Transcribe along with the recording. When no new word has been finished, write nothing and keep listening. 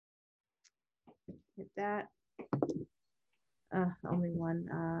hit that. Only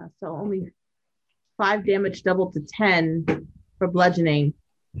one. So only 5 damage doubled to 10 for bludgeoning.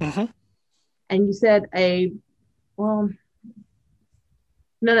 Mm-hmm. And you said well,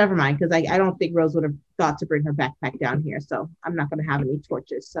 no, never mind, because I don't think Rose would have thought to bring her backpack down here. So I'm not going to have any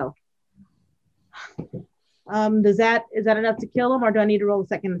torches. So is that enough to kill him, or do I need to roll a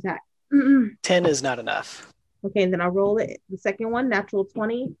second attack? 10 is not enough. Okay, and then I'll roll it. The second one, natural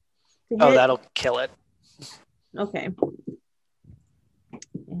 20 to Oh, hit. that'll kill it. Okay.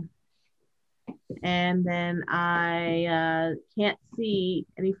 And then I can't see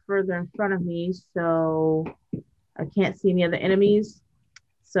any further in front of me, so I can't see any other enemies.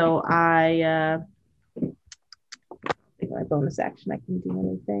 So I think my bonus action I can do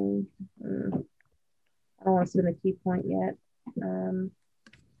anything. I don't want to spend a key point yet.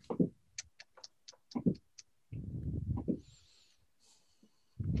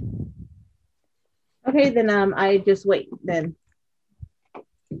 Okay, then I just wait then.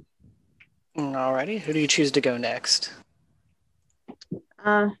 Alrighty, who do you choose to go next?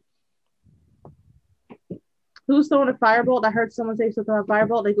 Who's throwing a firebolt? I heard someone say something about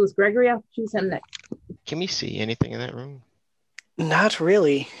firebolt. I think it was Gregory. I'll choose him next. Can we see anything in that room? Not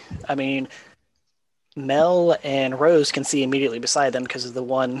really. I mean, Mel and Rose can see immediately beside them because of the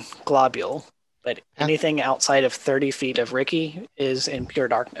one globule, but anything outside of 30 feet of Ricky is in pure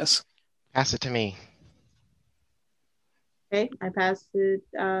darkness. Pass it to me. Okay, I passed it.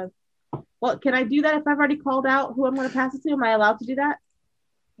 Well, can I do that if I've already called out who I'm going to pass it to? Am I allowed to do that?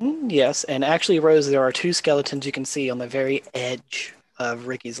 Yes, and actually, Rose, there are 2 skeletons you can see on the very edge of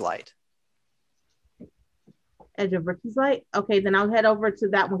Ricky's light. Edge of Ricky's light? Okay, then I'll head over to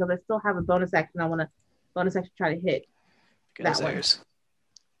that one because I still have a bonus action. I want to bonus action try to hit that one.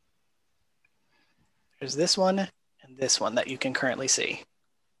 There's this one and this one that you can currently see.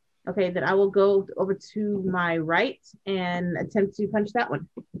 Okay, then I will go over to my right and attempt to punch that one.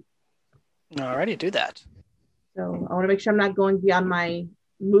 Alrighty, do that. So I want to make sure I'm not going beyond my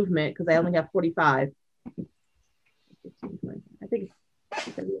movement because I only have 45. I think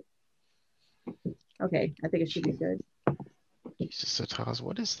okay, I think it should be good. Jesus, Taz,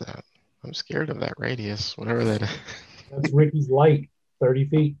 what is that? I'm scared of that radius, whatever that is. That's Ricky's light, 30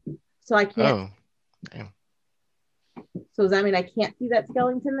 feet. So I can't. Oh, damn. So does that mean I can't see that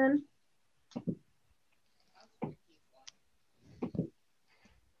skeleton then?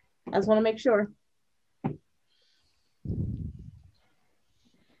 I just want to make sure.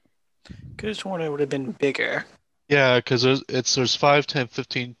 Could have sworn it would have been bigger. Yeah, because there's 5, 10,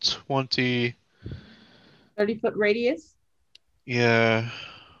 15, 20. 30-foot radius? Yeah.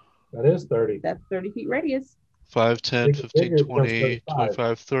 That is 30. That's 30 feet radius. 5, 10, 15, 20, 35.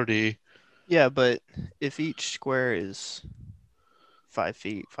 25, 30. Yeah, but if each square is 5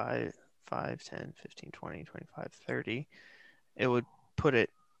 feet, 5, 10, 15, 20, 25, 30, it would put it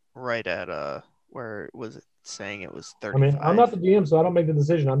right at where it was saying it was 35. I mean, I'm not the GM, so I don't make the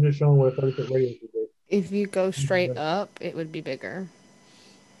decision. I'm just showing what a 30-foot radius would be. If you go straight up, it would be bigger.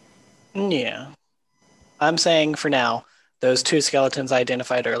 Yeah. I'm saying for now, those 2 skeletons I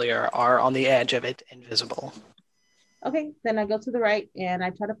identified earlier are on the edge of it, invisible. Okay, then I go to the right and I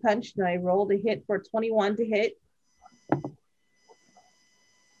try to punch and I roll the hit for 21 to hit.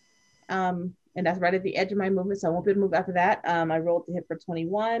 And that's right at the edge of my movement, so I won't be able to move after that. I rolled the hit for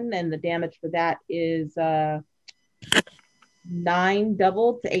 21 and the damage for that is 9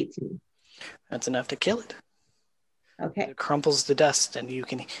 doubled to 18. That's enough to kill it. Okay. It crumples to dust and you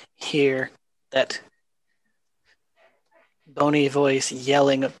can hear that bony voice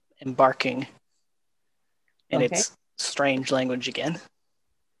yelling and barking in its strange language again.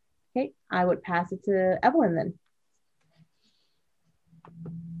 Okay, I would pass it to Evelyn then.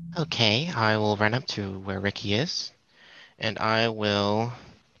 Okay, I will run up to where Ricky is, and I will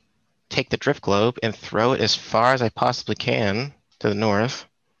take the drift globe and throw it as far as I possibly can to the north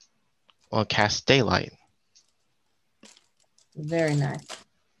while cast daylight. Very nice.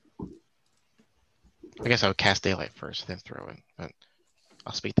 I guess I would cast daylight first, then throw it, but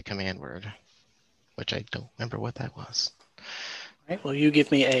I'll speak the command word, which I don't remember what that was. All right, well, you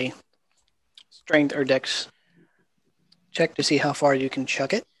give me a strength or dex check to see how far you can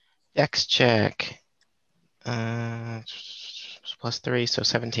chuck it. Dex check. +3, so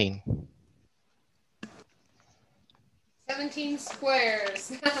 17. 17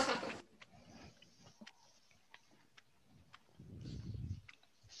 squares.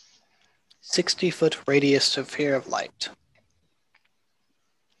 60-foot radius of sphere of light.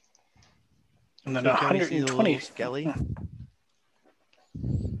 And then 120 skelly.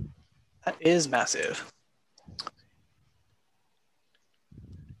 That is massive.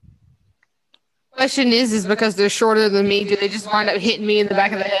 Question is because they're shorter than me, do they just wind up hitting me in the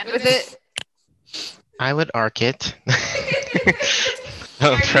back of the head with it? I would arc it.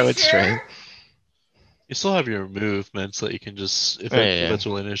 Are Don't you throw it sure? straight. You still have your movement, so that you can just if Oh, yeah. that's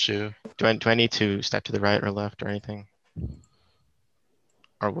really an issue. Do I need to step to the right or left or anything?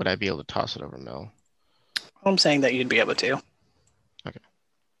 Or would I be able to toss it over Mel? I'm saying that you'd be able to.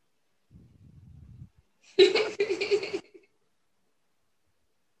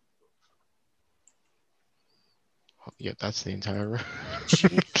 Oh, yeah, that's the entire room.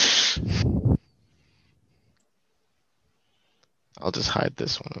 I'll just hide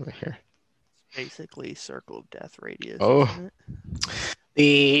this one over here. Basically, circle of death radius. Oh. Isn't it?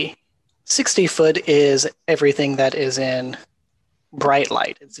 The 60 foot is everything that is in bright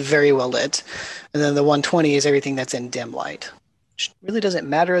light. It's very well lit. And then the 120 is everything that's in dim light. Which really doesn't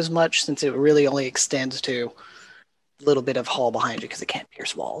matter as much since it really only extends to a little bit of hall behind you because it can't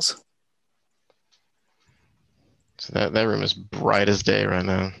pierce walls. So that room is bright as day right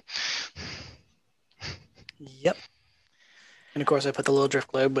now. Yep. And of course, I put the little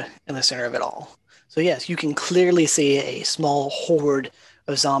drift globe in the center of it all. So yes, you can clearly see a small horde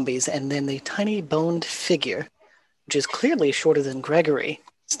of zombies and then the tiny boned figure, which is clearly shorter than Gregory,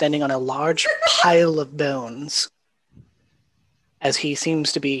 standing on a large pile of bones as he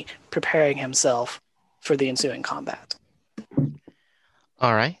seems to be preparing himself for the ensuing combat.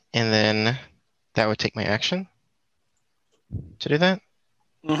 All right, and then that would take my action to do that.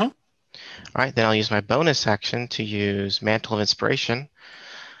 Mm-hmm. All right, then I'll use my bonus action to use Mantle of Inspiration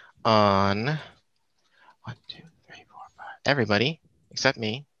on 1, 2, 3, 4, 5. Everybody except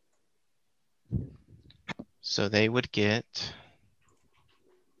me. So they would get.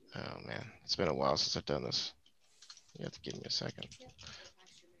 Oh man, it's been a while since I've done this. You have to give me a second.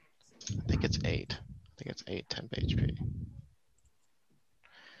 I think it's 8. I think it's 8 temp HP.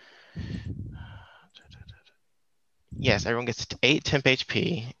 Yes, everyone gets 8 temp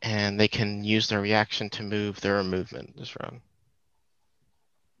HP, and they can use their reaction to move their movement this round.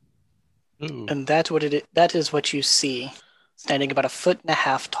 Ooh. And that's what it is. That is what you see, standing about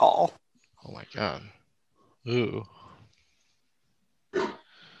 1.5 feet tall. Oh my god. Ooh.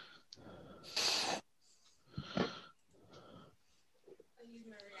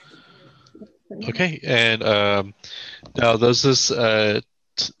 Okay, and now does this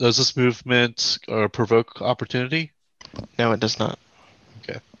movement or provoke opportunity? No, it does not.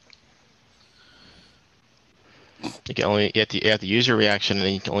 Okay. You can only you have to use your reaction, and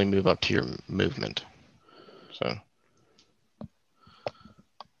then you can only move up to your movement. So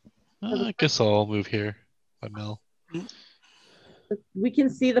I guess I'll move here by Mel. We can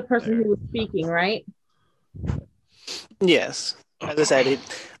see the person who was speaking, right? Yes. As I said,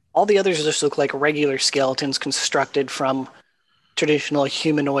 all the others just look like regular skeletons constructed from traditional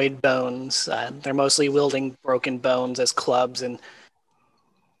humanoid bones. They're mostly wielding broken bones as clubs and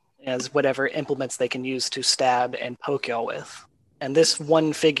as whatever implements they can use to stab and poke y'all with. And this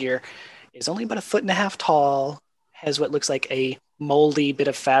one figure is only about 1.5 feet tall, has what looks like a moldy bit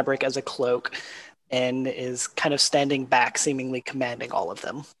of fabric as a cloak, and is kind of standing back, seemingly commanding all of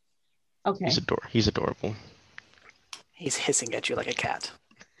them. Okay. he's adorable. He's hissing at you like a cat.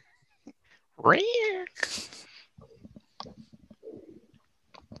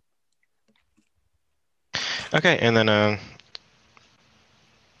 Okay, and then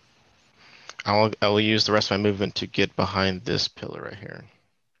I will use the rest of my movement to get behind this pillar right here,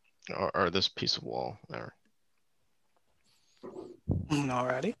 or this piece of wall there.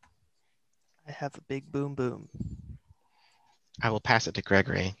 Alrighty. I have a big boom boom. I will pass it to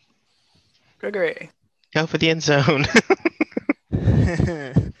Gregory. Gregory. Go for the end zone.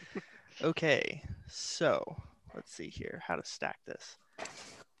 Okay, so let's see here how to stack this.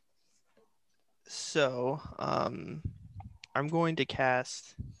 So, I'm going to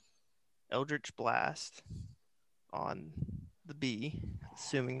cast Eldritch Blast on the bee,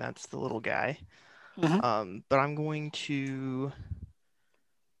 assuming that's the little guy. Mhm. But I'm going to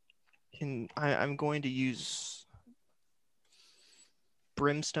I'm going to use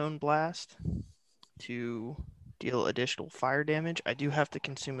Brimstone Blast to deal additional fire damage. I do have to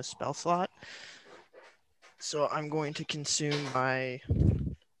consume a spell slot, so I'm going to consume my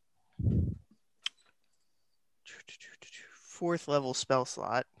 4th level spell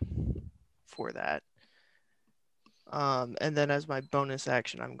slot for that. And then as my bonus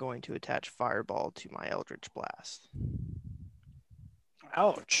action, I'm going to attach Fireball to my Eldritch Blast.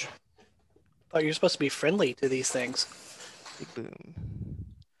 Ouch. Thought you were supposed to be friendly to these things. Big boom.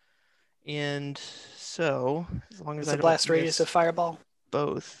 And so, as long as Is I the don't blast radius miss of fireball?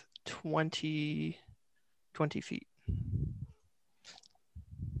 both 20 feet.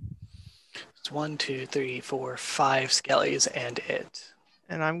 That's 1, 2, 3, 4, 5 skellies and it.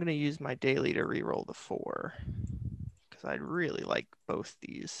 And I'm going to use my daily to reroll the 4. Because I'd really like both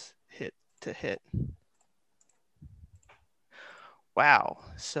these hit to hit. Wow.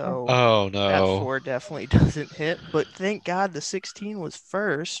 So Oh that no. 4 definitely doesn't hit. But thank God the 16 was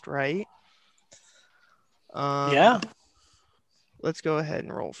first, right? Yeah. Let's go ahead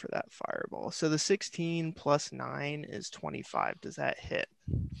and roll for that fireball. So the 16 plus 9 is 25. Does that hit?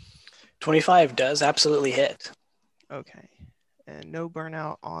 25 does absolutely hit. Okay. And no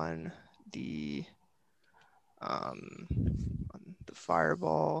burnout on the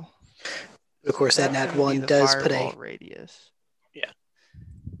fireball. Of course, that That's nat gonna be 1 the does put fireball a radius.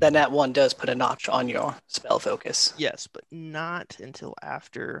 that nat 1 does put a notch on your spell focus. Yes, but not until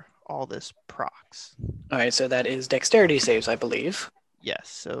after all this procs. All right, so that is dexterity saves, I believe. Yes,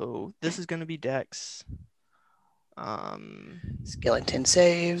 so this is going to be dex. Skeleton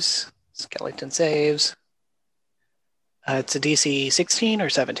saves. Skeleton saves. It's a DC 16 or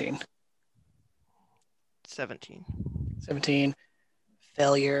 17? 17. 17.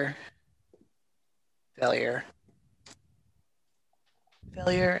 Failure. Failure.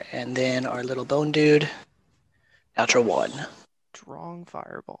 Failure. And then our little bone dude. Natural 1. Strong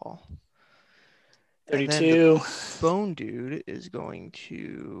fireball. 32. Bone dude is going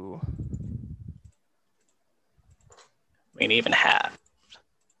to. I mean, even half.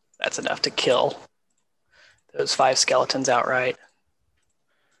 That's enough to kill those 5 skeletons outright.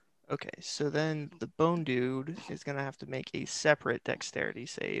 Okay, so then the bone dude is going to have to make a separate dexterity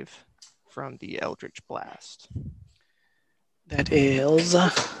save from the Eldritch Blast. That is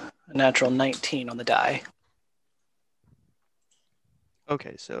a natural 19 on the die.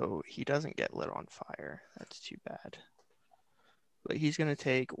 Okay, so he doesn't get lit on fire. That's too bad. But he's going to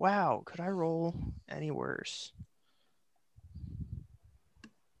take. Wow, could I roll any worse?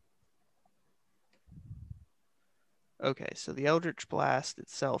 Okay, so the Eldritch Blast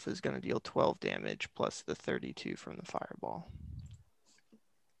itself is going to deal 12 damage plus the 32 from the fireball.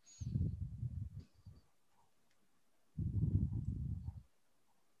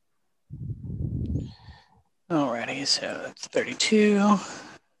 Alrighty, so that's 32.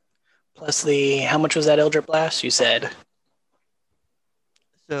 Plus the, how much was that Eldritch Blast? You said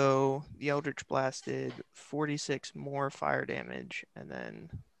So the Eldritch Blast did 46 more fire damage and then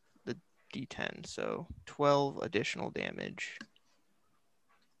the D10. So 12 additional damage.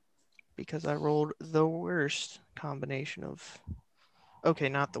 Because I rolled the worst combination of. Okay,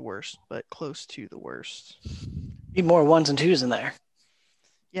 not the worst, but close to the worst. need more 1s and 2s in there.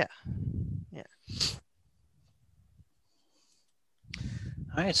 Yeah.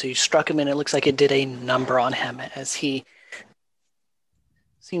 All right, so you struck him and it looks like it did a number on him as he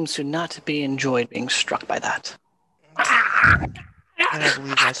seems to not be enjoyed being struck by that. And I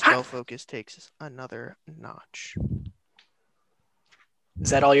believe my spell focus takes another notch.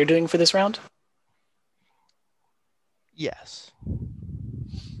 Is that all you're doing for this round? Yes.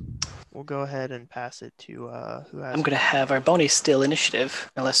 We'll go ahead and pass it to who has. I'm going to have our Boney steal initiative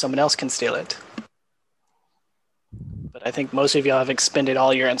unless someone else can steal it. But I think most of y'all have expended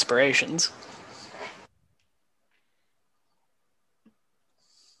all your inspirations.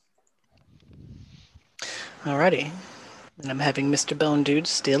 Alrighty. And I'm having Mr. Bone Dude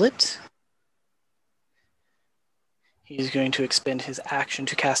steal it. He's going to expend his action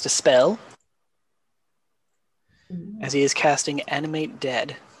to cast a spell, as he is casting Animate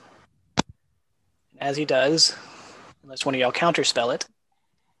Dead. And as he does, unless one of y'all counterspell it,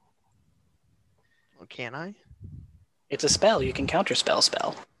 Well, can I? it's a spell. You can counterspell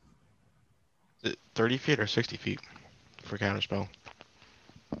spell. Is it 30 feet or 60 feet for counterspell?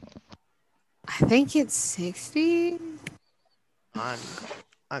 I think it's 60.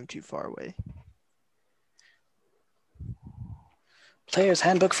 I'm too far away. Player's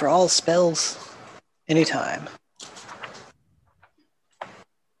Handbook for all spells, anytime.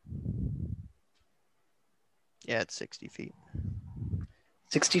 Yeah, it's 60 feet.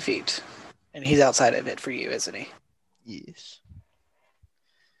 60 feet. And he's outside of it for you, isn't he? Yes.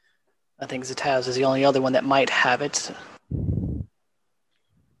 I think Zataz is the only other one that might have it.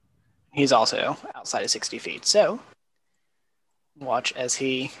 He's also outside of 60 feet. So, watch as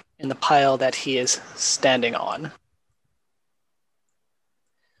he, in the pile that he is standing on,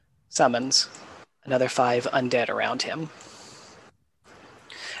 summons another 5 undead around him.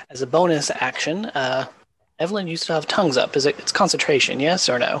 As a bonus action, Evelyn, you still have tongues up. It's concentration, yes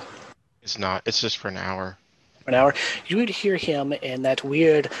or no? It's not. It's just for an hour. For an hour. You would hear him in that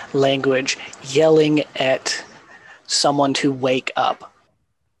weird language yelling at someone to wake up.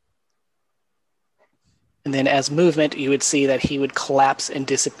 And then as movement, you would see that he would collapse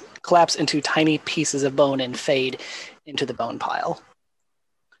and collapse into tiny pieces of bone and fade into the bone pile.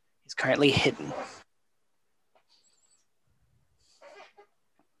 He's currently hidden.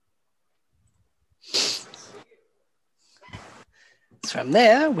 So from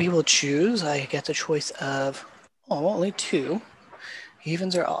there, we will choose. I get the choice of only 2.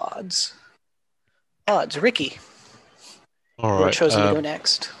 Evens or odds? Odds. Ricky. All You are right. chosen to go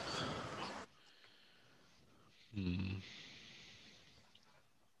next.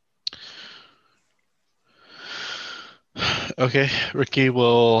 Okay, Ricky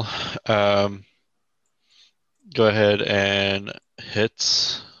will go ahead and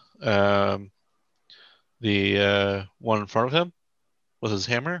hit the one in front of him with his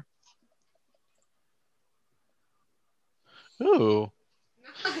hammer. Ooh.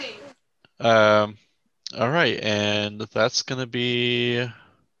 All right, and that's gonna be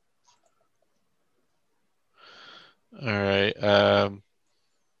all right. A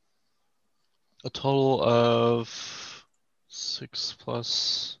total of 6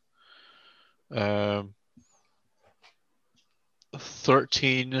 plus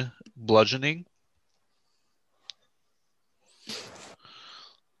 13 bludgeoning.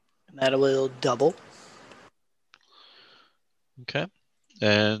 And that will double. Okay,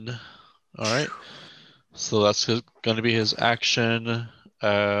 and all right. So that's going to be his action.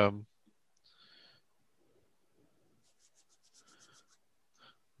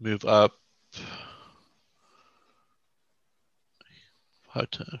 Move up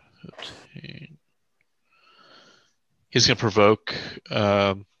 5, 10, 15. He's going to provoke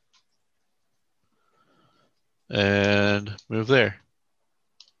and move there.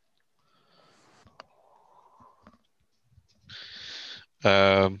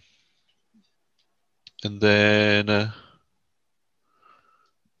 And then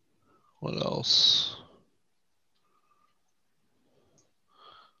what else?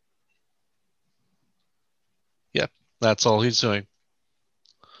 Yeah, that's all he's doing.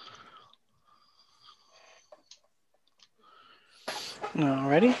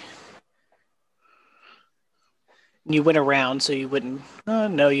 Alrighty. You went around, so you wouldn't.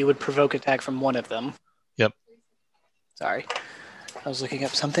 No, you would provoke attack from one of them. Yep. Sorry. I was looking up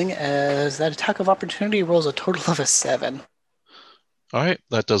something as that attack of opportunity rolls a total of a 7. All right,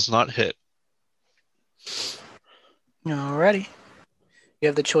 that does not hit. Alrighty. You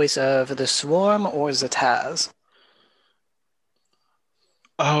have the choice of the Swarm or Zataz.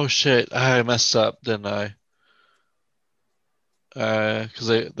 Oh shit! I messed up, didn't I? Because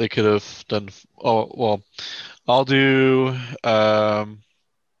they could have done. Oh well, I'll do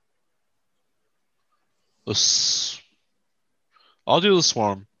this. I'll do the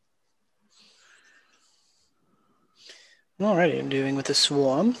swarm. Alrighty, I'm doing with the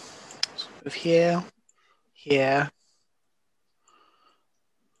Swarm. So move here, here.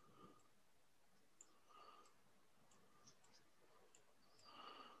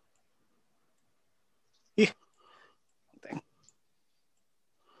 Yeah.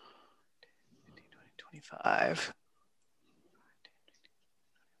 25.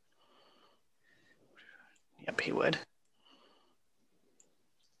 Yep, he would.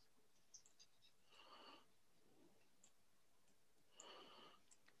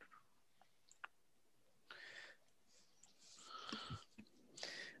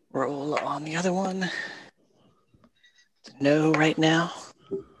 Roll on the other one. No, right now.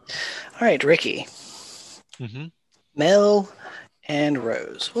 All right, Ricky. Mm-hmm. Mel and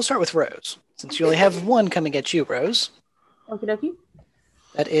Rose. We'll start with Rose, since you only have one coming at you, Rose. Okie dokie.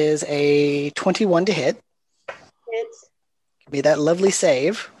 That is a 21 to hit. Hits. Give me that lovely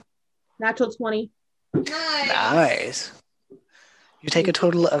save. Natural 20. Nice. You take a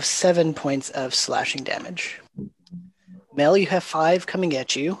total of 7 points of slashing damage. Mel, you have 5 coming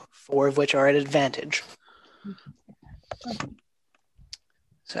at you, 4 of which are at advantage.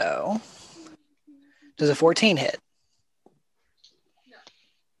 So, does a 14 hit?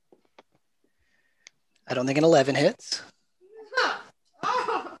 I don't think an 11 hits.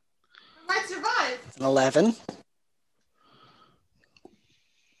 I might survive. It's an 11.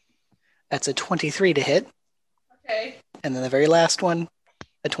 That's a 23 to hit. Okay. And then the very last one,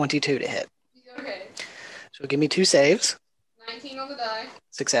 a 22 to hit. Okay. So give me 2 saves. 19 on the die.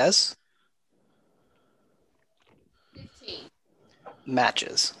 Success. 15.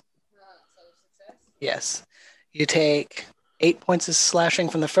 Matches. So success. Yes. You take 8 points of slashing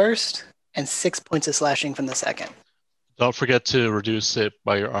from the first and 6 points of slashing from the second. Don't forget to reduce it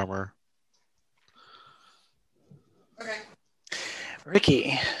by your armor. Okay.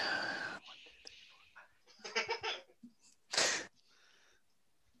 Ricky.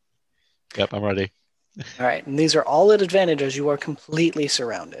 Yep, I'm ready. All right, and these are all at advantage as you are completely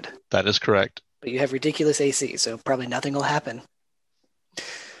surrounded. That is correct. But you have ridiculous AC, so probably nothing will happen.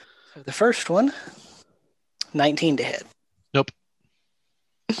 So the first one, 19 to hit. Nope.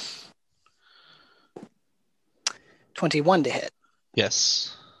 21 to hit.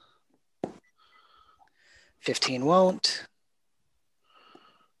 Yes. 15 won't.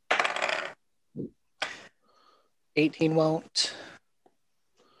 18 won't.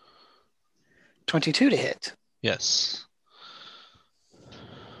 22 to hit. Yes.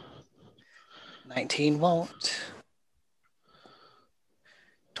 19 won't.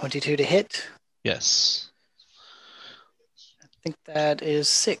 22 to hit. Yes. I think that is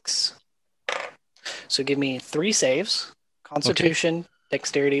 6. So give me 3 saves: Constitution,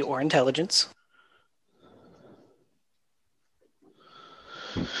 Dexterity, or Intelligence.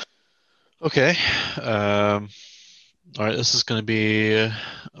 Okay. All right. This is going to be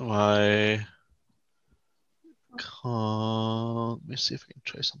my. Let me see if I can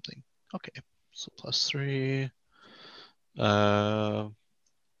try something. Okay. So +3. All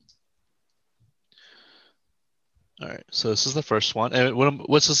right. So this is the first one. And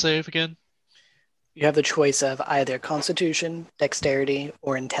what's the save again? You have the choice of either Constitution, Dexterity,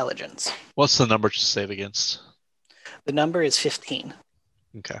 or Intelligence. What's the number to save against? The number is 15.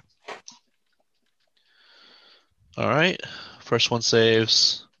 Okay. All right. First one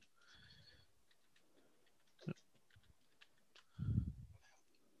saves.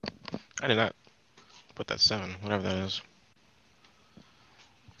 I did not put that 7, whatever that is.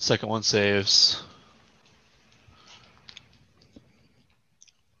 Second one saves.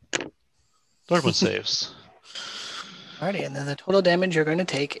 Third one saves. Alrighty, and then the total damage you're going to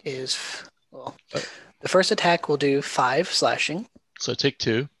take is, well, the first attack will do 5 slashing. So take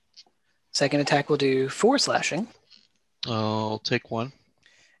 2. Second attack will do 4 slashing. I'll take 1.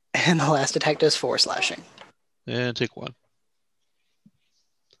 And the last attack does 4 slashing. And take 1.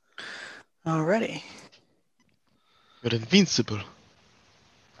 Alrighty. But invincible.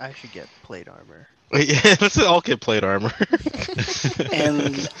 I should get plate armor. Wait, yeah, let's all get plate armor.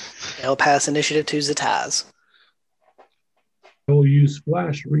 And they'll pass initiative to Zataz. I will use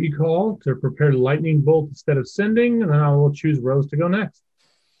Flash Recall to prepare Lightning Bolt instead of sending, and then I will choose Rose to go next.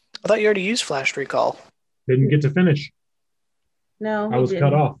 I thought you already used Flash Recall. Didn't get to finish. No, I was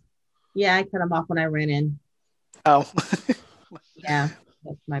cut off. Yeah, I cut him off when I ran in. Oh. Yeah,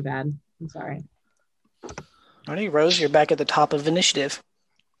 that's my bad. I'm sorry. Alrighty, Rose, you're back at the top of initiative.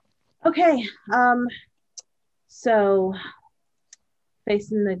 Okay. So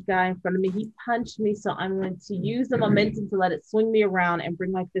facing the guy in front of me, he punched me, so I'm going to use the momentum to let it swing me around and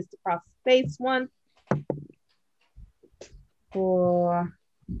bring my fist across his face. 1 for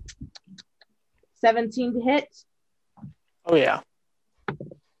 17 to hit. Oh, yeah.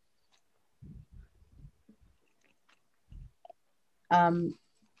 Um,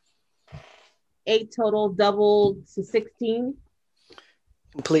 8 total, doubled to 16.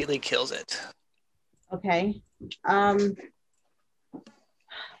 Completely kills it. Okay.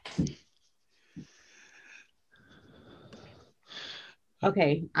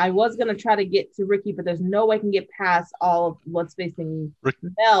 Okay, I was gonna try to get to Ricky, but there's no way I can get past all of what's facing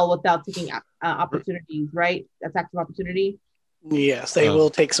Mel without taking opportunities, right? Attacks of opportunity. Yes, they will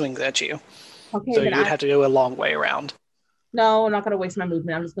take swings at you. Okay, So then you'd have to go a long way around. No, I'm not gonna waste my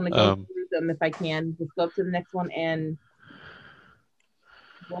movement. I'm just gonna go through them if I can. Just go up to the next one and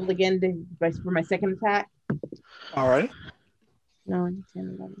roll again for my second attack. All right. No,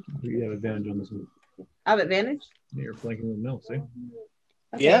 10, 11. You have advantage on this one. I have advantage? You're flanking with Mel, see?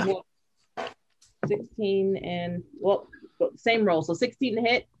 Okay, Yeah. well, 16 and, well, same roll. So 16 to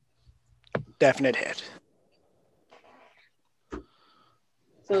hit. Definite hit.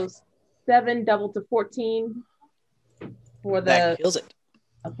 So 7 double to 14 for the. That kills it.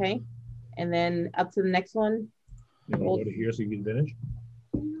 Okay. And then up to the next one. You want to go to here so you get advantage?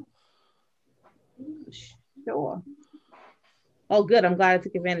 Sure. Oh, good. I'm glad I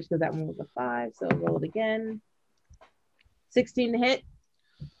took advantage because that one was a 5. So roll it again. 16 to hit.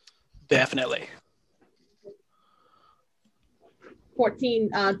 Definitely. 14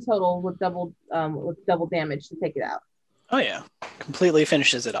 total with double damage to take it out. Oh yeah, completely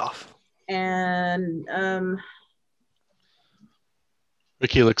finishes it off. And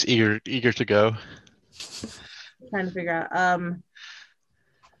Ricky looks eager to go. trying to figure out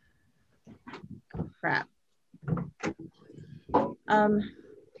crap.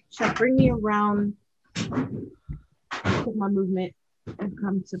 Should bring me around. Take my movement and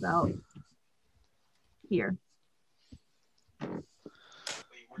come to about here. Is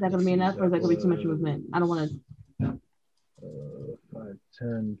that gonna be enough, or is that gonna be too much movement? I don't want to. 5,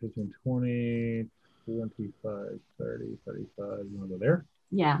 10, 15, 20, 25, 30, 35. You want to go there?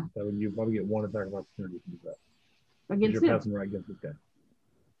 Yeah. That would you probably get one attack of opportunity to do that. Against You're who? passing right against this guy.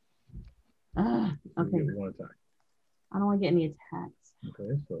 Okay. You get one attack. I don't want to get any attacks.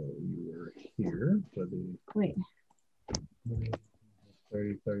 Okay, so you were here. So the Wait.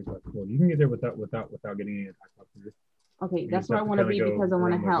 30, 35. Well, you can get there without getting any attack opportunity. Okay, You that's just where I have to want to kinda be go because I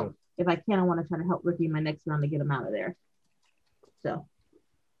want to around like help. this. If I can, I want to try to help Ricky in my next round to get him out of there. So,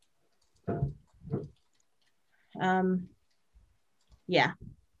 yeah.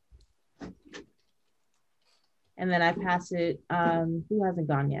 And then I pass it. Who hasn't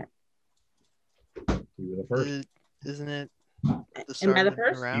gone yet? You were the first. Isn't it Am the I start the of the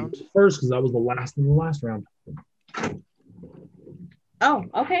first? round? You were first because I was the last in the last round. Oh,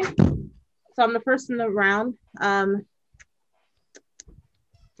 okay. So I'm the first in the round.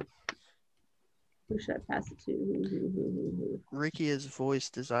 Who should I pass it to? Who? Ricky has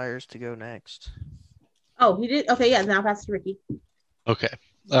voiced desires to go next. Oh, he did. Okay, yeah. Then I'll pass it to Ricky. Okay.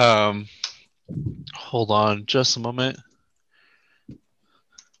 Hold on just a moment.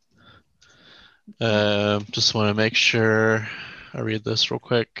 Just want to make sure I read this real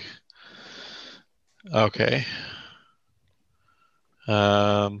quick. Okay.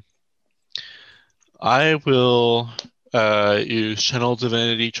 I will use Channel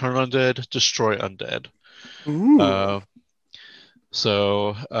Divinity, Turn Undead, Destroy Undead. Ooh.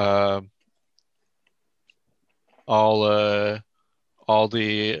 So all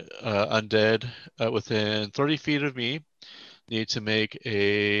the undead within 30 feet of me need to make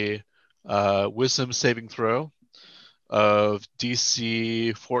a Wisdom saving throw of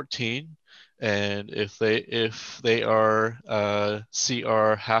DC 14, and if they are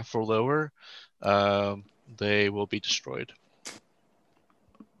CR half or lower, they will be destroyed.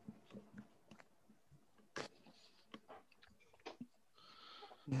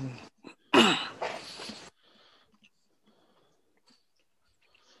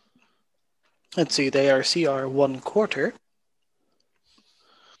 Let's see, they are CR 1/4.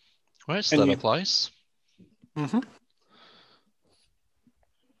 Right, so And that you- applies. Mm-hmm.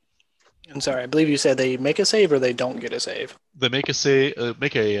 And sorry, I believe you said they make a save or they don't get a save. They make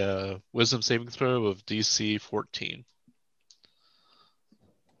a Wisdom saving throw of DC 14.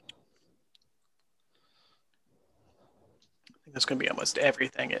 I think that's going to be almost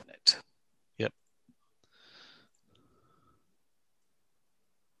everything, isn't it? Yep.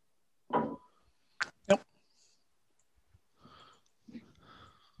 Yep.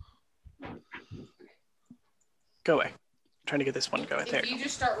 Go away. I'm trying to get this one going. There. If you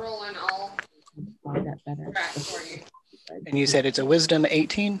just start rolling, I'll Find that better. back for you. And you said it's a Wisdom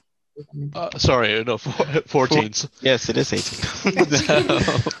 18? Sorry, no, 14. Yes, it is 18. No,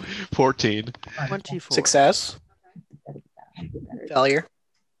 14. 24. Success. Failure.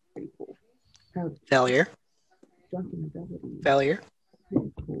 Failure. Failure. Failure.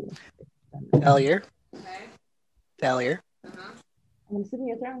 Okay. Failure. Uh-huh. I'm sitting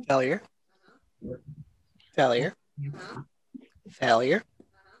here down. Failure. Failure. Failure.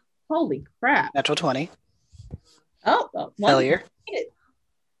 Holy crap. Natural 20. Oh, one. Failure.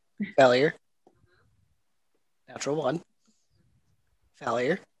 Failure. Natural 1.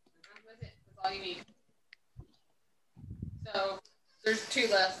 Failure. That's it. That's all you need. So there's 2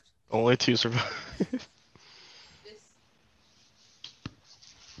 left. Only 2 survive. This.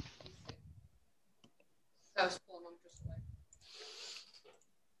 I was pulling them just away.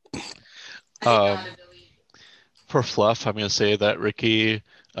 I didn't know how to delete. For fluff, I'm going to say that Ricky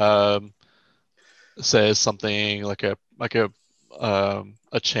says something like a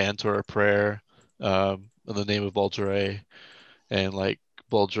chant or a prayer in the name of Baldre, and like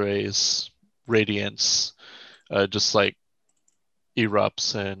Baldre's radiance just like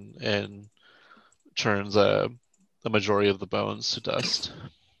erupts and turns the majority of the bones to dust.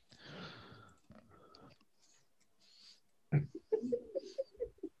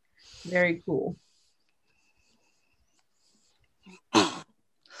 Very cool.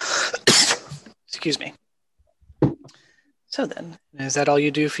 Excuse me. So then, is that all you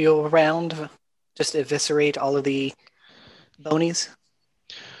do for your round? Just eviscerate all of the bonies?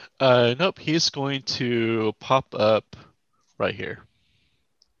 Nope, he's going to pop up right here.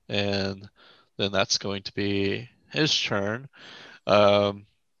 And then that's going to be his turn. Do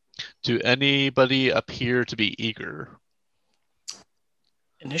anybody appear to be eager?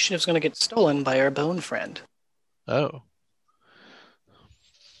 Initiative's going to get stolen by our bone friend. Oh.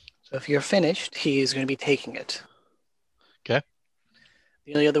 So if you're finished, he's going to be taking it. Okay.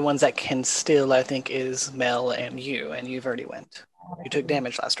 The only other ones that can still, I think, is Mel and you've already went. You took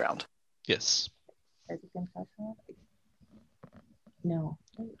damage last round. Yes. No.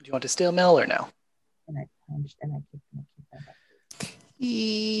 Do you want to steal Mel or no? clenched and I keep that up.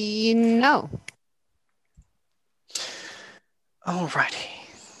 No. Alrighty.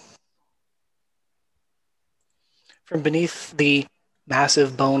 From beneath the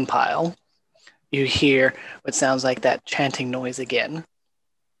massive bone pile, you hear what sounds like that chanting noise again.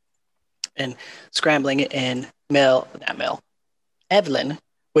 And scrambling in Evelyn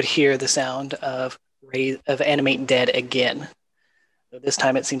would hear the sound of animate dead again. This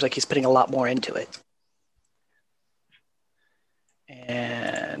time it seems like he's putting a lot more into it.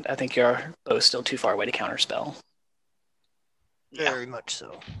 And I think you're both still too far away to counterspell. Very much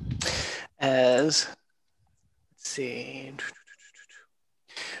so. Let's see.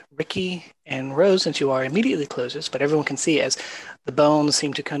 Ricky and Rose, since you are immediately closest, but everyone can see as the bones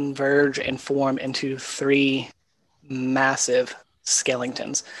seem to converge and form into 3 massive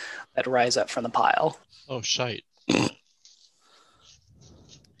skeletons that rise up from the pile. Oh, shite. Then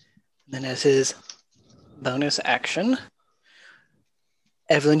as his bonus action,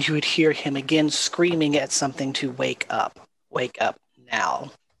 Evelyn, you would hear him again screaming at something to wake up. Wake up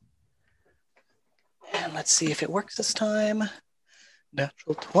now. And let's see if it works this time.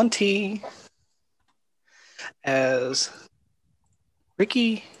 Natural 20. As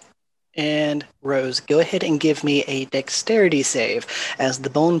Ricky and Rose, go ahead and give me a dexterity save as the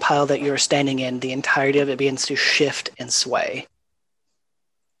bone pile that you're standing in, the entirety of it begins to shift and sway.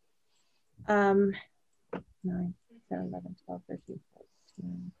 9, 10, 11, 12, 13,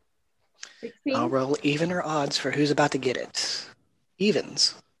 14, 16. I'll roll even or odds for who's about to get it.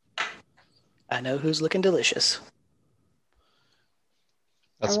 Evens. I know who's looking delicious.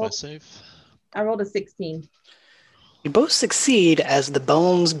 That's I my rolled- save. I rolled a 16. You both succeed as the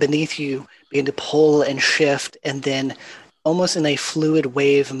bones beneath you begin to pull and shift and then almost in a fluid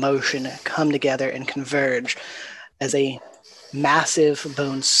wave motion come together and converge as a massive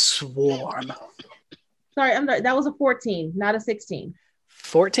bone swarm. Sorry, that was a 14, not a 16.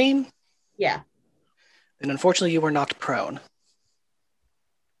 14? Yeah. And unfortunately you were knocked prone.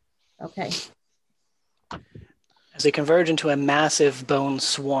 Okay. As they converge into a massive bone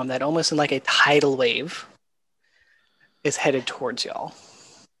swarm that almost in like a tidal wave is headed towards y'all.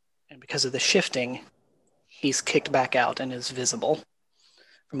 And because of the shifting, he's kicked back out and is visible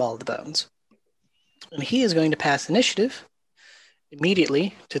from all of the bones. And he is going to pass initiative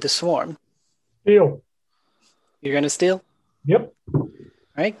immediately to the swarm. Deal. You're going to steal? Yep. All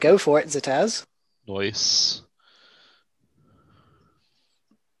right, go for it, Zataz. Nice.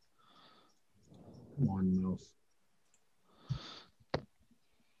 Come on, mouse.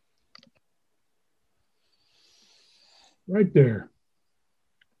 Right there.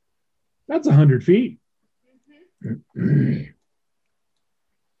 That's 100 feet.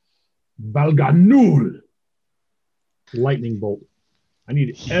 Valganul. Lightning bolt. I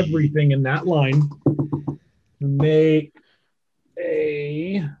need everything in that line to make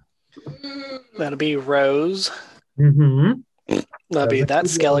a. That'll be Rose. Mm-hmm. That'll be that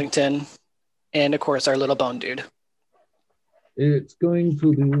That's a good skeleton. And of course, our little bone dude. It's going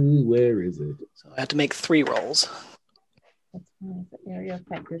to be. Where is it? So I have to make 3 rolls. That's fine. It's an area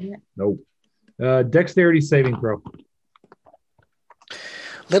effect, isn't it? Nope. Dexterity saving throw.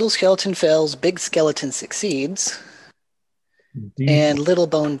 Little skeleton fails, big skeleton succeeds, and little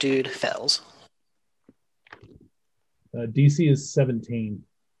bone dude fails. DC is 17.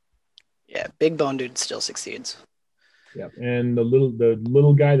 Yeah, big bone dude still succeeds. Yep. And the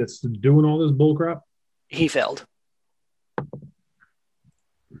little guy that's doing all this bullcrap. He failed. I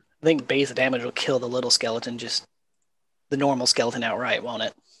think base damage will kill the little skeleton, just the normal skeleton outright, won't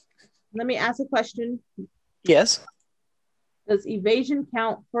it? Let me ask a question. Yes. Does evasion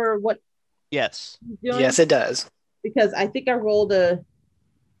count for what Yes. he's doing? Yes, it does. Because I think I rolled a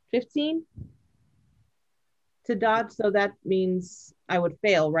 15 to dodge, so that means I would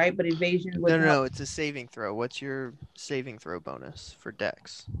fail, right? But evasion would No, it's a saving throw. What's your saving throw bonus for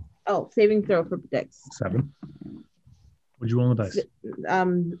Dex? Oh, saving throw for Dex. 7. What'd you roll on the dice?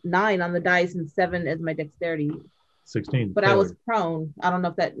 9 on the dice and 7 as my dexterity. 16. But I was prone. I don't know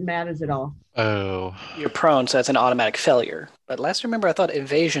if that matters at all. Oh. You're prone, so that's an automatic failure. But last remember, I thought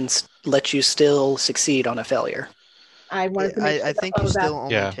evasion let you still succeed on a failure. I wanted to make sure I think you that- still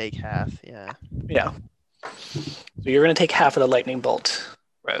only Yeah. take half. Yeah. Yeah. So you're going to take half of the lightning bolt,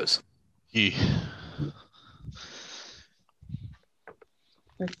 Rose. Yee.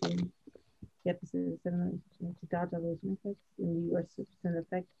 Let's see. Yep, this is 7 to dodge evasion effects, and you are 6%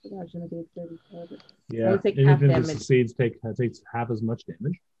 effect for dodge and ability 30. Yeah. I'll take half Anything that damage. succeeds takes half as much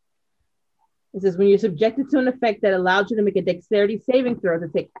damage. It says when you're subjected to an effect that allows you to make a dexterity saving throw to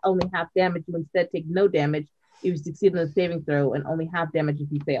take only half damage, you instead take no damage if you succeed on the saving throw and only half damage if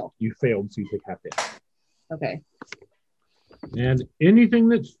you fail. You failed, so you take half damage. Okay. And anything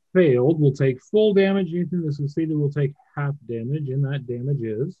that's failed will take full damage. Anything that succeeded will take half damage, and that damage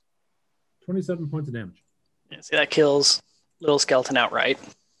is 27 points of damage. Yeah, see, that kills little skeleton outright.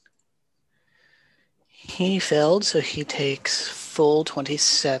 He failed, so he takes full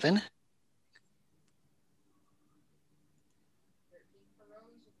 27.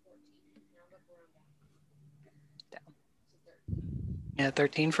 Yeah,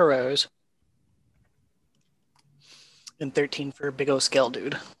 13 for Rose. And 13 for Big O Skell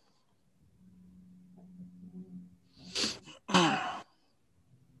Dude.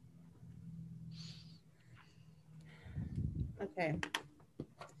 Okay.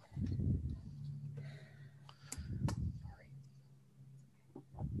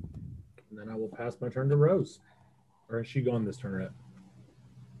 And then I will pass my turn to Rose. Or has she gone this turn yet?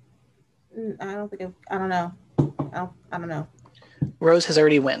 I don't think I don't know. I don't know. Rose has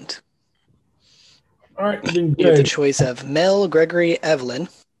already went. All right, then You have the Greg. choice of Mel, Gregory, Evelyn.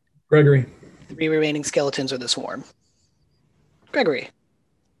 Gregory. 3 remaining skeletons or the swarm. Gregory.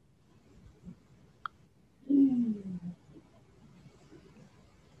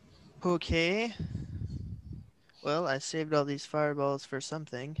 Okay. Well, I saved all these fireballs for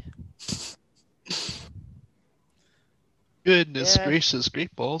something. Goodness Yeah. gracious,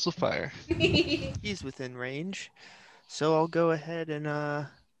 great balls of fire. He's within range. So I'll go ahead and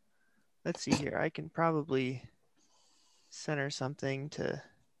let's see here. I can probably center something to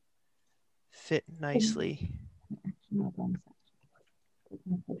fit nicely.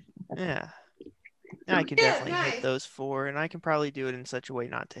 Yeah. I can definitely hit those 4, and I can probably do it in such a way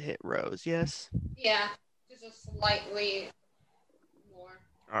not to hit Rose, yes? Yeah, just a slightly more.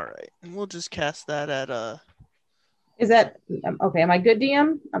 Alright. And we'll just cast that at Is that okay? Am I good,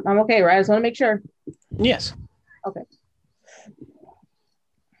 DM? I'm okay, right? I just want to make sure. Yes. Okay.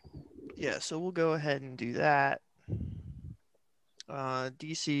 yeah, so we'll go ahead and do that.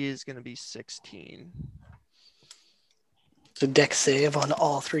 DC is gonna be 16. So dex save on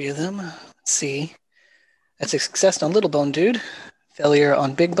all 3 of them. Let's see. That's a success on Little Bone Dude. Failure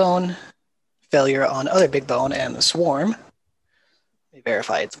on Big Bone. Failure on Other Big Bone and the Swarm. Let me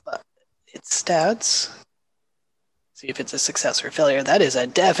verify its stats. See if it's a success or a failure. That is a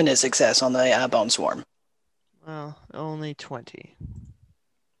definite success on the Bone Swarm. Well, only 20.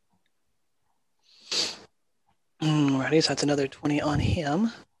 Alrighty, so that's another 20 on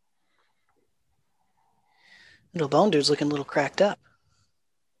him. Little Bone Dude's looking a little cracked up.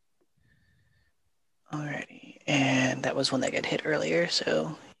 Alrighty, and that was one that got hit earlier,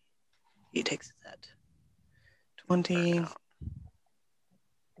 so he takes that 20.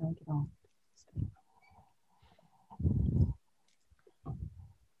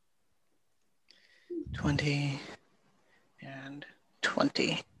 20 and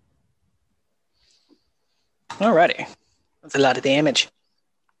 20. Alrighty, that's a lot of damage.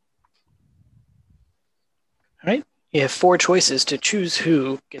 All right, you have 4 choices to choose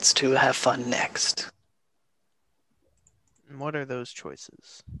who gets to have fun next. And what are those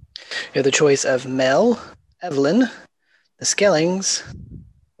choices? You have the choice of Mel, Evelyn, the Skellings,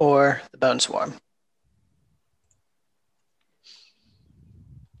 or the Bone Swarm.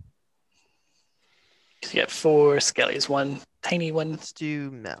 You get 4 Skellies, one tiny one. Let's do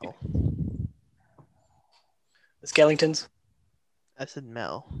Mel. The Skellingtons, I said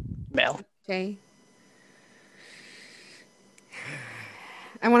Mel. Mel. Okay.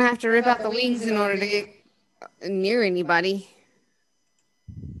 I'm gonna have to rip out the wings in order to get near anybody.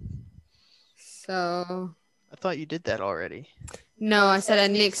 So I thought you did that already. no, I said I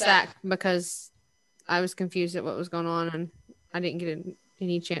nixed that because I was confused at what was going on and I didn't get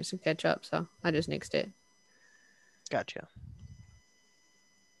any chance to catch up, so I just nixed it. Gotcha.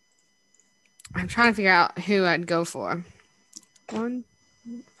 I'm trying to figure out who I'd go for. 1,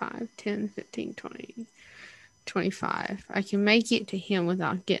 5, 10, 15, 20, 25. I can make it to him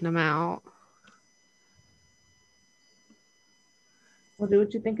without getting him out. We'll do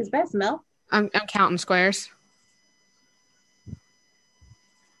what you think is best, Mel. I'm counting squares.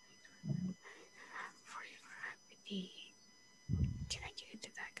 45, 50. Can I get into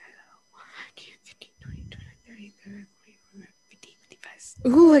that guy though? 10, 15, 20, 30, 40, 50,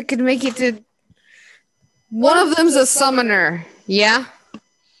 55. Ooh, I could make it to. One of them's a summoner. Yeah?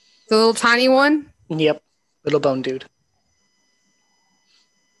 The little tiny one? Yep, Little Bone Dude.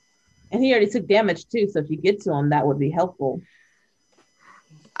 And he already took damage too, so if you get to him, that would be helpful.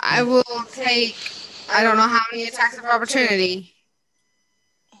 I will take. I don't know how many attacks of opportunity.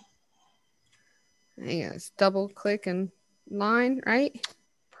 I think it's double click and line, right?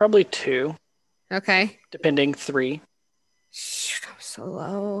 Probably 2, Okay. depending 3. Shoot, I'm so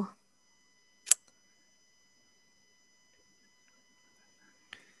low.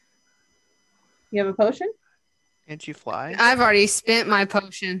 You have a potion? Can't you fly? I've already spent my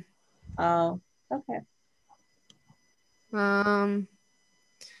potion. Oh, okay.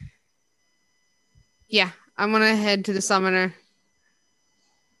 Yeah, I'm gonna head to the summoner.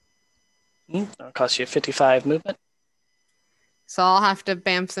 It'll cost you 55 movement. So I'll have to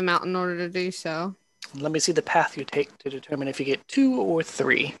bamf them out in order to do so. Let me see the path you take to determine if you get 2 or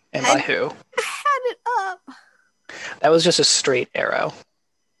 3, and by who. I had it up. That was just a straight arrow.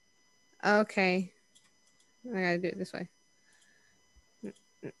 Okay. I gotta do it this way.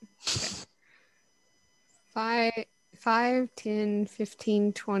 Okay. 5, 10,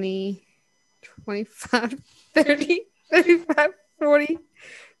 15, 20, 25, 30, 35, 40,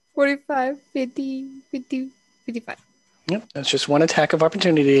 45, 50, 50, 55. Yep, that's just one attack of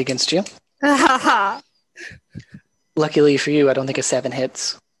opportunity against you. Luckily for you, I don't think a 7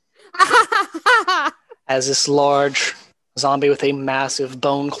 hits. As this large zombie with a massive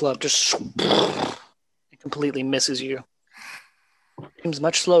bone club just completely misses you. Seems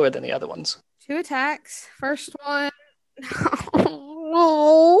much slower than the other ones. 2 attacks. First one.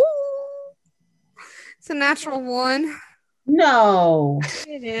 No. It's a natural 1. No.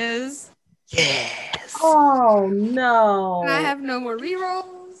 It is. Yes. Oh no. And I have no more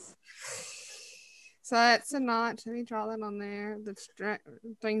rerolls. So that's a notch. Let me draw that on there. That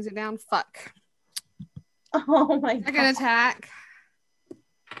brings it down. Fuck. Oh my Second god. attack.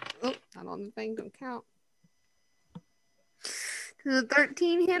 Oh, not on the thing. Don't count. Does a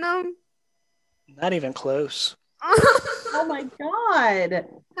 13 hit him? Not even close. Oh my god.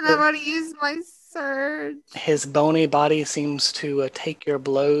 And I've already used my surge. His bony body seems to take your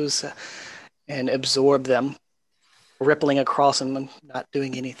blows and absorb them, rippling across him and not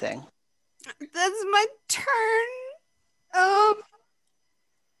doing anything. That's my turn.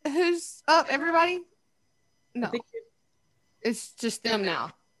 Who's up? Everybody? No, it's just them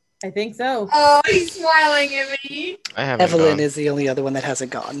now. I think so. Oh, he's smiling at me. I haven't Evelyn gone. is the only other one that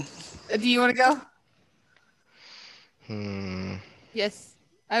hasn't gone. Do you want to go? Yes,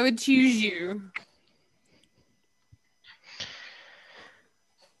 I would choose you.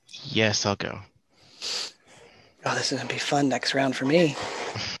 Yes, I'll go. Oh, this is going to be fun next round for me.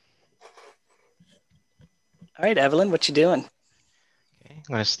 All right, Evelyn, what you doing? Okay, I'm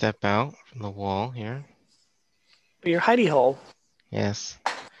gonna step out from the wall here. Your hidey hole. Yes.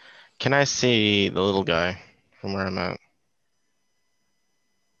 Can I see the little guy from where I'm at?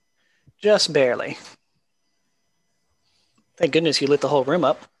 Just barely. Thank goodness you lit the whole room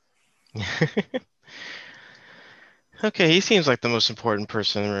up. Okay, he seems like the most important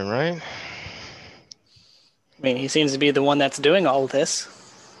person in the room, right? I mean, he seems to be the one that's doing all of this.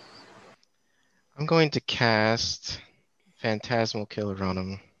 I'm going to cast Phantasmal Killer on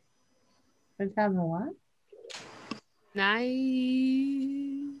him. Phantasmal what? Nice.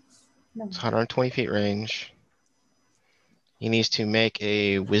 No. It's 120 feet range. He needs to make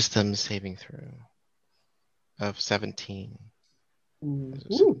a Wisdom saving throw of 17. Is it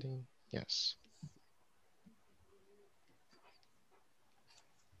Ooh. 17? Yes.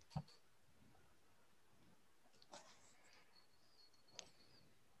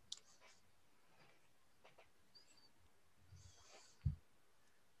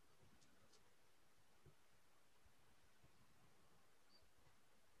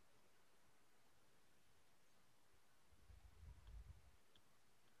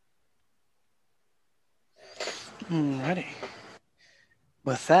 Alrighty.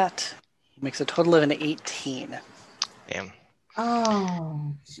 With that, he makes a total of an 18. Damn.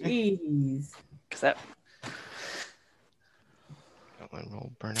 Oh, jeez. Because that Got one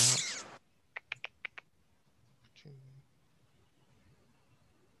roll burnout.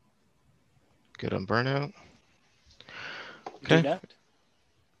 Good on burnout. do Okay. not.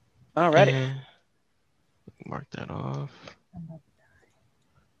 Alrighty. Eh, mark that off.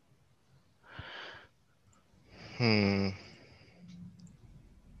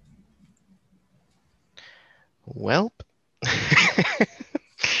 Welp.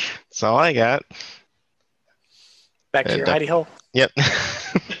 That's all I got. Back to your Duck. hidey hole. Yep.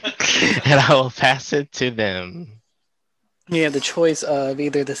 And I will pass it to them. You have the choice of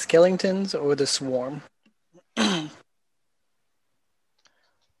either the skeletons or the swarm. Let's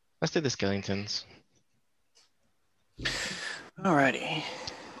do the skeletons. Alrighty.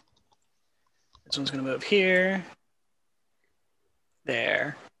 This one's going to move here.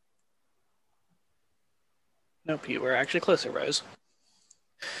 There. Nope, you were actually closer, Rose.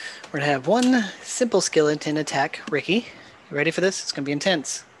 We're going to have one simple skeleton attack. Ricky, you ready for this? It's going to be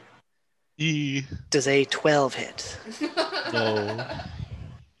intense. Does a 12 hit? No.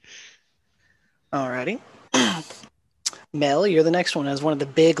 Alrighty. Mel, you're the next one as one of the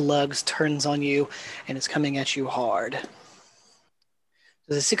big lugs turns on you and is coming at you hard.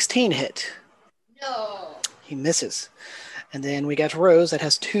 Does a 16 hit? No. He misses. And then we got Rose that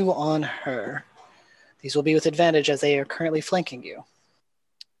has 2 on her. These will be with advantage as they are currently flanking you.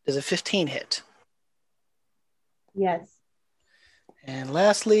 Does a 15 hit? Yes. And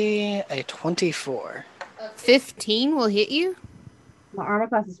lastly, a 24. 15 will hit you? My armor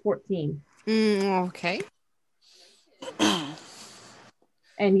class is 14. Okay.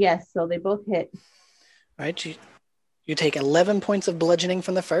 And yes, so they both hit. All right, you take 11 points of bludgeoning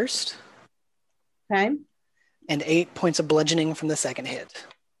from the first Okay. and 8 points of bludgeoning from the second hit.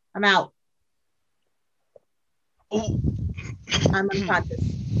 I'm out. Oh, I'm unconscious.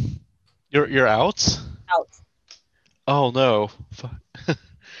 you're out. Out. Oh no.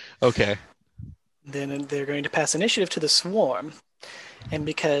 Okay. Then they're going to pass initiative to the swarm. And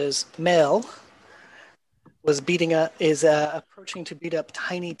because Mel was approaching to beat up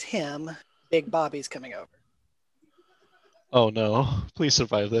Tiny Tim, Big Bobby's coming over. Oh no. Please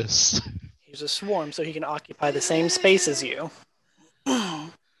survive this. He's a swarm, so he can occupy the same space as you.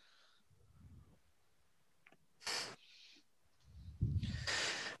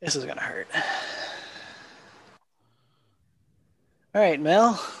 This is gonna hurt. All right,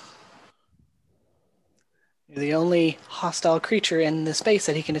 Mel. You're the only hostile creature in the space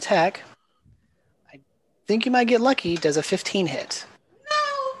that he can attack. I think you might get lucky. Does a 15 hit? No.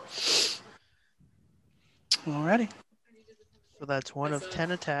 Alrighty. So that's one of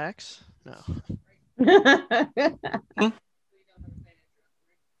 10 attacks. No.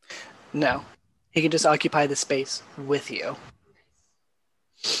 No. He can just occupy the space with you.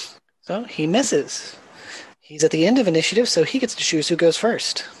 So he misses. He's at the end of initiative, so he gets to choose who goes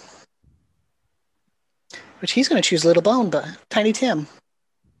first. Which he's going to choose Little Bone, but Tiny Tim.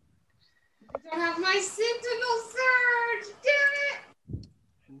 I don't have my sentinel surge. Damn it.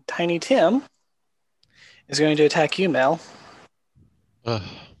 Tiny Tim is going to attack you, Mel. Ugh.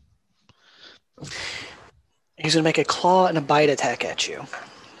 He's going to make a claw and a bite attack at you.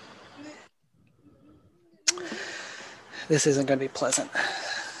 This isn't going to be pleasant.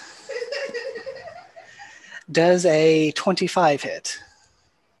 Does a 25 hit?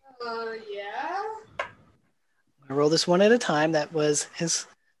 Yeah. I roll this one at a time. That was his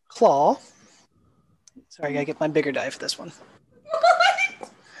claw. Sorry, I gotta get my bigger die for this one.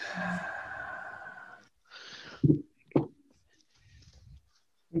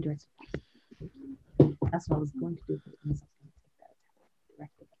 Redirect. That's what I was going to do. But I was going to take that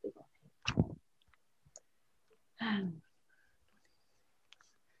attack directly.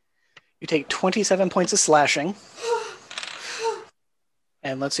 You take 27 points of slashing.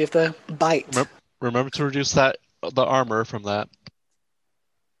 And let's see if the bite. Remember to reduce the armor from that.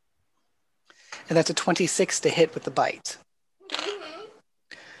 And that's a 26 to hit with the bite.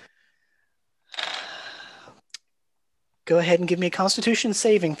 Go ahead and give me a Constitution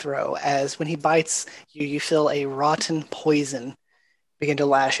saving throw, as when he bites you, you feel a rotten poison begin to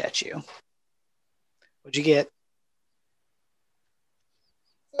lash at you. What'd you get?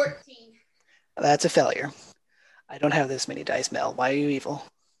 14. That's a failure. I don't have this many dice, Mel. Why are you evil?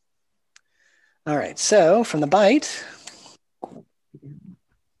 All right, so from the bite,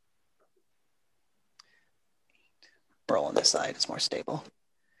 roll on this side, it's more stable.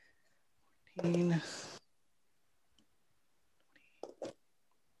 14.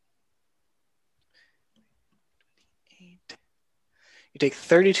 You take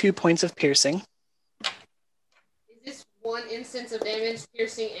 32 points of piercing. Is this one instance of damage,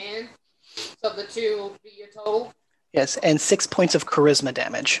 piercing, and so the 2 will be your total? Yes, and 6 points of charisma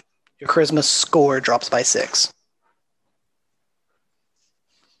damage. Your charisma score drops by 6.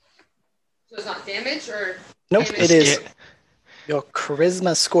 So it's not damage or? Nope, damage? it is. Your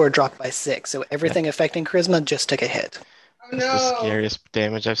charisma score dropped by 6, so everything affecting charisma just took a hit. Oh It's the no! scariest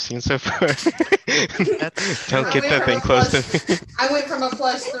damage I've seen so far. That's Don't I get went that from thing a close to plus- me. I went from a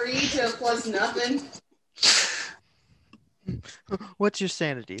 +3 to a plus nothing. What's your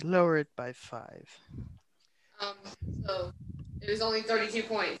sanity? Lower it by 5. So it was only 32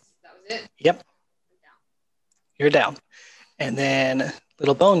 points. That was it. Yep. You're down. And then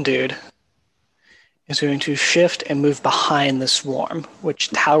Little Bone Dude is going to shift and move behind the swarm, which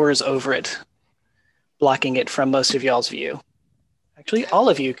towers over it, blocking it from most of y'all's view. Actually, all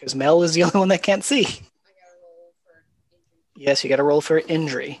of you, because Mel is the only one that can't see. I gotta roll for injury. Yes, you got to roll for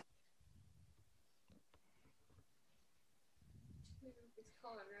injury. It's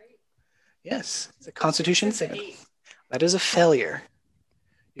con, right? Yes, it's a Constitution It's an save. 8. That is a failure.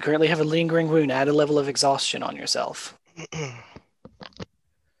 You currently have a lingering wound. Add a level of exhaustion on yourself.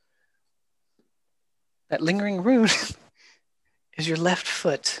 That lingering wound is your left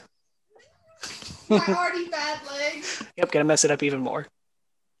foot. My already bad legs. Yep, gonna mess it up even more.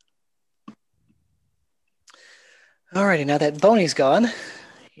 Alrighty, now that Boney's gone,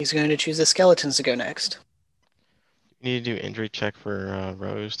 he's going to choose the skeletons to go next. You need to do injury check for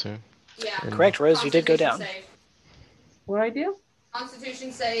Rose too. Yeah. Correct, Rose, you did go down. Constitution save. What do I do?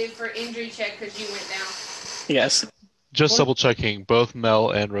 Constitution save for injury check because you went down. Yes. Just double checking, both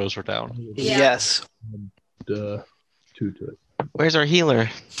Mel and Rose are down. Yeah. Yes. 2 to it. Where's our healer?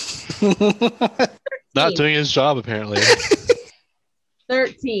 Not doing his job, apparently.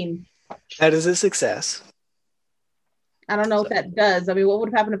 13. That is a success. I don't know what that does. I mean, what would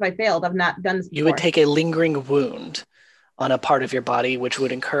have happened if I failed? I've not done this before. You would take a lingering wound on a part of your body, which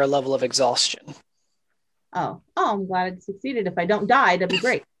would incur a level of exhaustion. Oh, I'm glad I succeeded. If I don't die, that'd be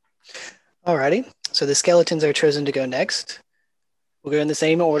great. Alrighty, so the skeletons are chosen to go next. We'll go in the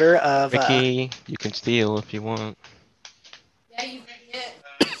same order of... Ricky, you can steal if you want. Yeah, you can hit.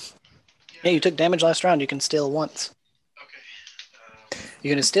 yeah, you took damage last round. You can steal once. Okay.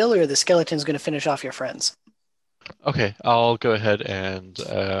 You're going to steal, or the skeleton's going to finish off your friends? Okay, I'll go ahead and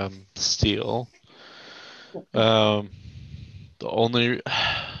steal. The only...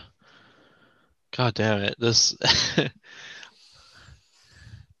 God damn it, this...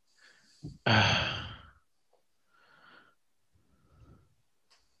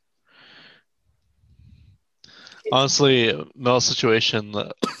 Honestly, Mel's situation,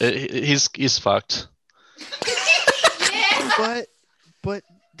 he's fucked. Yeah. But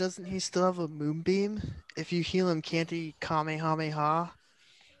doesn't he still have a moonbeam? If you heal him, can't he Kamehameha?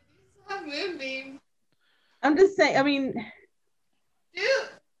 Moonbeam. I'm just saying, I mean,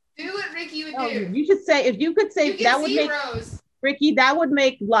 Do what Ricky would no, do. you should say, if you could say, You can that would see make, Rose. Ricky, that would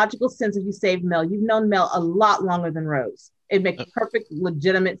make logical sense if you saved Mel. You've known Mel a lot longer than Rose. It makes perfect,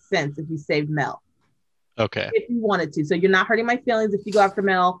 legitimate sense if you saved Mel. Okay. If you wanted to. So you're not hurting my feelings if you go after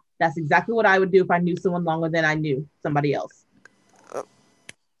Mel. That's exactly what I would do if I knew someone longer than I knew somebody else.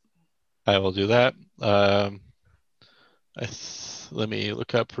 I will do that. Let me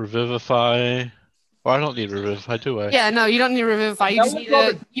look up Revivify. Oh, I don't need Revivify, do I? Yeah, no, you don't need Revivify. You just need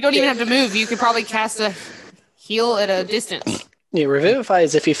to, you don't even have to move. You could probably cast a heal at a distance. Yeah, Revivify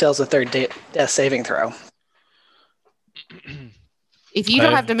is if he fails the third death saving throw. If you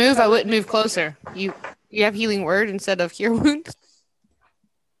don't have to move, I wouldn't move closer. You have healing word instead of cure wounds.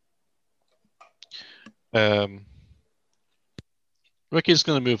 Ricky's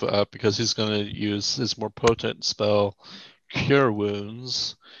going to move up because he's going to use his more potent spell, Cure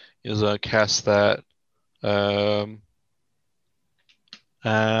Wounds. He's going to cast that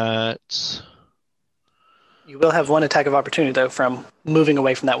at... You will have one attack of opportunity, though, from moving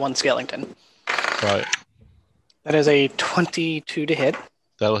away from that one skeleton. Right. That is a 22 to hit.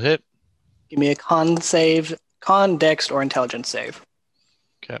 That'll hit. Give me a con save, con, dex, or intelligence save.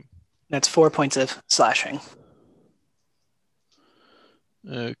 Okay. That's 4 points of slashing.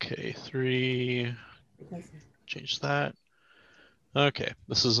 Okay, 3. Change that. Okay,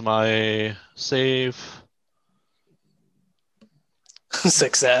 this is my save.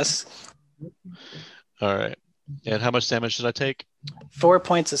 Success. All right. And how much damage did I take? 4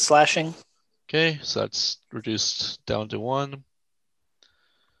 points of slashing. Okay, so that's reduced down to 1.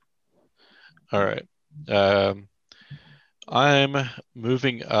 All right. I'm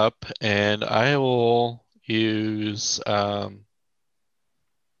moving up, and I will use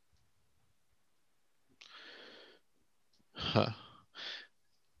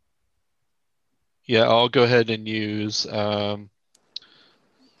yeah, I'll go ahead and use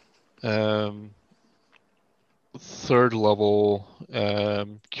third level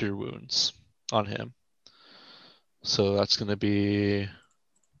cure wounds on him. So that's going to be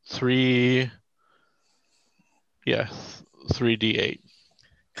 3. Yeah, 3d8.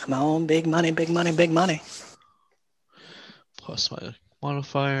 Come on, big money, big money, big money. Plus my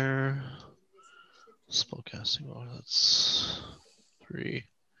modifier. Spellcasting, well, that's 3.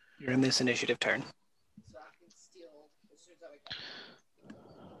 You're in this initiative turn.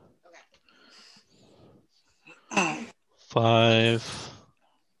 5.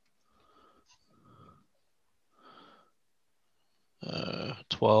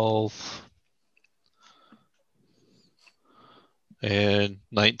 12. And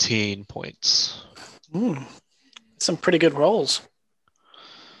 19 points. Some pretty good rolls.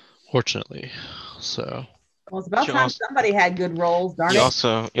 Fortunately. So Well, it's about You time also- somebody had good rolls, darn You it.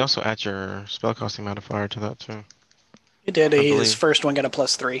 also add your spellcasting modifier to that too. He did. I His believe. first one got a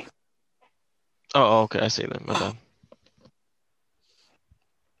 +3. Oh, okay, I see that. My bad.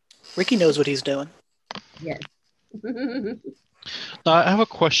 Ricky knows what he's doing. Yes. I have a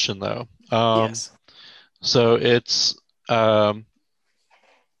question though. Yes. So it's Um,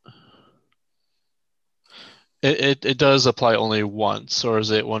 it does apply only once, or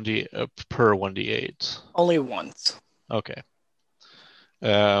is it 1d per 1d8? Only once. Okay.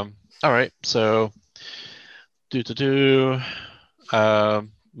 All right. So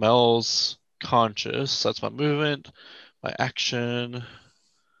Mel's conscious. That's my movement, my action,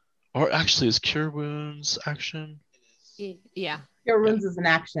 or actually is Cure Wounds action? Yeah. Your runes is an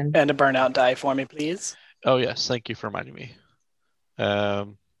action. And a burnout die for me, please. Oh yes, thank you for reminding me.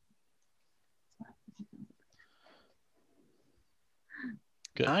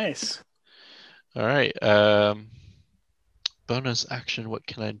 Good. Nice. All right. Bonus action. What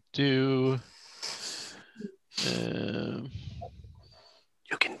can I do? You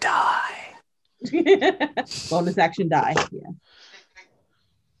can die. Bonus action die. Yeah.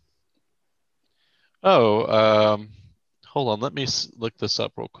 Oh, hold on. Let me look this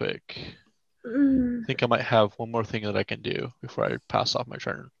up real quick. I think I might have one more thing that I can do before I pass off my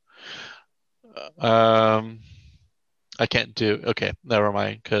turn. I can't do. Okay, never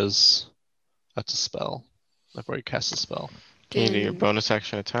mind, because that's a spell. I've already cast a spell. Can you do your Then- bonus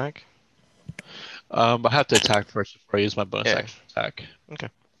action attack? I have to attack first before I use my bonus Yeah. action attack. Okay.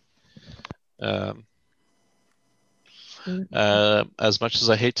 As much as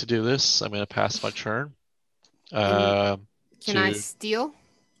I hate to do this, I'm going to pass my turn. Can I to- steal?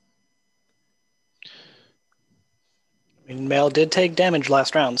 I mean, Mel did take damage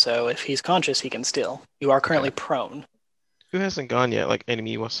last round, so if he's conscious, he can still. You are currently prone. Who hasn't gone yet, like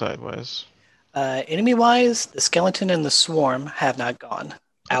enemy side wise? Enemy-wise, the skeleton and the swarm have not gone.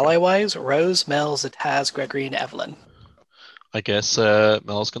 Ally-wise, Rose, Mel, Zataz, Gregory, and Evelyn. I guess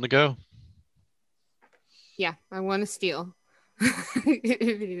Mel's going to go. Yeah, I want to steal. If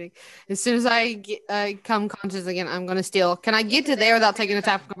anything. As soon as I get, come conscious again, I'm going to steal. Can I get to there without taking an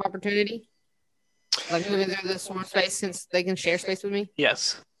attack of opportunity? Like moving through the swarm space since they can share space with me?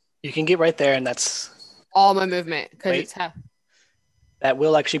 Yes. You can get right there, and that's All my movement, because Wait. it's half. that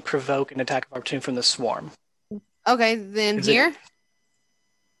will actually provoke an attack of opportunity from the swarm. Okay, then Is it- here,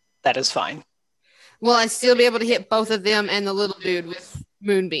 That is fine. will I still be able to hit both of them and the little dude with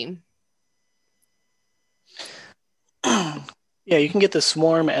Moonbeam? Yeah, you can get the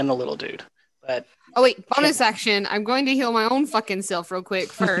swarm and the little dude, but Oh wait, bonus action. I'm going to heal my own fucking self real quick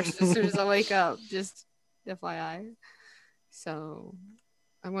first, as soon as I wake up. Just FYI. So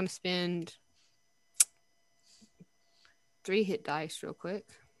I want to spend 3 hit dice real quick.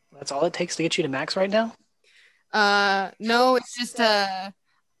 that's all it takes to get you to max right now. No, it's just well,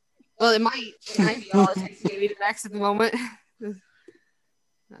 it might be all it takes to get me to max at the moment.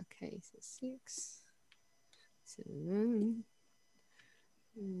 Okay, so 6, 7,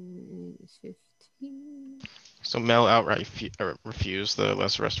 15. So Mel outright refused the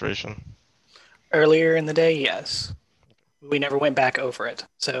lesser restoration. Earlier in the day, yes. We never went back over it,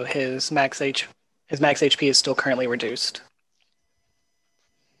 so his max HP is still currently reduced.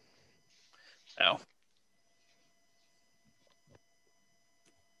 So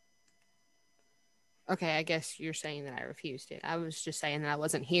Okay, I guess you're saying that I refused it. I was just saying that I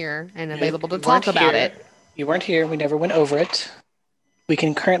wasn't here and available to You talk weren't about here. it. You weren't here. We never went over it. We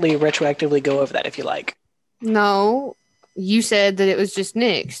can currently retroactively go over that if you like. No, you said that it was just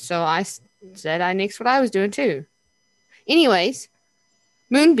nixed, so I said I nixed what I was doing too. Anyways,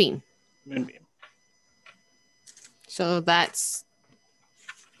 Moonbeam. Moonbeam. So that's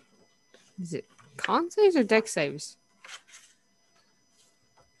is it con saves or deck saves?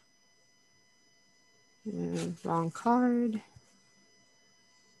 Wrong card.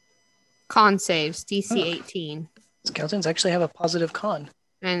 Con saves DC 18, Skeletons actually have a positive con.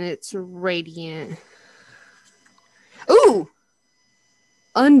 and it's radiant. Ooh,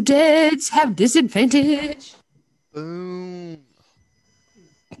 undeads have disadvantage. Boom.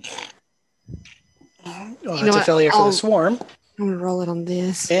 Oh, know that's a what? failure for I'll- the swarm I'm gonna roll it on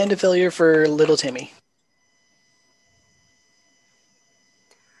this. and a failure for little Timmy.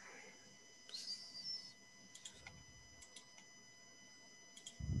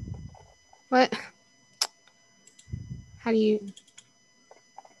 What? How do you?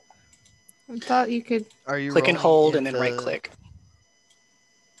 I thought you could. Are you Click and rolling hold in and then right the- click.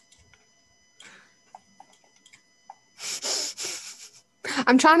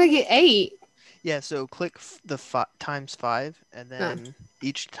 I'm trying to get 8. Yeah, so click the times 5, and then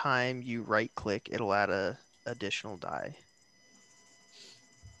each time you right click, it'll add a additional die.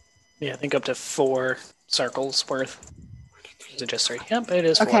 Yeah, I think up to 4 circles worth. Is it just 3? Yep, it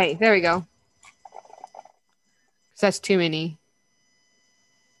is 4. Okay, there we go. 'Cause that's too many.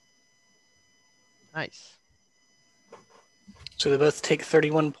 Nice. So they both take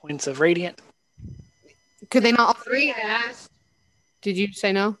 31 points of radiant. Could they not all three? I asked. Did you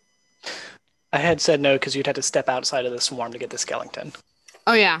say no? I had said no because you'd had to step outside of the swarm to get the skeleton.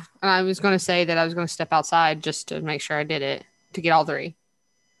 Oh yeah, and I was going to say that I was going to step outside just to make sure I did it to get all three.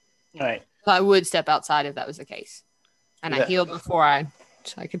 All right. So I would step outside if that was the case, and I Yeah. healed before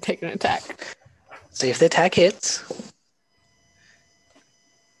so I could take an attack. See if the attack hits.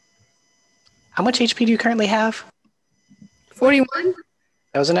 How much HP do you currently have? 41.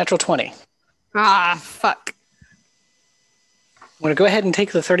 That was a natural 20. Ah, fuck. I'm going to go ahead and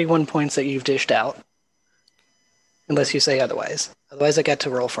take the 31 points that you've dished out. Unless you say otherwise. Otherwise, I get to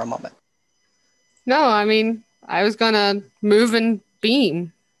roll for a moment. No, I mean I was gonna move and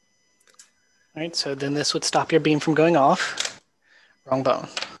beam. All right, so then this would stop your beam from going off. Wrong bone.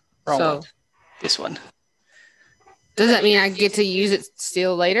 Wrong So one. This one. does that mean I get to use it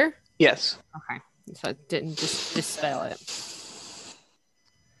still later? Yes. Okay, so I didn't just dispel it.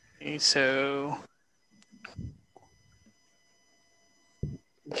 Okay, so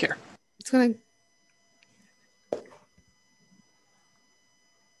here. It's gonna.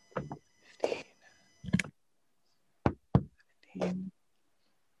 15,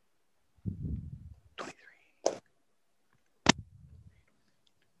 23,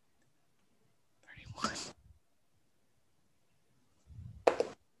 31.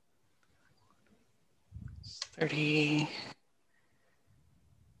 It's 30.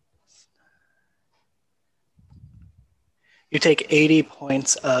 You take 80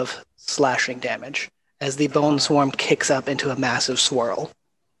 points of slashing damage as the bone swarm kicks up into a massive swirl.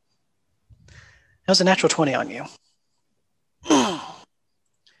 That was a natural 20 on you.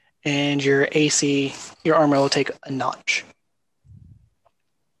 And your AC, your armor will take a notch.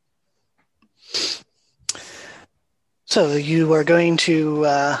 So you are going to...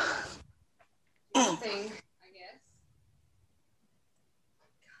 Thing, I guess.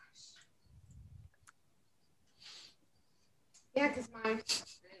 Yeah, because it was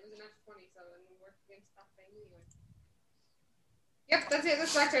a natural 20, so it would work against that thing anyway. Yep, that's it.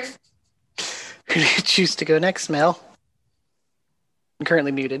 That's my turn. who do you choose to go next, Mel? I'm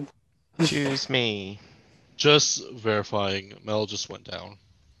currently muted. Choose me. Just verifying, Mel just went down.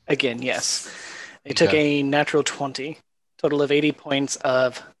 Again, yes. They took Okay. a natural 20. Total of 80 points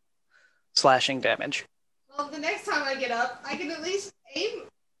of slashing damage. Well, the next time I get up, I can at least aim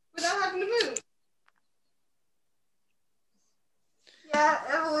without having to move. Yeah,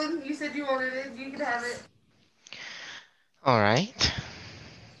 Evelyn, you said you wanted it. You can have it. All right.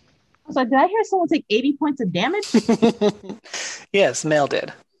 So did I hear someone take 80 points of damage? Yes, Mel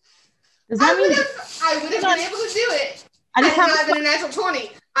did. Does that mean I would have been able to do it. I just Had it have not been a natural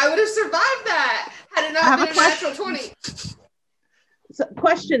 20. I would have survived that. Had it I have not a been a natural 20.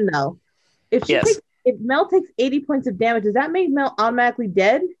 question though? If Yes. if Mel takes 80 points of damage, does that make Mel automatically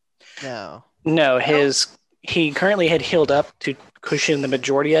dead? No. No, he currently had healed up to cushion the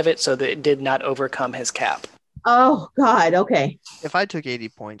majority of it so that it did not overcome his cap. Oh God, okay. If I took 80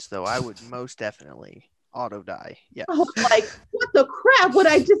 points, though, I would most definitely auto die. Yeah. I was like, what the crap would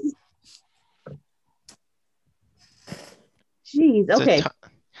I just? Jeez. Okay.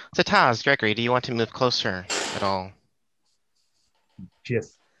 So Taz, Gregory, do you want to move closer at all?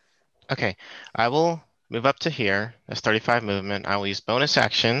 Yes. Okay, I will move up to here. That's 35 movement. I will use bonus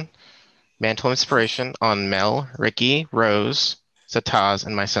action, Mantle Inspiration on Mel, Ricky, Rose, Sataz,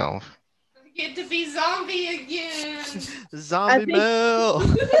 and myself. I get to be zombie again. Zombie think- Mel!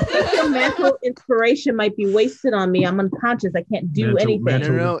 Your mental inspiration might be wasted on me. I'm unconscious. I can't do Mental- anything. No,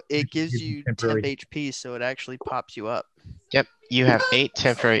 mental- it gives you temp temporary. HP, so it actually pops you up. Yep, you have 8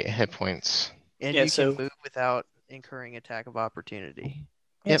 temporary hit points. And Yeah, you so- can move without incurring attack of opportunity.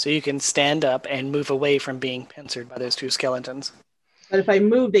 Yeah, Yep. so you can stand up and move away from being pincered by those two skeletons. But if I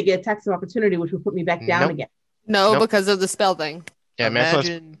move, they get attacks of opportunity, which will put me back down Nope. again. No, Nope. because of the spell thing. Yeah,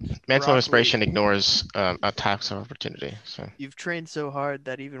 Imagine Mantle Brock Inspiration Lee. ignores attacks of opportunity. So You've trained so hard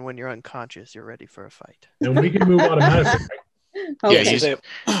that even when you're unconscious, you're ready for a fight. And we can move automatically. Right? Okay. Yeah,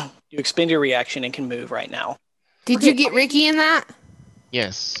 So you expend your reaction and can move right now. Did you get Ricky in that?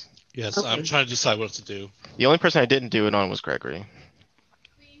 yes, Yes, Okay. I'm trying to decide what to do. the only person I didn't do it on was Gregory.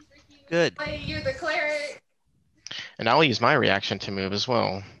 Good. You're the cleric. And I will use my reaction to move as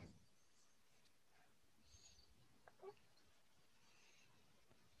well.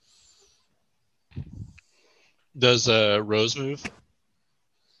 Does Rose move?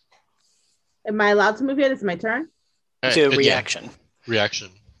 Am I allowed to move yet? It's my turn. To Yeah, reaction. Reaction.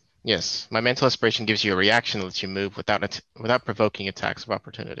 yes, my Mantle Inspiration gives you a reaction that lets you move without provoking attacks of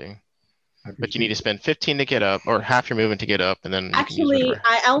opportunity. But you need to spend 15 to get up, or half your movement to get up, and then you can use Actually, whatever.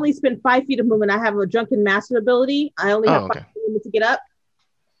 I only spend 5 feet of movement. I have a drunken master ability. I only have Oh, 5 okay. feet of movement to get up.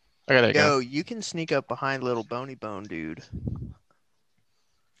 Okay, there you go. Yo, you can sneak up behind little bony bone dude.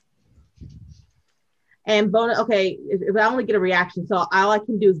 And bonus. Okay, if I only get a reaction, so all I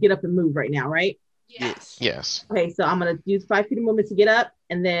can do is get up and move right now, right? Yes. Yes. Okay, so I'm gonna use 5 feet of movement to get up,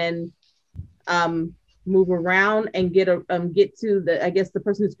 and then move around and get to the, I guess, the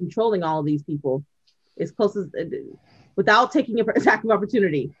person who's controlling all of these people as close as without taking an attack of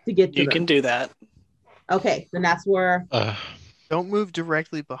opportunity to get to You them. can do that. Okay, then that's where. Don't move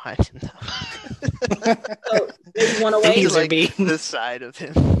directly behind him, though. So maybe one away, These are like being- the side of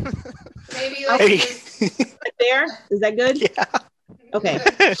him. Maybe like Hey. right there. Is that good? Yeah. Okay.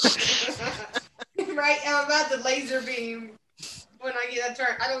 Right, I'm about to laser beam when I get a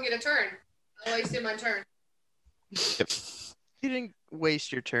turn. I don't get a turn. I wasted my turn. You didn't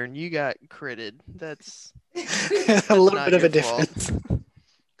waste your turn. You got critted. That's A little not bit of a your fault.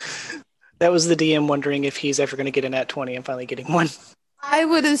 difference. That was the DM wondering if he's ever going to get an at 20 and finally getting one. I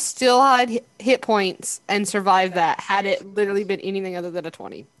would have still had hit points and survived that had it literally been anything other than a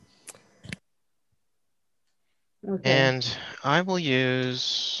 20. Okay. And I will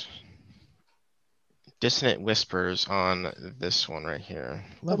use Dissonant Whispers on this one right here.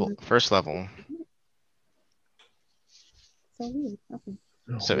 First level. So weird. Okay.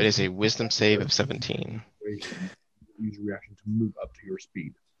 So it is a Wisdom save of 17. Use your reaction to move up to your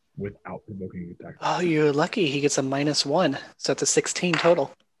speed without provoking attack. Oh, you're lucky. He gets a -1. So it's a 16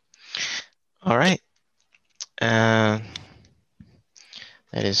 total. All right. That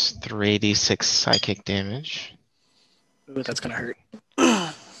is 3d6 psychic damage. Ooh, that's going to hurt.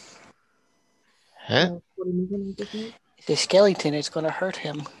 Huh? What are you gonna do? The skeleton is going to hurt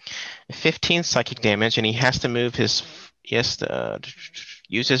him. 15 psychic damage, and he has to move his. He has to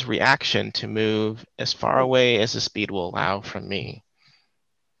use his reaction to move as far away as the speed will allow from me.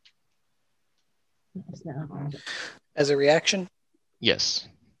 As a reaction? Yes.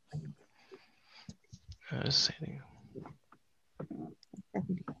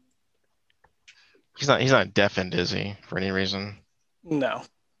 He's not deafened, is he? For any reason? No.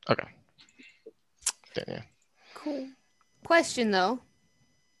 Okay. Yeah. Cool. Question though.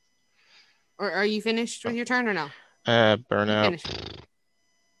 Or are you finished with your turn or no? Burnout. Finished.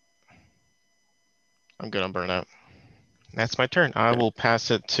 I'm good on burnout. That's my turn. I will pass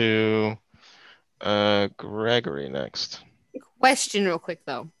it to Gregory next. Question real quick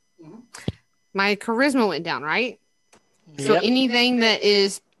though. My charisma went down, right? So Yep. anything that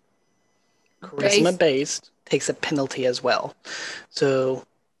is Charisma based takes a penalty as well. So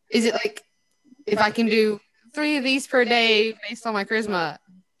is it like if I can do 3 of these per day based on my charisma,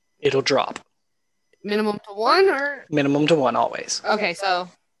 it'll drop. minimum to 1 or Minimum to 1 always. okay, so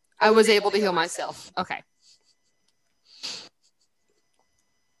I was able to heal myself. Okay.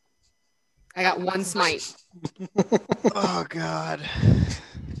 I got 1 smite. Oh God.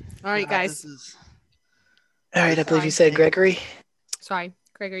 All right, God, guys. this is- All right, I believe you said Gregory. Sorry,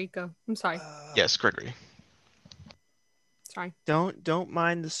 Gregory, go. I'm sorry. Yes, Gregory. Sorry. Don't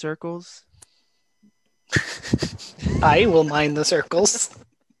mind the circles. I will mind the circles.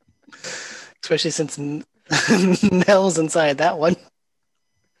 Especially since Nell's inside that one.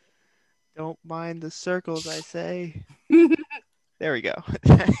 Don't mind the circles, I say. There we go.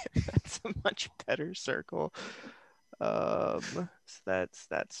 That's a much better circle. So that's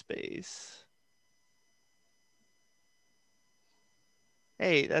that space.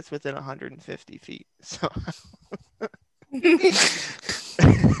 Hey, that's within 150 feet. So I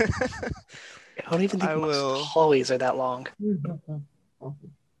don't even think I most will- hallways are that long.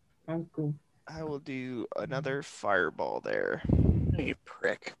 Sounds cool. I will do another fireball there. Oh, you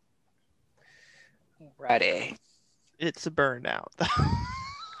prick. Righty. It's a burnout.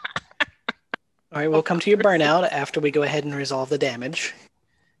 All right, we'll come to your burnout after we go ahead and resolve the damage.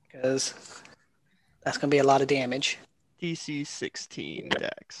 Because that's going to be a lot of damage. DC 16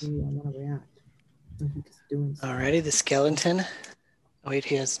 dex. Ooh, I want to react. I'm just doing something. Alrighty, the skeleton. Oh, wait,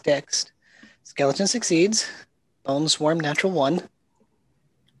 he has dex. Skeleton succeeds. Bone Swarm natural 1.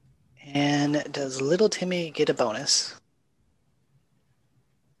 And does Little Timmy get a bonus?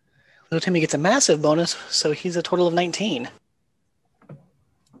 Little Timmy gets a massive bonus, so he's a total of 19. So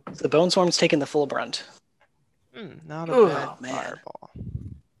the Bone Swarm's taking the full brunt. Not a Oh, bad man. fireball.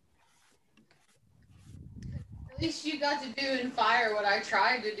 At least you got to do in fire what I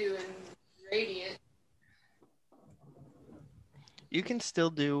tried to do in radiant. You can still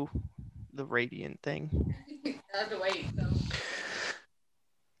do the radiant thing. I have to wait. So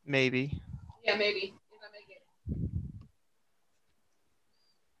Maybe. yeah, maybe if I make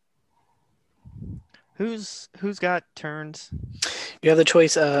it. Who's got turns? You have the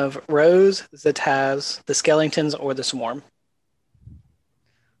choice of Rose, Zataz, the Skeletons, or the Swarm.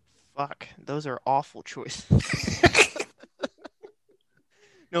 Fuck, those are awful choices.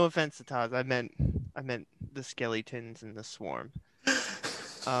 No offense to Taz. I meant the skeletons and the swarm.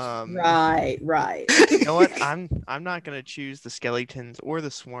 Right. You know what? I'm not gonna choose the skeletons or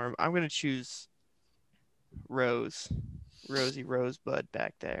the swarm. I'm gonna choose Rosie Rosebud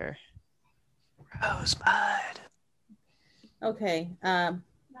back there. Rosebud. Okay.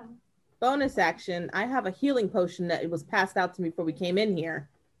 Bonus action. I have a healing potion that was passed out to me before we came in here,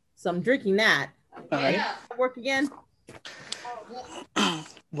 so I'm drinking that. All right. Work again.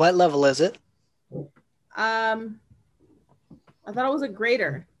 What level is it? I thought it was a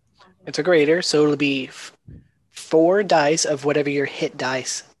greater. It's a greater, so it'll be 4 dice of whatever your hit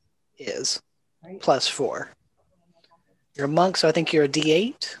dice is, plus 4. You're a monk, so I think you're a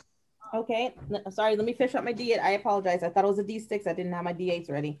D8. Okay. Sorry, let me fish up my D8. I apologize. I thought it was a D6. I didn't have my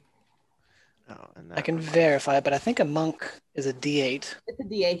D8s ready. Oh, and I can verify, but I think a monk is a D8. It's a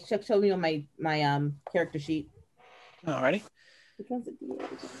D8. Chuck showed me on my character sheet. Alrighty. Which one's a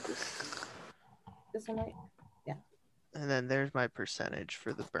D8? This one, right? Yeah. And then there's my percentage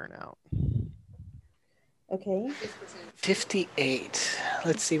for the burnout. Okay. 58.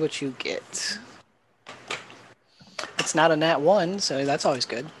 Let's see what you get. It's not a nat 1, so that's always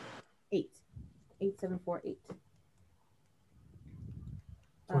good. 8. 8, 7, 4, 8.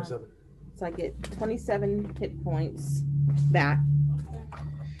 27. So I get 27 hit points back.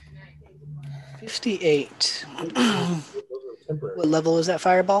 58. Those are temporary. What level is that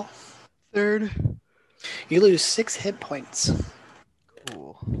fireball? 3rd. You lose 6 hit points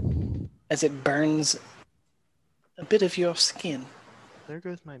Cool. as it burns a bit of your skin. There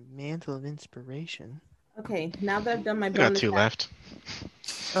goes my mantle of inspiration. Okay, now that I've done my I got bonus 2 left.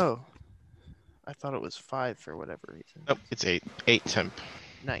 Oh. I thought it was 5 for whatever reason. Nope, it's 8. 8 temp.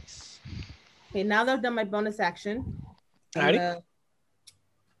 Nice. Okay, now that I've done my bonus action, I'm Alrighty.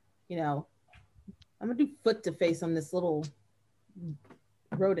 gonna, I'm gonna do foot to face on this little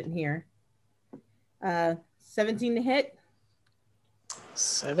rodent here. 17 to hit.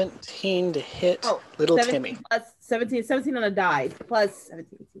 17 to hit Oh, little 17 Timmy. plus 17 on a die plus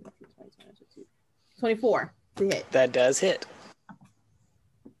 17, 18, 19, 20, 21, 22, 24 to hit. That does hit.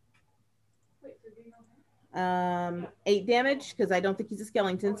 8 damage because I don't think he's a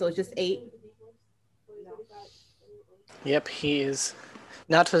skeleton, so it's just 8. Yep, he is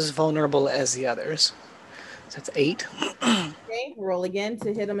not as vulnerable as the others. So that's 8. Okay, roll again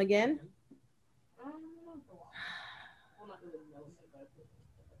to hit him again.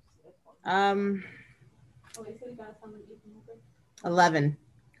 Um, 11.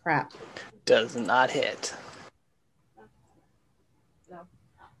 Crap. Does not hit.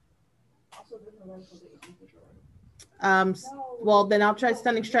 Well, then I'll try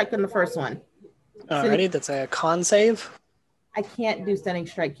stunning strike on the first one. Alrighty, that's a con save. I can't do stunning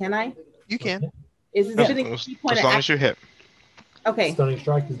strike, can I? You can. Is it No, spending a as key point? long as you hit. Okay. Stunning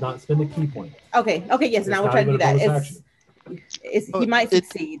strike does not spend a key point. Okay. Yes, and I It's will not try to do even a that. bonus He might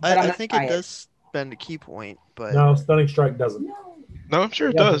succeed, but I'm I gonna think try it does spend a key point, but No, stunning strike doesn't. No, I'm sure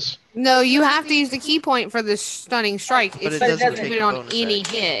it Yeah, but- does. No, you have to use the key point for the stunning strike. But It's it just doesn't put take it a on bonus any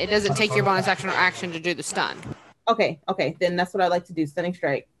action. hit. It doesn't take your bonus action or action to do the stun. Okay. Then that's what I like to do, stunning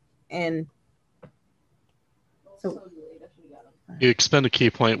strike. And so You expend a key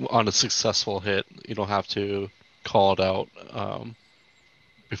point on a successful hit. You don't have to call it out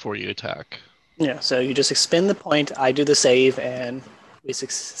before you attack. Yeah, so you just expend the point, I do the save, and we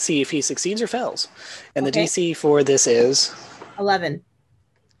see if he succeeds or fails. And the Okay. DC for this is 11.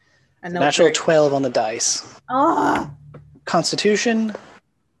 I know. natural 12 on the dice. Ah, Constitution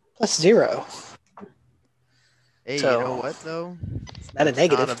plus 0. hey, So- you know what though? Not a That's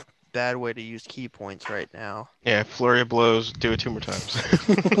negative. Not a bad way to use key points right now. Yeah, flurry of blows. Do it 2 more times.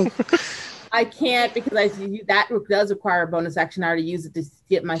 I can't because that does require a bonus action. I already used it to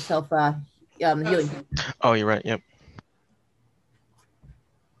get myself healing. Oh, you're right. Yep.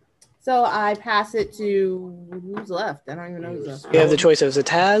 So I pass it to who's left. I don't even know who's left. You have the choice of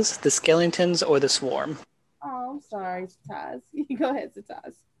Zataz, the Skeletons, or the Swarm. Oh, I'm sorry, Taz. You go ahead,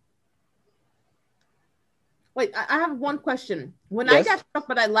 Taz. Wait, I have one question. When I Yes. got struck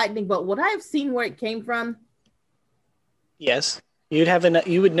by that lightning bolt, would I have seen where it came from? Yes. You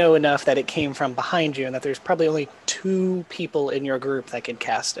would know enough that it came from behind you and that there's probably only 2 people in your group that could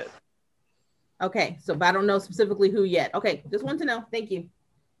cast it. Okay, but I don't know specifically who yet. Okay, just want to know. Thank you.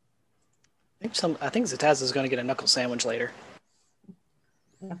 I think Zataz is going to get a knuckle sandwich later.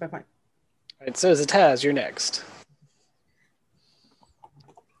 Okay, fine. All right, so Zataz, you're next.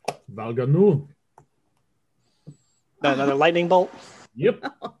 Valganu. Another lightning bolt. Yep.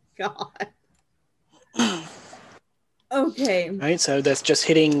 Oh God. Okay. All right, so that's just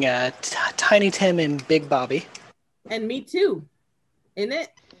hitting Tiny Tim and Big Bobby. And me too. In it?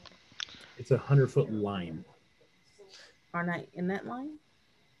 It's a 100-foot line. Aren't I in that line?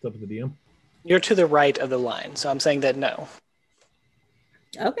 It's up to the DM. You're to the right of the line, so I'm saying that no.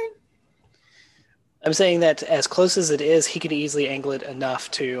 Okay. I'm saying that as close as it is, he could easily angle it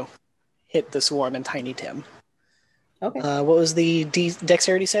enough to hit the swarm and Tiny Tim. Okay. What was the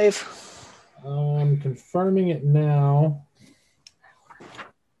dexterity save? Confirming it now.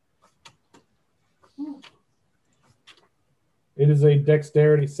 It is a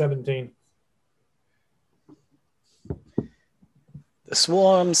dexterity 17. The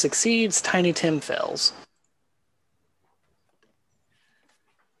swarm succeeds, Tiny Tim fails.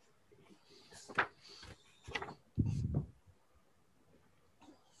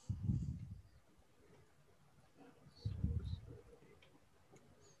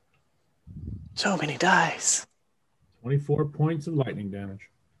 So many dice. 24 points of lightning damage.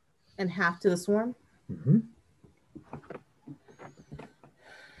 And half to the swarm? Mm-hmm.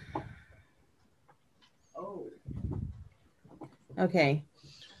 Okay.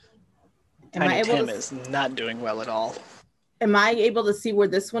 Tiny Tim is not doing well at all. Am I able to see where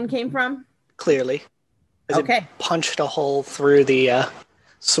this one came from? Clearly. As Okay. it punched a hole through the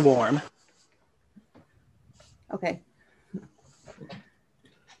swarm. Okay.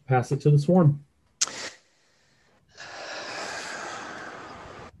 Pass it to the swarm.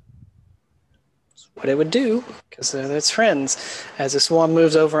 What it would do, because they're its friends, as the swarm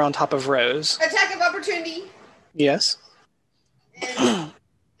moves over on top of Rose. Attack of opportunity. Yes. And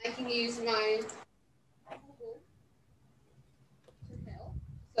I can use my.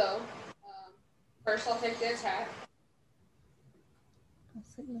 So, first I'll take the attack.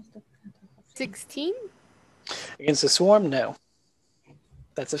 16? Against the swarm, no.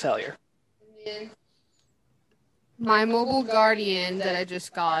 That's a failure. And then my mobile guardian that I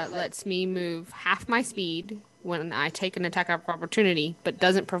just got lets me move half my speed when I take an attack of opportunity, but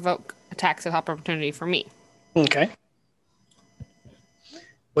doesn't provoke attacks of opportunity for me. Okay.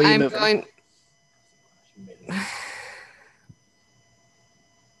 What are you I'm moving? going.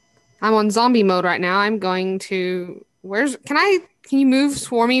 I'm on zombie mode right now. I'm going to. Can you move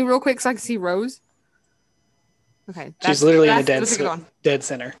Swarmy real quick so I can see Rose? Okay. She's literally in a that's going. dead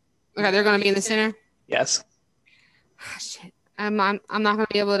center. Okay, they're going to be in the center. Yes. Ah, shit. I'm not going to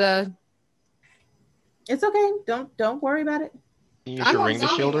be able to. It's okay. Don't worry about it. Can you use your ring to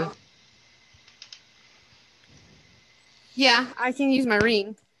shield her? Yeah, I can use my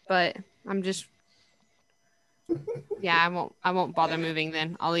ring, but I'm just. Yeah, I won't bother moving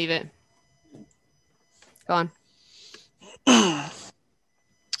then. I'll leave it. Go on.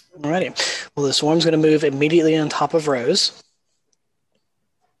 Alrighty. Well, the swarm's going to move immediately on top of Rose.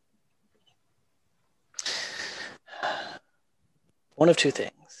 One of two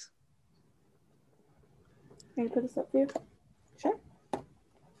things. Can you put this up here? Sure.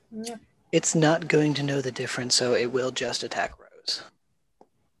 Yeah. It's not going to know the difference, so it will just attack Rose.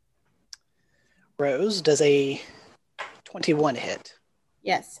 Rose, does a 21 hit?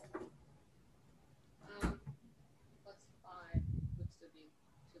 Yes. Plus 5 would still be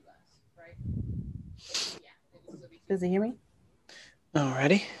 2 less, right? Yeah, it would still be 2. Does he hear me?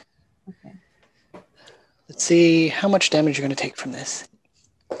 Alrighty. Okay. Let's see how much damage you're going to take from this.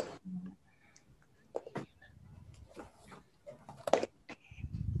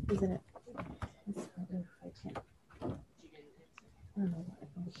 Isn't it?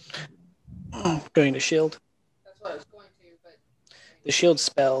 Going to shield. That's what I was going to, but The shield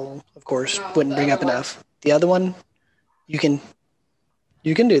spell, of course, No, wouldn't the bring up other one. enough. The other one, you can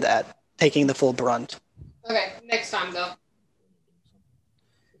do that, taking the full brunt. okay, next time though.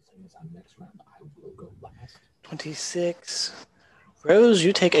 26. Rose,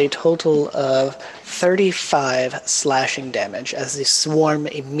 you take a total of 35 slashing damage as the swarm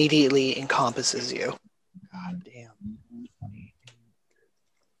immediately encompasses you. God damn. 20.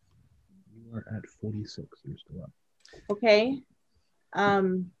 You are at 46. You're still up. Okay.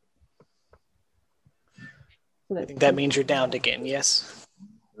 So I think that means you're downed again, yes?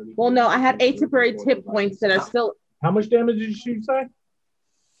 well, no, I had 8 temporary hit points that are still. How much damage did you say?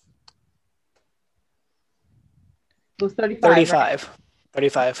 It was 35. Right? 35.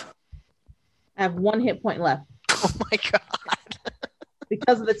 35. I have 1 hit point left Oh my god.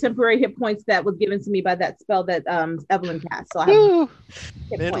 because of the temporary hit points that was given to me by that spell that Evelyn cast. So I have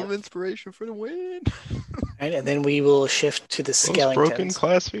hit Mantle of points. inspiration for the win. Right, and then we will shift to the Most broken skeletons.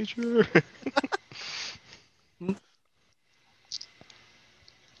 class feature.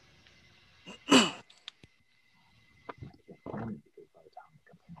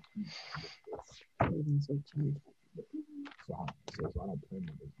 So I don't play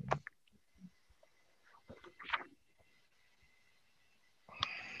my business.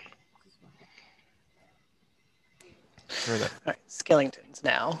 Where the- All right, skeletons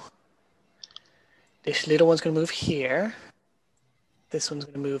now. This little one's going to move here. This one's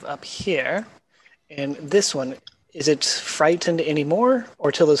going to move up here. And this one, is it frightened anymore?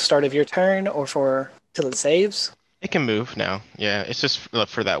 Or till the start of your turn? Or for till it saves? It can move now. Yeah, it's just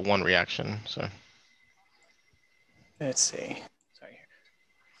for that one reaction. So Let's see. Sorry.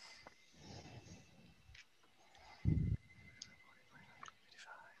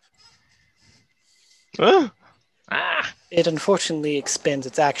 Ah! Ah! It unfortunately expends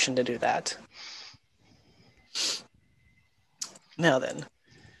its action to do that. Now then,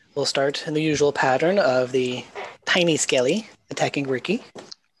 we'll start in the usual pattern of the tiny skelly attacking Ricky.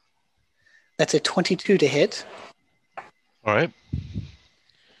 That's a 22 to hit. All right.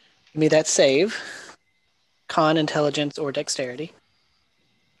 Give me that save. Con, intelligence, or dexterity.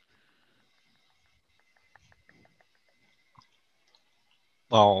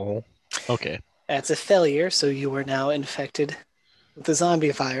 Oh. Okay. That's a failure, so you are now infected with the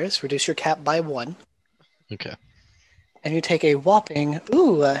zombie virus. Reduce your cap by 1. Okay. And you take a whopping,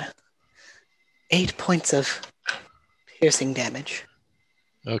 8 points of piercing damage.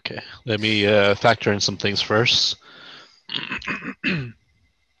 Okay. Let me factor in some things first. You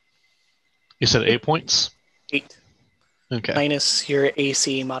said 8 points? 8. Okay. Minus your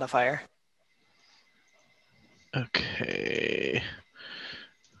AC modifier. Okay.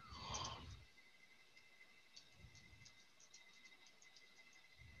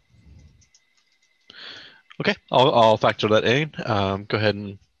 Okay, I'll factor that in. Go ahead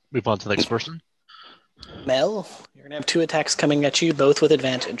and move on to the next person. Mel, you're going to have 2 attacks coming at you, both with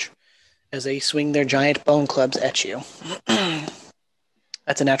advantage, as they swing their giant bone clubs at you.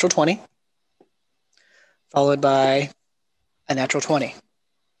 That's a natural 20, followed by a natural 20.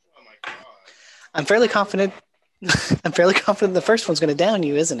 Oh my god. I'm fairly confident. I'm fairly confident the first one's going to down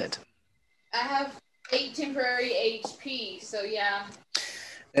you, isn't it? I have 8 temporary HP, so yeah.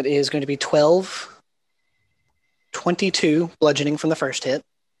 That is going to be 12, 22 bludgeoning from the first hit,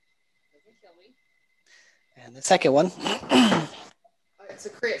 Doesn't kill me. and the second one. It's a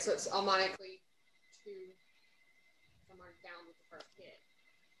crit, so it's automatically 2. I'm already down with the first hit.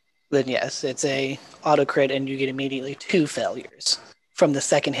 Then yes, it's a auto crit, and you get immediately 2 failures from the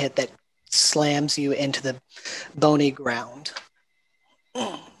second hit that slams you into the bony ground.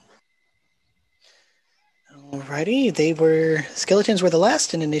 Alrighty, skeletons were the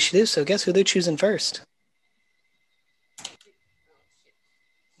last in initiative, so guess who they're choosing first?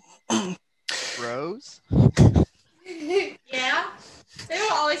 Rose? Yeah. They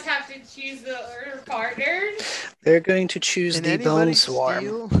don't always have to choose their partners. They're going to choose Can the Bone anybody Swarm.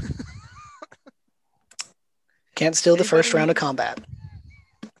 steal? Can't steal the first round of Anybody- combat.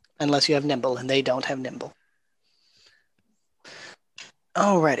 Unless you have Nimble, and they don't have Nimble.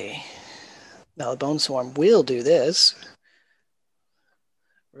 Alrighty. Now the Bone Swarm will do this.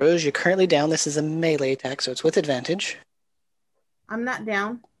 Rose, you're currently down. This is a melee attack, so it's with advantage. I'm not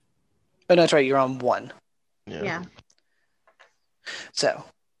down. Oh, no, that's right. You're on 1. Yeah. So,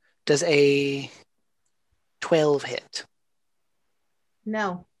 does a 12 hit?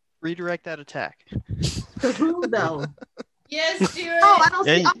 No. Redirect that attack. To who though? Yes, do it. Oh, I don't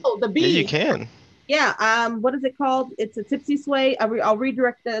see. Yeah, Oh, the bee. Yeah, you can. Yeah. What is it called? It's a tipsy sway. I'll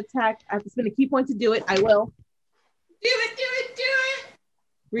redirect the attack. I have to spend a key point to do it. I will Do it, do it, do it.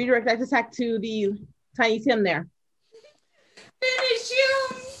 redirect that attack to the Tiny Tim there. Finish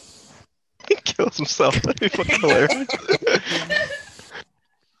you. He kills himself. That'd be fucking hilarious.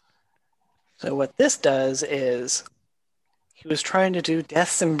 So what this does is he was trying to do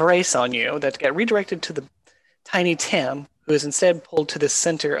Death's Embrace on you that got redirected to the Tiny Tim, who is instead pulled to the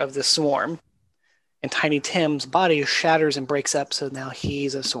center of the swarm. And Tiny Tim's body shatters and breaks up, so now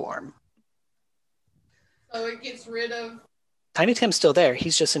he's a swarm. So it gets rid of. Tiny Tim's still there.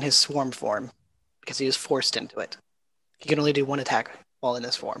 He's just in his swarm form because he is forced into it. He can only do 1 attack while in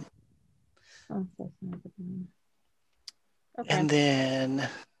this form. Oh, that's not good. Okay. And then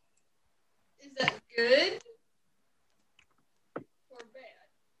Is that good or bad?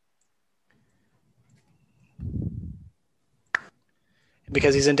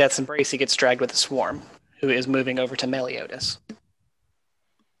 because he's in Death's Embrace, he gets dragged with the swarm, who is moving over to Meliodas.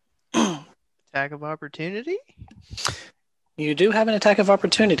 Attack of opportunity? You do have an attack of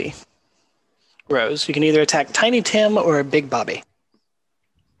opportunity. Rose, you can either attack Tiny Tim or Big Bobby.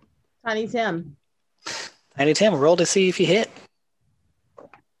 Tiny Tim. Tiny Tim, roll to see if you hit.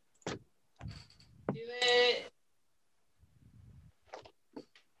 Do it.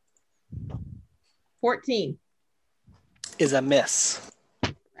 14. is a miss.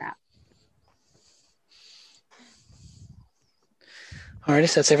 Crap. Alrighty,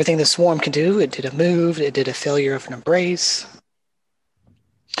 so that's everything the swarm can do. It did a move. It did a failure of an embrace.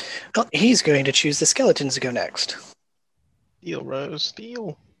 Well, he's going to choose the skeletons to go next. Steal, Rose.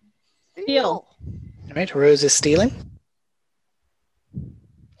 Steal. Steal. All right, Rose is stealing.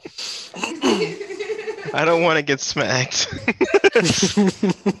 I don't want to get smacked. I'm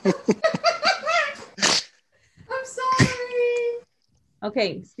sorry.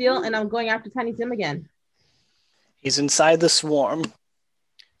 Okay, steal, and I'm going after Tiny Tim again. He's inside the swarm,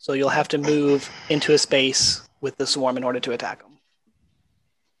 so you'll have to move into a space with the swarm in order to attack him.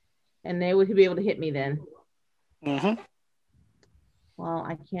 And they would be able to hit me then. Mm-hmm. Well,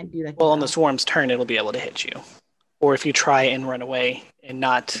 I can't do that. Well, on the swarm's turn, it'll be able to hit you. Or if you try and run away and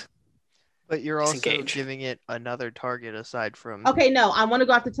not... But you're also Disengage. giving it another target aside from. Okay, no, I want to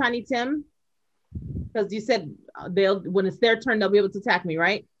go after Tiny Tim. Because you said when it's their turn, they'll be able to attack me,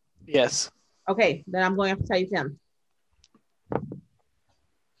 right? Yes. Okay, then I'm going after Tiny Tim. All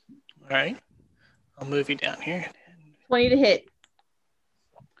right. I'll move you down here. 20 to hit.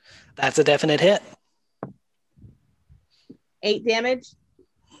 That's a definite hit. 8 damage.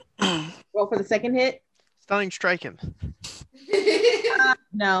 Roll for the second hit. Stunning strike him.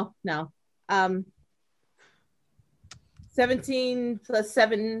 No. 17 plus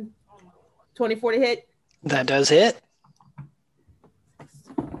 7, 24 to hit. That does hit.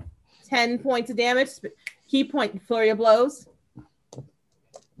 10 points of damage. Key point, flurry of blows.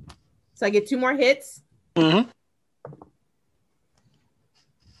 So I get 2 more hits. Mm-hmm.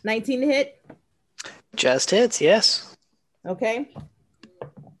 19 to hit. Just hits, yes. Okay.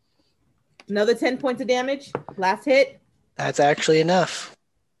 Another 10 points of damage. Last hit. That's actually enough.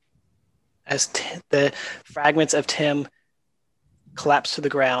 As the fragments of Tim collapse to the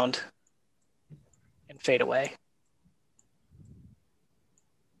ground and fade away.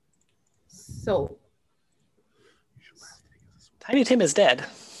 So Tiny Tim is dead.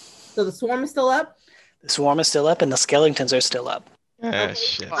 the swarm is still up. The swarm is still up and the skeletons are still up. Ah,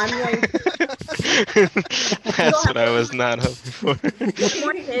 shit. I'm going That's what I was not hoping for. 1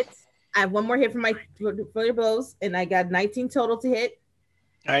 more hits. I have 1 more hit from my flurry of blows, and I got 19 total to hit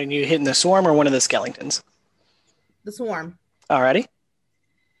All right, and you hitting the swarm or one of the skeletons? the swarm. Alrighty.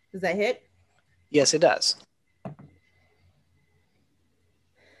 Does that hit? Yes, it does.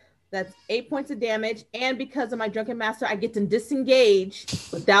 That's 8 points of damage, and because of my drunken master, I get to disengage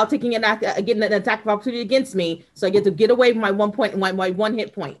without taking getting an attack of opportunity against me. So I get to get away from my 1 point and my 1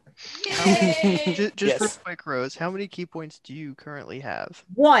 hit point. Yay. Just Yes. real quick, Rose, how many key points do you currently have?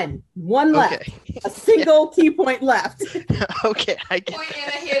 One left. Okay. A single key point left. Okay, I get Point and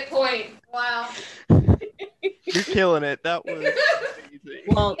a hit point. Wow. You're killing it. That was amazing.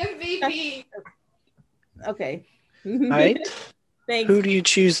 Well, MVP. okay. All right. Thanks, Who do you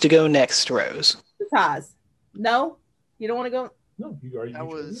choose to go next, Rose? Taz. No, you don't want to go. No, you already. That you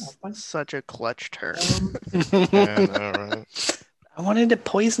chose was me. Fine. such a clutch turn. Yeah, I know, right? I wanted to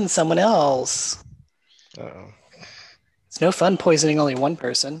poison someone else. Uh-oh. It's no fun poisoning only one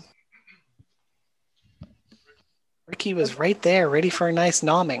person. Ricky was right there, ready for a nice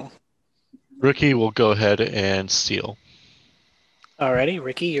nomming. Ricky will go ahead and steal. Alrighty,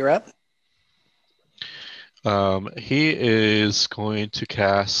 Ricky, you're up. He is going to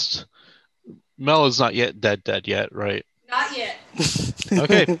cast. Mel is not yet dead yet, right? Not yet.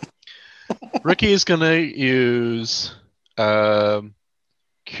 Okay. Ricky is gonna use Cure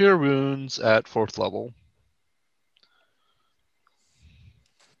Wounds at 4th level.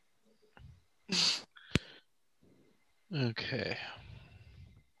 Okay.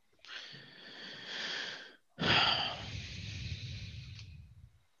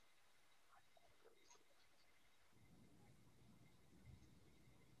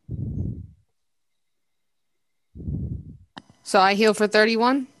 So I heal for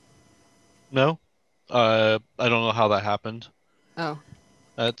 31? No, I don't know how that happened. Oh.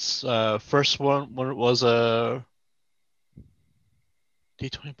 That's first one when it was a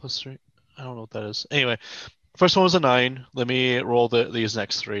D20 plus 3. I don't know what that is. Anyway, first one was a 9. Let me roll these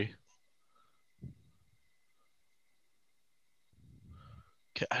next 3.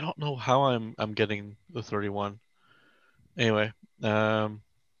 Okay, I don't know how I'm getting the 31. Anyway, That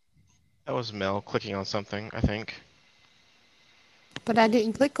was Mel clicking on something, I think. But I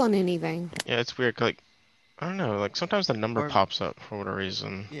didn't click on anything. Yeah, it's weird. Like, I don't know. Like sometimes the number Or- pops up for whatever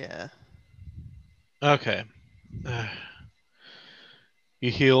reason. Yeah. okay. You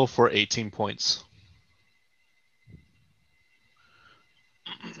heal for 18 points.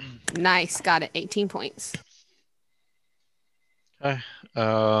 Nice. Got it. 18 points. Okay.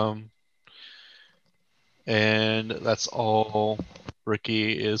 And that's all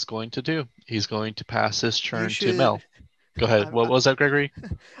Ricky is going to do. He's going to pass his turn to should- Mel. Go ahead. I'm- What was that, Gregory?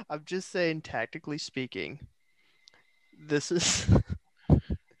 I'm just saying, tactically speaking, this is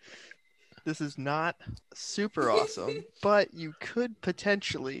this is not super awesome, but you could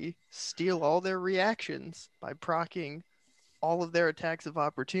potentially steal all their reactions by proccing all of their attacks of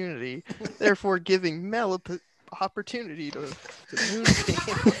opportunity, therefore giving Mel a opportunity to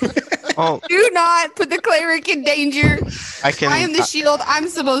moonbeam. Oh, Do not put the cleric in danger. I can. I am the shield. I'm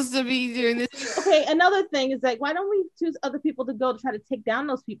supposed to be doing this. Okay, another thing is like, why don't we choose other people to go to try to take down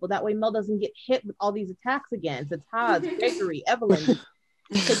those people? That way Mel doesn't get hit with all these attacks again. It's Todd, Gregory, Evelyn.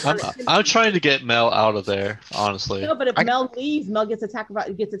 I'm trying to get Mel out of there, honestly. No, but if I- Mel leaves, Mel gets attack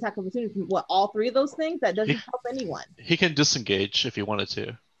opportunity from what, all three of those things? That doesn't help anyone. He can disengage if he wanted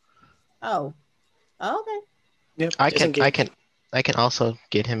to. Oh. Okay. Yep, I can. disengage. I can also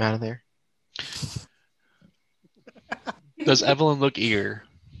get him out of there. Does Evelyn look eager?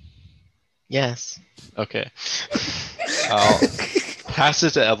 Yes. Okay. I'll pass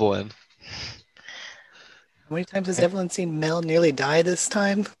it to Evelyn. How many times has Evelyn seen Mel nearly die this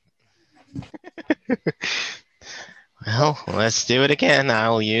time? Well, let's do it again.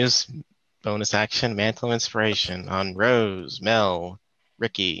 I'll use bonus action Mantle of Inspiration on Rose, Mel,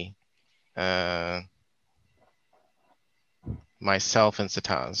 Ricky, myself, and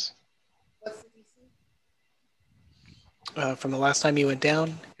Sataz. From the last time you went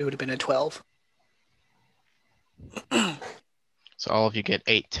down, it would have been a 12. So all of you get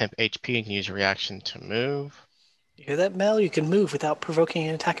 8 temp HP and can use your reaction to move. You hear that, Mel? You can move without provoking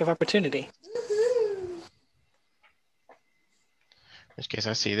an attack of opportunity. In which case,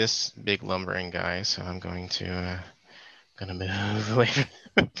 I see this big lumbering guy, so I'm going to move away from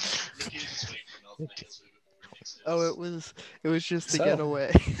him. Oh, it was just to So. get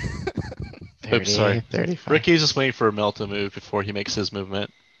away. 30, Oops, sorry. 35. Ricky's just waiting for Mel to move before he makes his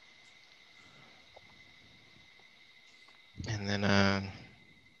movement. And then,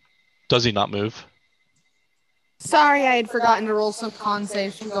 Does he not move? Sorry, I had forgotten to roll some con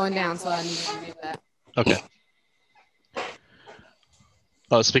saves from going down, so I needed to do that. Okay.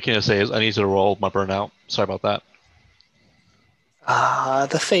 Speaking of saves, I need to roll my burnout. Sorry about that.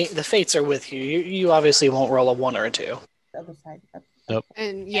 The fates are with you. You obviously won't roll a 1 or a 2. The other side.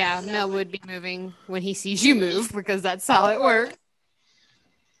 And yeah, Mel would be moving when he sees you move because that's how it works.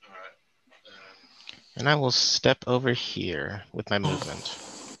 and I will step over here with my movement.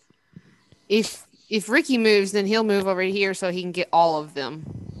 If Ricky moves, then he'll move over here so he can get all of them.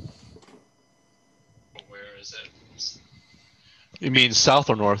 Where is it? You mean south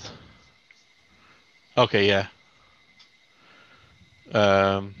or north? Okay, yeah.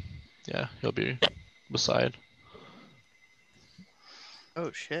 Yeah, he'll be beside. Oh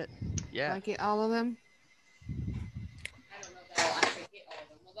shit! Can Yeah. I get all of them? I don't know if that'll actually hit all of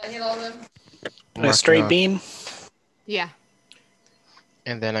them. Will that hit all of them? A Mark straight it off. beam. Yeah.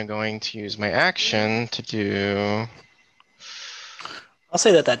 And then I'm going to use my action to do. I'll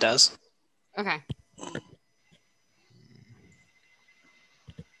say that does. Okay.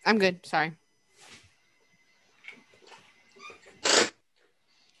 I'm good. Sorry.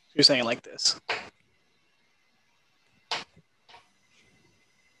 You're saying it like this.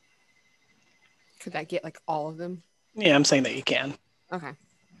 Could that get like all of them? Yeah, I'm saying that you can. Okay.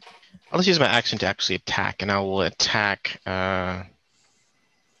 I'll just use my action to actually attack, and I will attack the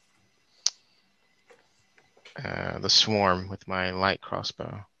swarm with my light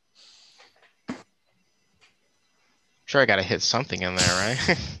crossbow. Sure, I gotta hit something in there,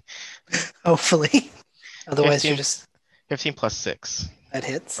 right? Hopefully. Otherwise, 15. you're just 15 plus 6. that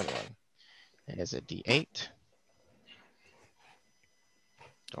hits. 21. That is a D8.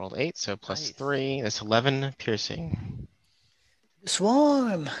 Rolled 8, so plus Nice. 3. That's 11 piercing.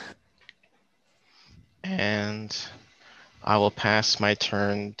 Swarm. And I will pass my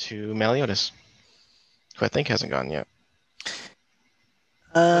turn to Meliodas, who I think hasn't gone yet.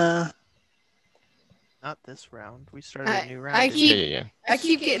 Not this round. We started a new round. I didn't keep- we? Yeah. I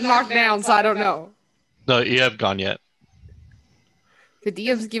keep getting knocked down, so I don't know. No, you haven't gone yet. The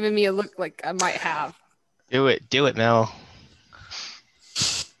DM's giving me a look like I might have. Do it, Mel.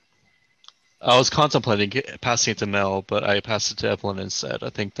 I was contemplating passing it to Mel, but I passed it to Evelyn instead. I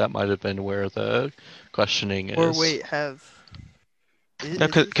think that might have been where the questioning is. Or wait, have. No,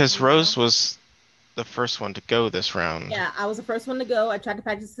 because Rose was the first one to go this round. Yeah, I was the first one to go. I tried to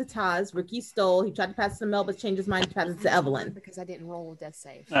pass it to Taz. Ricky stole. He tried to pass it to Mel, but changed his mind and passed it to Evelyn. Because I didn't roll a death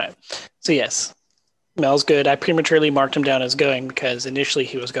save. All right. So yes, Mel's good. I prematurely marked him down as going because initially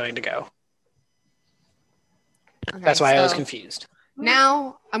he was going to go. Okay, That's why I was so confused.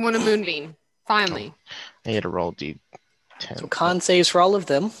 Now I'm going to Moonbeam. Finally. I get to roll D10. So con saves for all of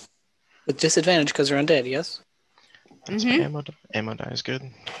them with disadvantage because they're undead, yes? That's ammo die is good.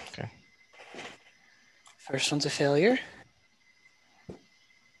 Okay. First one's a failure.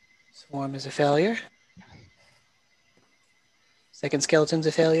 Swarm is a failure. Second skeleton's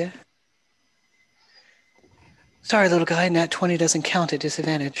a failure. Sorry, little guy, nat 20 doesn't count at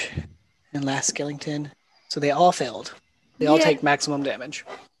disadvantage. And last skeleton. So they all failed. They all take maximum damage.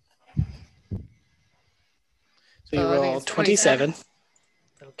 So you I think roll it's 27.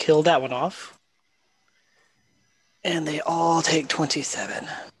 That'll kill that one off. And they all take 27.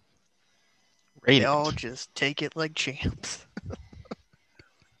 They Radiant. all just take it like champs.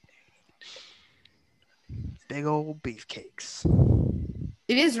 Big old beefcakes.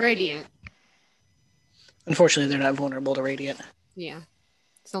 It is radiant. Unfortunately, they're not vulnerable to radiant. Yeah.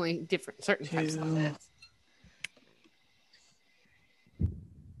 It's only different certain types of it.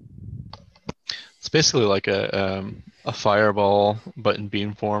 It's basically like a fireball, but in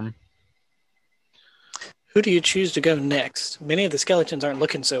beam form. Who do you choose to go next? Many of the skeletons aren't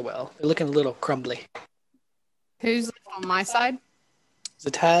looking so well. They're looking a little crumbly. Who's on my side?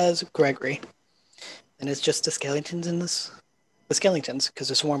 Zataz, Gregory. And it's just the skeletons in this. The skeletons, because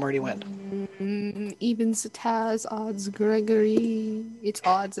the swarm already went. Even Zataz, odds Gregory. It's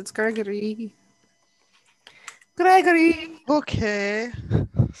odds, it's Gregory. Gregory! Okay.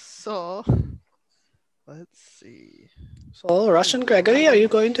 So, let's see. So, Russian Gregory, are you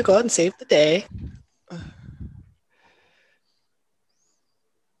going to go and save the day?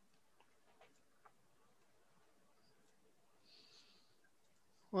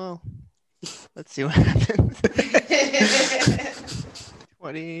 Well, let's see what happens.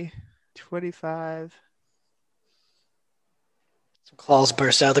 20, 25. Some claws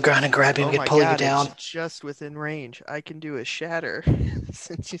burst out of the ground and grab you and Oh my pull you god, down. it's just within range. I can do a shatter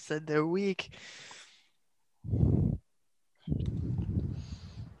since you said they're weak.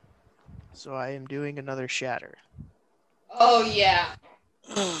 So I am doing another shatter. Oh, yeah.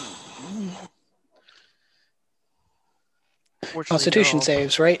 Fortunately, Constitution they're all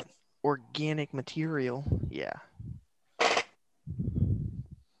saves, right? organic material. Yeah.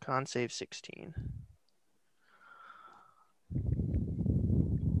 Con save 16.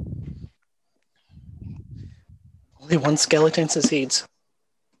 Only one skeleton succeeds.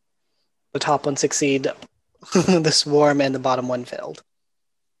 The top one succeed. The swarm and the bottom one failed.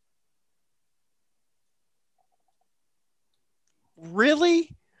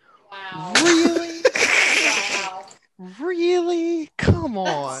 Really? Wow. Really? Wow. Really? Come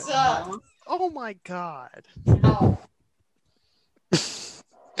on. Sucks. Oh my god. Ow.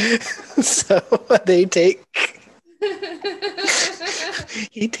 So they take.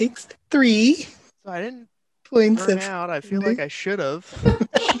 He takes 3 So I didn't points burn of. out. I feel like I should have.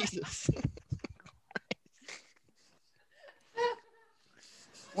 Jesus.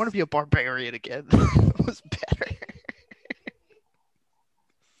 I want to be a barbarian again. It was better.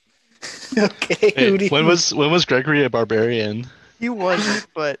 Okay. who do Wait, you- when was Gregory a barbarian? He wasn't,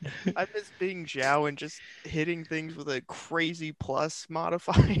 but I miss being Zhao and just hitting things with a crazy plus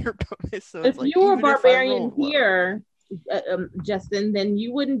modifier bonus. So If it's like, you were a even if I barbarian roll low- here, Justin, then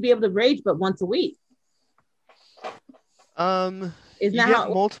you wouldn't be able to rage but once a week. you Isn't that get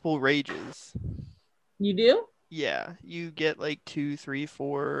how multiple rages. you do? Yeah, you get like 2, 3,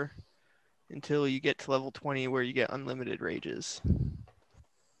 4 until you get to level 20 where you get unlimited rages.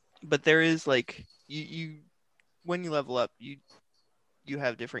 But there is like you when you level up, you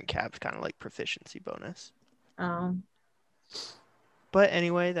have different caps, kind of like proficiency bonus. Oh. But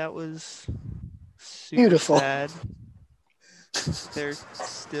anyway, that was super Beautiful. sad. They're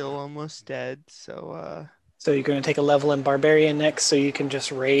still almost dead, so So you're going to take a level in barbarian next, so you can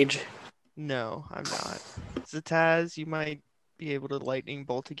just rage. no, I'm not. Zataz, you might be able to lightning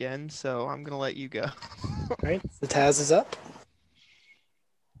bolt again, so I'm gonna let you go. All right. The Taz is up.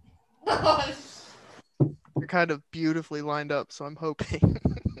 You're kind of beautifully lined up, so I'm hoping.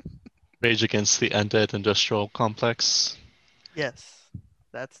 Rage against the undead industrial complex. Yes,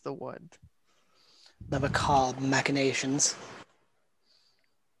 that's the one. The macabre machinations.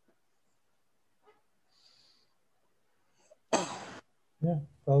 Yeah,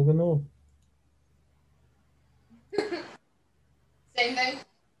 Falganol. Same thing.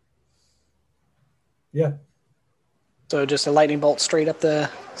 Yeah. So just a lightning bolt straight up the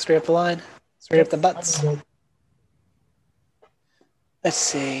line, straight up the butts. Let's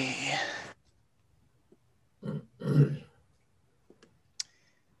see.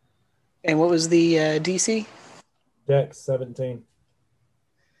 And what was the DC? Dex 17.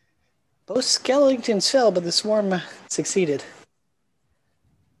 Both skeletons fell, but the swarm succeeded.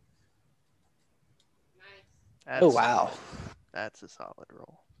 That's Oh, wow. That's a solid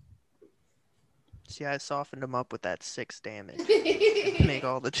roll. See, I softened him up with that 6 damage. Make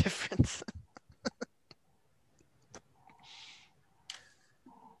all the difference.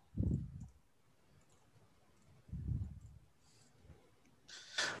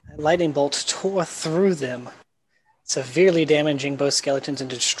 That lightning bolt tore through them, severely damaging both skeletons and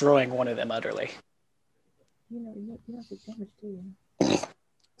destroying one of them utterly. You don't take damage, do you?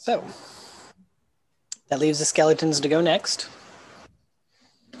 So, that leaves the skeletons to go next.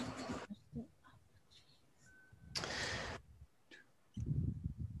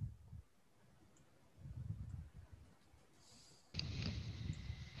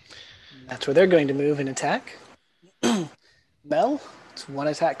 That's where they're going to move and attack. Mel, it's one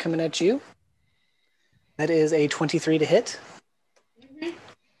attack coming at you. That is a 23 to hit. You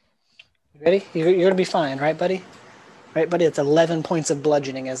ready? You're going to be fine, right, buddy? Right, buddy? It's 11 points of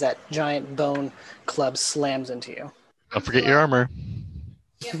bludgeoning as that giant bone club slams into you. Don't forget your armor.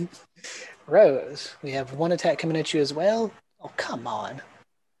 Rose, we have one attack coming at you as well. Oh, come on.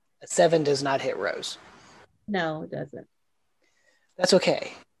 A 7 does not hit Rose. No, it doesn't. That's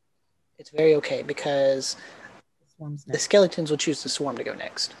okay. It's very okay because Swarm's the next. skeletons will choose the swarm to go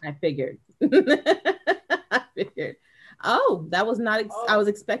next. I figured. I figured. Oh, that was not. I was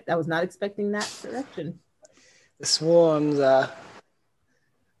not expecting that direction. The swarm's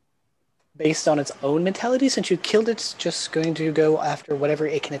based on its own mentality. Since you killed it, it's just going to go after whatever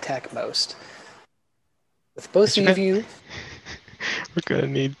it can attack most. With both of you, We're gonna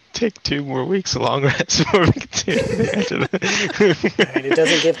need to take 2 more weeks of long rest before we continue. and it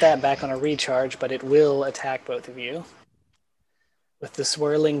doesn't get that back on a recharge, but it will attack both of you with the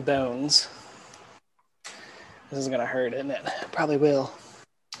swirling bones. This is gonna hurt, isn't it? Probably will.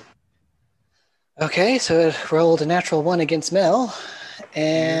 Okay, so it rolled a natural 1 against Mel,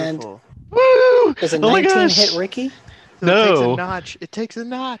 and Beautiful. Woo! does a Oh my 19 gosh! hit Ricky? So No. It takes a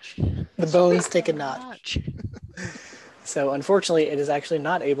notch. The bones take a notch. So unfortunately, it is actually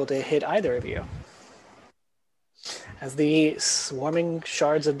not able to hit either of you, as the swarming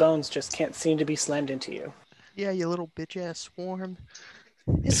shards of bones just can't seem to be slammed into you. Yeah, you little bitch ass swarm.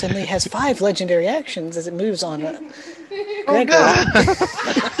 It suddenly has 5 legendary actions as it moves on. Oh god!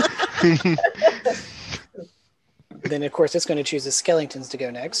 Then, of course, it's going to choose the skeletons to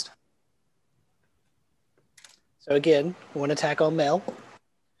go next. So again, 1 attack on Mel.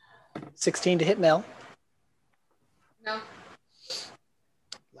 16 to hit Mel. No.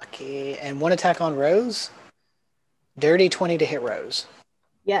 Lucky. And 1 attack on Rose. Dirty 20 to hit Rose.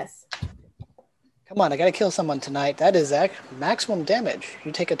 Yes. Come on, I gotta kill someone tonight. That is maximum damage.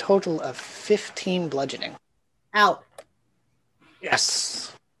 You take a total of 15 bludgeoning. Out.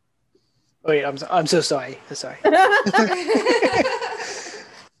 Yes. Wait, I'm so sorry. Sorry.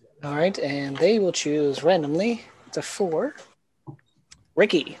 All right, and they will choose randomly. It's a 4.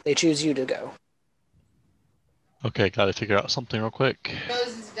 Ricky, they choose you to go. Okay, gotta figure out something real quick.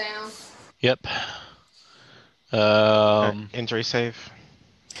 Nose is down. Yep. Injury save.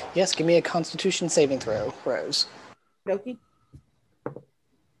 Yes, give me a Constitution saving throw, Rose. Doki.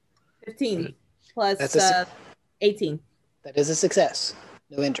 15 plus That's a 18. That is a success.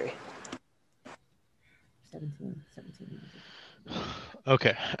 No injury. 17.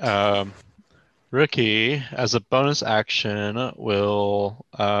 Okay. Ricky, as a bonus action, will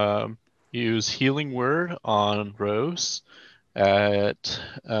use Healing Word on Rose at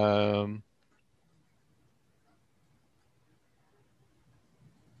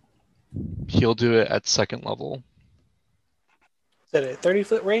he'll do it at 2nd level. Is that a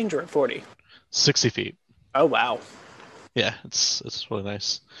 30-foot range or at 40? 60 feet. Oh, wow. Yeah, it's really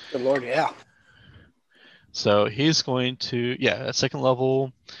nice. Good lord, yeah. So he's going to, at 2nd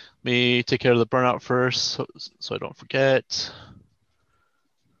level, me take care of the burnout first, so I don't forget.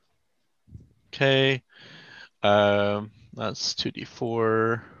 Okay, that's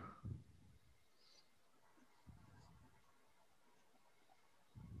 2d4.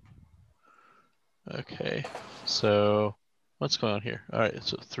 Okay, so what's going on here? All right,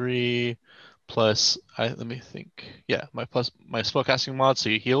 so 3 plus, let me think. Yeah, my spellcasting mod, so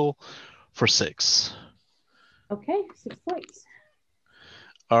you heal for 6. Okay, 6 points.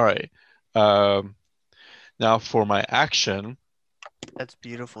 All right. Now for my action. That's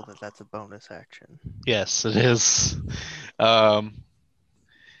beautiful that's a bonus action. Yes, it is.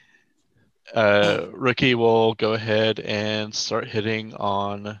 Ricky will go ahead and start hitting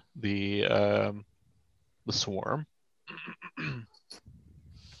on the swarm.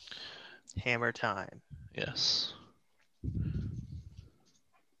 Hammer time. Yes.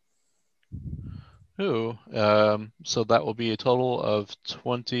 Ooh, so that will be a total of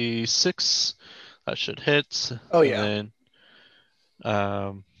 26. That should hit. Oh, And yeah.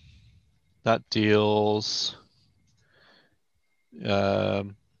 then that deals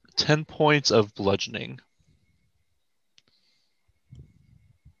 10 points of bludgeoning.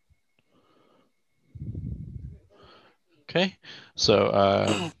 Okay,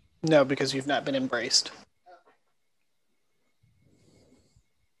 so No, because you've not been embraced.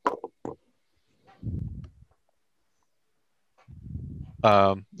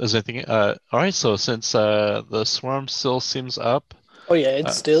 is anything? All right. So since the swarm still seems up, Oh, yeah,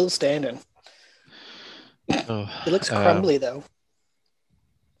 it's still standing. oh, It looks crumbly, though.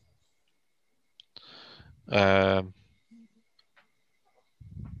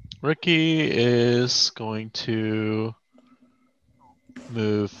 Ricky is going to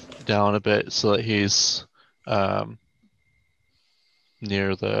move down a bit so that he's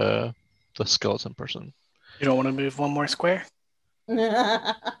near the skeleton person. You don't want to move one more square?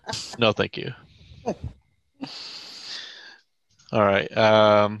 No, thank you. All right.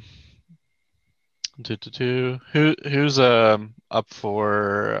 Who's up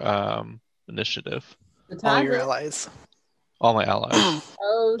for initiative? All your Sataz, allies. All my allies.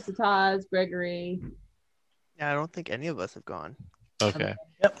 oh, Sataz, Gregory. Yeah, I don't think any of us have gone. Okay.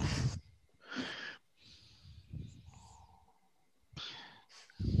 Yep.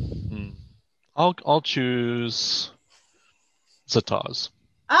 I'll choose Zataz.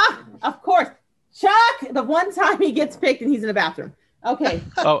 Ah, of course. Chuck, the one time he gets picked and he's in the bathroom. Okay.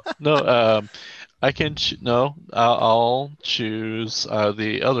 Oh no, I can no. I'll choose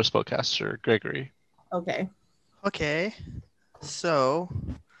the other spellcaster, Gregory. Okay. Okay, so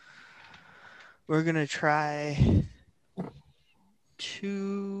we're gonna try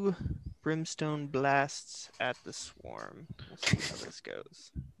 2 brimstone blasts at the swarm. We'll see how this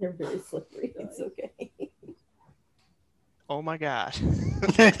goes. They're very slippery. It's okay. Oh my god.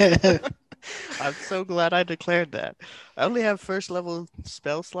 I'm so glad I declared that. I only have first level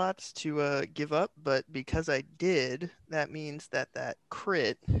spell slots to give up, but because I did, that means that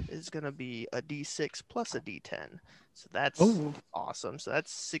crit is going to be a d6 plus a d10. So that's Ooh. awesome. So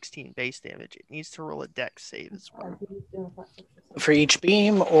that's 16 base damage. It needs to roll a dex save as well. For each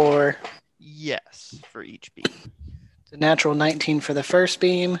beam, or Yes, for each beam. the natural 19 for the first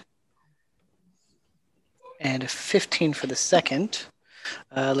beam, and a 15 for the second.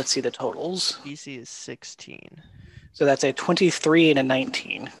 Let's see the totals. DC is 16. So that's a 23 and a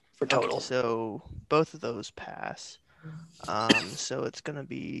 19 for total. Okay, so both of those pass. So it's going to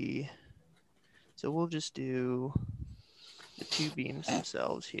be... So we'll just do the 2 beams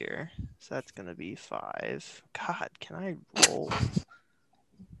themselves here. So that's going to be 5. God, can I roll?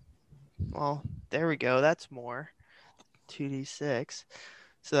 Well, there we go. That's more. 2d6.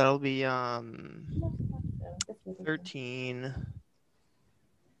 So that'll be 13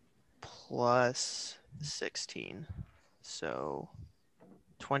 plus 16. So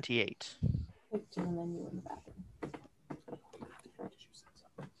 28. I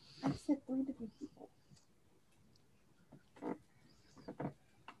said 3 different people.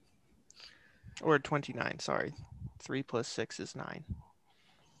 Or 29, sorry. 3 plus 6 is 9.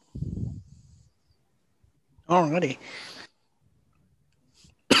 Alrighty.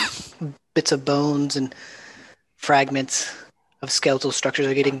 Bits of bones and fragments of skeletal structures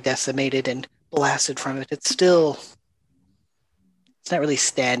are getting decimated and blasted from it. It's not really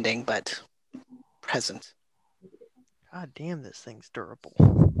standing, but present. God damn, this thing's durable.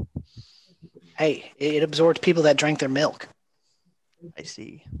 Hey, it absorbed people that drank their milk. I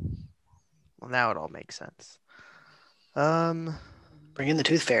see. Well, now it all makes sense. Bring in the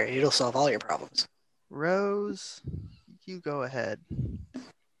tooth fairy. It'll solve all your problems. Rose, you go ahead.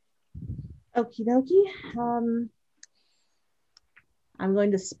 Okie dokie. I'm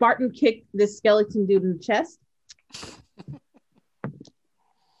going to Spartan kick this skeleton dude in the chest.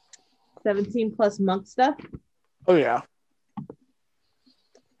 17 plus monk stuff. Oh, yeah.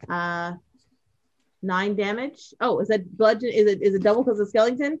 9 damage. Oh, is that bludgeon? Is it double because of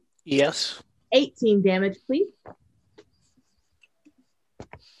skeleton? Yes. 18 damage, please.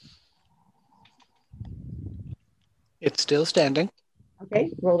 It's still standing.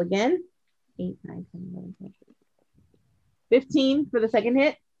 Okay, roll again. 8, 9, 10, 11, 12, 15 for the second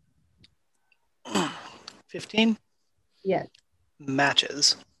hit. 15? Yes.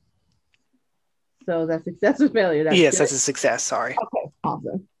 Matches. So that's success or failure. Yes, good. that's a success. Sorry. Okay,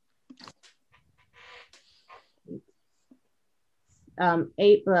 awesome.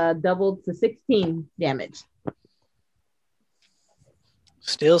 8 doubled to 16 damage.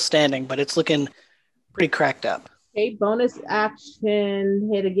 Still standing, but it's looking pretty cracked up. Okay, bonus action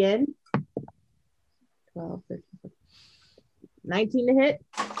hit again. 12, 13, 14, 19 to hit.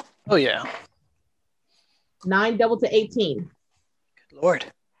 Oh, yeah. 9 double to 18. Good Lord.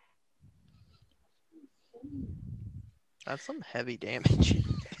 That's some heavy damage.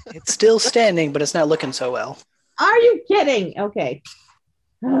 It's still standing, but it's not looking so well. Are you kidding? Okay.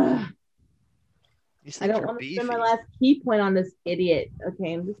 I These things don't are want to beefy. spend my last key point on this idiot.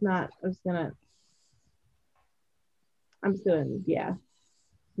 Okay, I'm just gonna, yeah.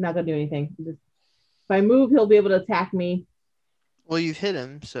 Not gonna do anything. If I move, he'll be able to attack me. Well, you've hit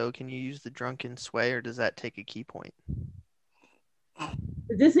him, so can you use the drunken sway, or does that take a key point?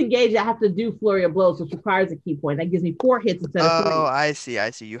 To disengage, I have to do flurry of blows, which requires a key point. That gives me 4 hits instead of 3. Oh, I see.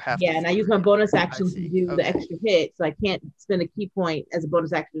 You have to. Yeah, and I use my bonus action to see. do the Okay. extra hit, so I can't spend a key point as a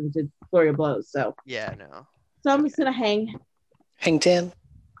bonus action to flurry of blows. So Yeah, no. I'm just gonna hang 10.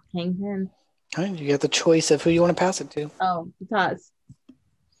 hang 10. All right, you get the choice of who you want to pass it to. Oh, because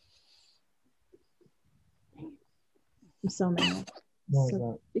I'm so mad. What was So-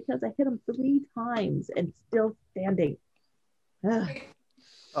 that? because I hit him 3 times and still standing. Ugh.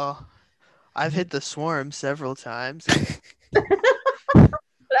 Oh, I've hit the swarm several times.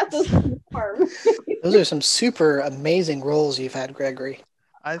 That's a swarm. Those are some super amazing rolls you've had, Gregory.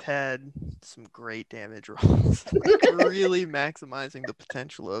 I've had some great damage rolls, like really maximizing the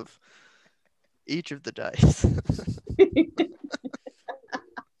potential of each of the dice.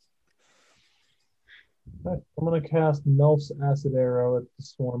 Okay, I'm gonna cast Melf's Acid Arrow at the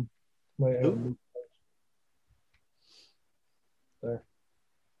swarm. Wait, Ooh. there.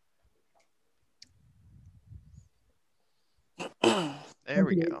 There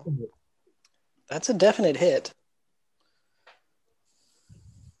we go. That's a definite hit.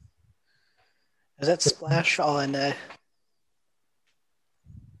 Does that splash on? So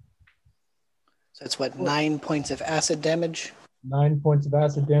that's what, 9 points of acid damage. 9 points of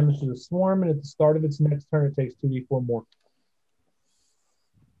acid damage to the swarm, and at the start of its next turn, it takes 2d4 more.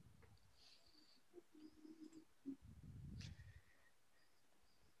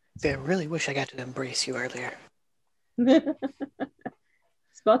 See, I really wish I got to embrace you earlier. Spellcasters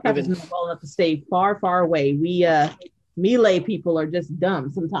Even- know well enough to stay far, far away. We melee people are just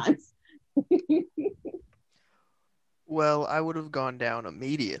dumb sometimes. Well, I would have gone down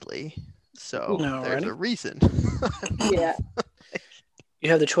immediately, so there's Alrighty. a reason. Yeah. You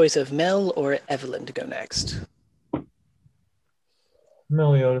have the choice of Mel or Evelyn to go next.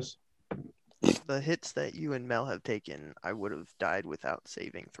 Meliodas. The hits that you and Mel have taken, I would have died without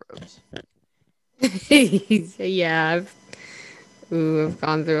saving throws. Yeah, I've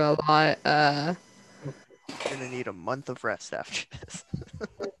gone through a lot. Gonna need a month of rest after this.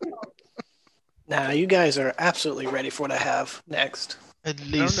 Now, you guys are absolutely ready for what I have next. At I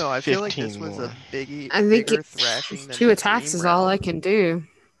least don't know. I feel like this 15 was more. a I think bigger thrashing than 2 the attacks dream is all I realm. can do.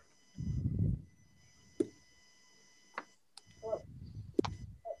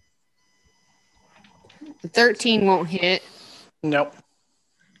 The 13 won't hit, Nope.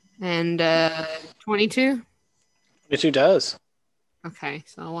 and 22. 22 does. Okay,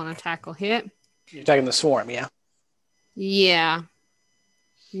 so I want to tackle hit. You're attacking the swarm, yeah? Yeah.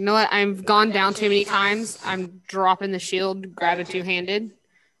 You know what? I've gone down too many times. I'm dropping the shield, grab it two-handed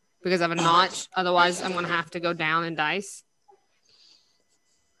because I have a notch. Otherwise, I'm going to have to go down in dice.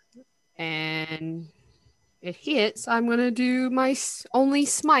 And it hits. I'm going to do my only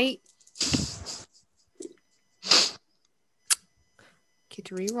smite. Get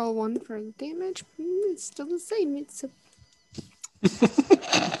to reroll 1 for the damage. It's still the same. It's a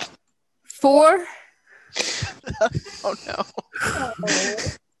 4. Oh no.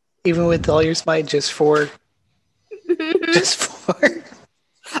 Even with all your smite, just 4. Just 4.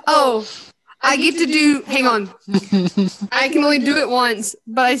 Oh, I get to do. Hang on. I can only do it once,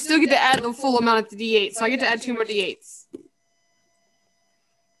 but I still get to add the full amount of the D8. So I get to add 2 more D8s.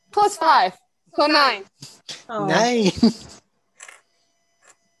 Plus 5. So 9. Oh. 9.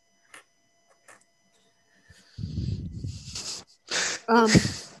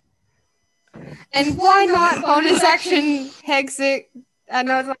 And why not bonus action Hexic? I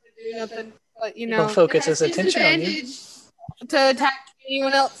know it's not gonna do nothing, but you know, Don't focus it has his attention on you. disadvantage to attack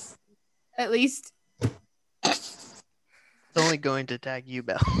anyone else, at least. It's only going to attack you,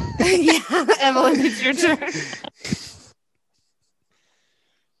 Belle. Yeah, Evelyn, it's your turn.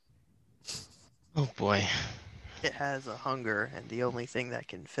 Oh boy. It has a hunger, and the only thing that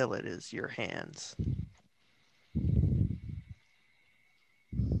can fill it is your hands.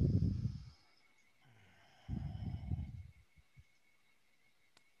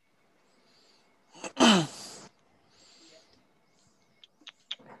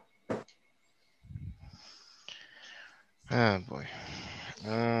 Oh boy.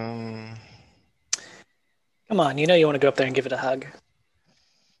 Come on, you know you want to go up there and give it a hug.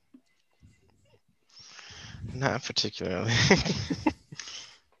 Not particularly.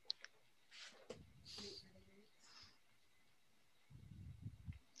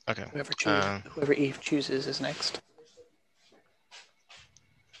 Okay. Whoever Eve chooses is next.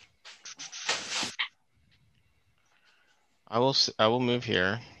 I will move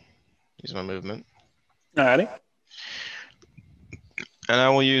here. Use my movement. Alrighty. And I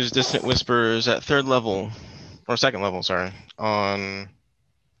will use Dissonant Whispers at 3rd level. Or 2nd level, sorry. On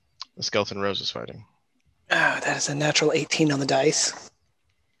the skeleton Rose is fighting. Oh, that is a natural 18 on the dice.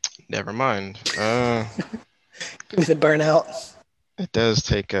 Never mind. Give me the burnout. It does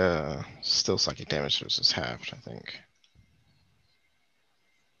take still psychic damage, so it's halved, I think.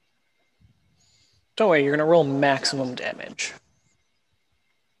 Don't worry, you're gonna roll maximum damage.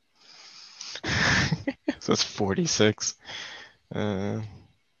 So it's 46. I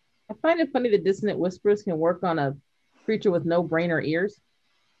find it funny that Dissonant Whispers can work on a creature with no brain or ears.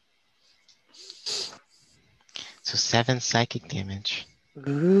 So 7 psychic damage.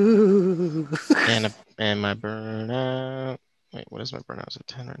 Ooh. And my burnout. Wait, what is my burnout? Is it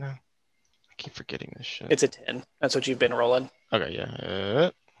 10 right now? I keep forgetting this shit. It's a 10. That's what you've been rolling. Okay, yeah.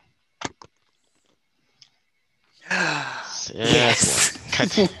 Yes.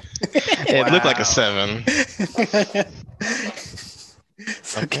 It looked like a 7.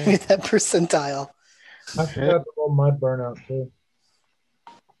 So give me that percentile. I forgot to roll my burnout too.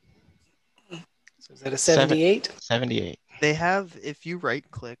 So is that a 78? 78. They have, if you right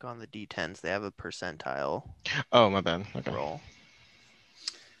click on the D10s, they have a percentile Oh, my bad. Okay. roll.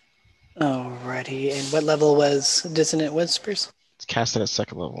 Alrighty. And what level was Dissonant Whispers? It's casted at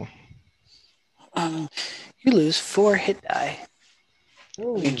 2nd level. You lose 4 hit die.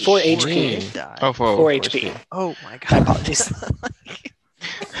 Ooh. 4 HP. Jeez. Die. Oh, 4 HP. Oh my god. My apologies.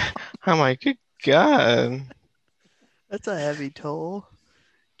 Oh my good god. That's a heavy toll.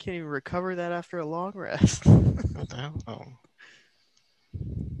 Can't even recover that after a long rest. What the hell? Oh.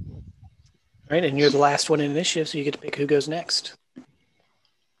 Alright, and you're the last one in initiative, so you get to pick who goes next.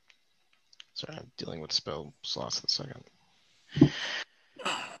 Sorry, I'm dealing with spell slots in a second.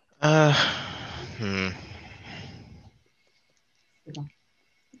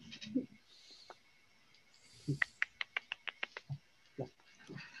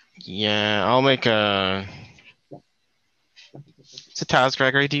 Yeah, I'll make a. So Taz,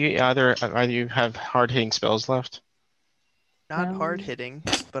 Gregory, do you either you have hard hitting spells left? Not hard hitting,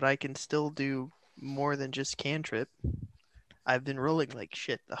 but I can still do more than just cantrip. I've been rolling like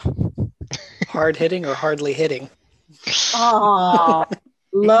shit though. Hard hitting or hardly hitting? Oh,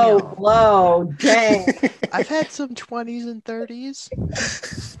 low blow. Dang. I've had some 20s and 30s.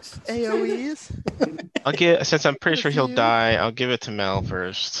 AoEs. I'll give, since I'm pretty sure he'll Few. die, I'll give it to Mel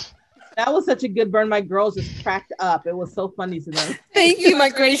first. That was such a good burn. My girls just cracked up. It was so funny to them. Thank you, my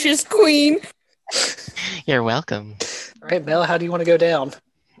gracious queen. You're welcome. Alright, Mel, how do you want to go down?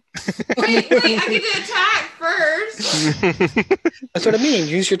 Wait, I get to attack first. That's what I mean.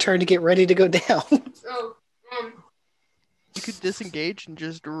 Use your turn to get ready to go down. Oh, You could disengage and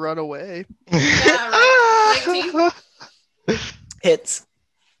just run away. yeah, right. 19. Hits.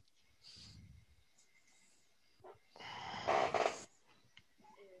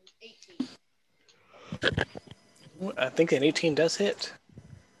 I think an 18 does hit.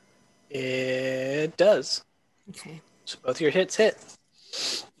 It does. Okay. So both your hits hit.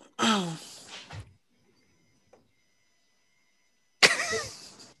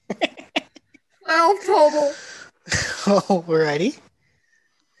 Well, total. Alrighty.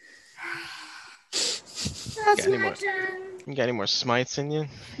 That's any my more? turn. You got any more smites in you?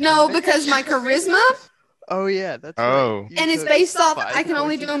 No, because my charisma, Oh yeah, that's Oh. right. You and it's took based off. 5 I can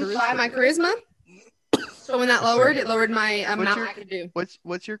only points do of them by my charisma. charisma. So when that lowered, it lowered my amount your- I could do.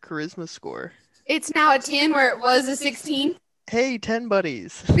 What's your charisma score? It's now a 10 where it was a 16. Hey, 10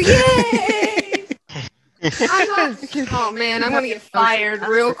 buddies. Yay! Oh man, I'm gonna get fired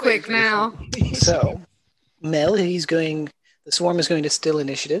real quick now. So, Mel, the swarm is going to still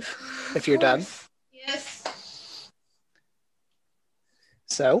initiative if you're done. Yes.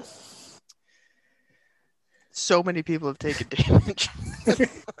 So, So many people have taken damage.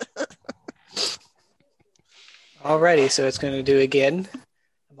 alrighty, so it's going to do again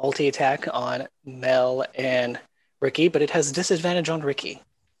a multi-attack on Mel and Ricky, but it has disadvantage on Ricky. Go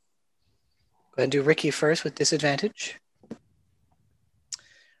ahead and do Ricky first with disadvantage.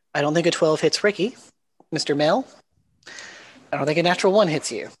 I don't think a 12 hits Ricky. Mr. Mel, I don't think a natural 1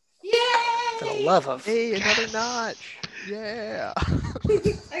 hits you. For the Yay! love of... Hey, another notch. Yeah.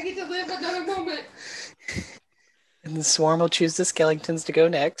 I get to live another moment. And the swarm will choose the skeletons to go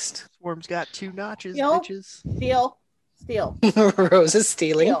next. Swarm's got 2 notches, Yo. bitches. Steal. Steal. Rose is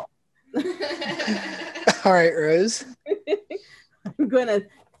stealing. Steal. All right, Rose. I'm gonna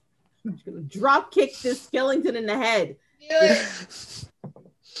drop kick this skeleton in the head.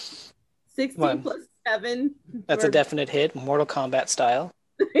 16 One. plus 7. That's a definite hit, Mortal Kombat style.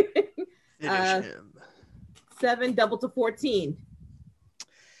 Finish him. 7 double to 14.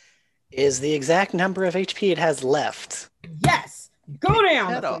 Is the exact number of HP it has left. Yes. Go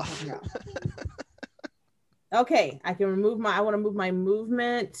down. Head That's what I'm off. talking about. Okay, I can remove my. I want to move my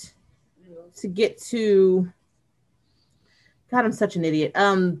movement to get to. God, I'm such an idiot.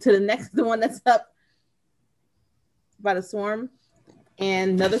 To the one that's up by the swarm,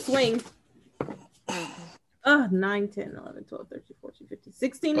 and another swing. 9, 10, 11, 12, 13, 14, 15,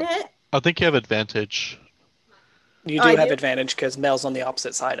 16 to hit. I think you have advantage. You Oh, do I have do? advantage because Mel's on the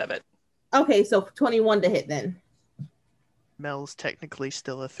opposite side of it. Okay, so 21 to hit then. Mel's technically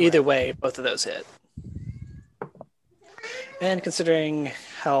still a threat. Either way, both of those hit. And considering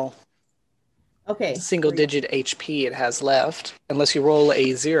how Okay. single digit HP it has left, unless you roll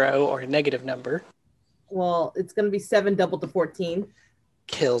a 0 or a negative number, Well, it's going to be 7 double to 14.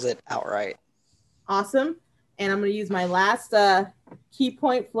 kills it outright. Awesome. And I'm going to use my last key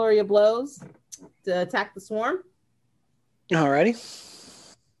point, Flurry of Blows, to attack the swarm. Alrighty.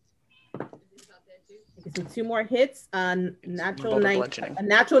 So 2 more hits. Natural Double 9, bludgeoning. a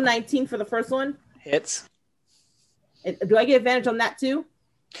natural 19 for the first one. Hits? Do I get advantage on that too?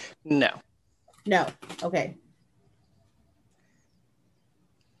 No. No. Okay.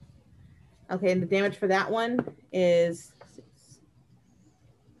 Okay, and the damage for that one is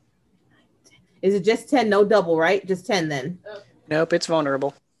it just 10? No double, right? Just 10 then. Nope, it's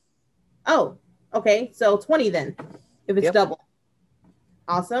vulnerable. Oh, okay. So 20 then, if it's Yep. double.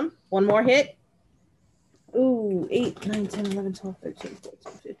 Awesome. One more hit. Ooh, 8, 9, 10, 11, 12, 13,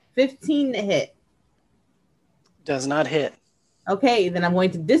 14, 15. 15 to hit. Does not hit. Okay, then I'm going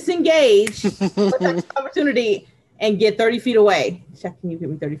to disengage with that opportunity and get 30 feet away. Check, can you get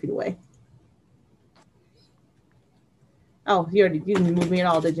me 30 feet away? Oh, you didn't move me at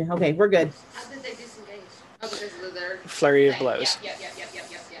all, did you? Okay, we're good. How did they disengage? Oh, because of their Flurry of blows. Yep.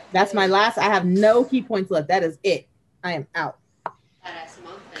 That's my last. I have no key points left. That is it. I am out. Badass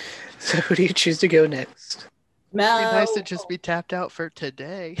monk thing. So who do you choose to go next? Mel. It'd be nice to just be tapped out for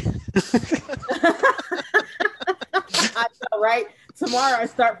today. I know, right? Tomorrow I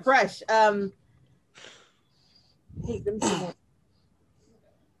start fresh. Hey, let me see more.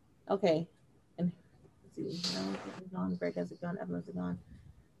 Okay. And let's see. No, it's gone. Greg has it gone. Evelyn's it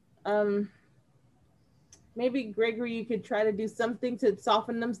gone. Maybe Gregory, you could try to do something to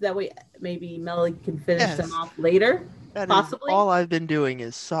soften them, so that way maybe Melly can finish Yes. them off later. That is Possibly. all I've been doing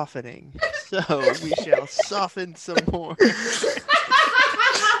is softening. So we shall soften some more.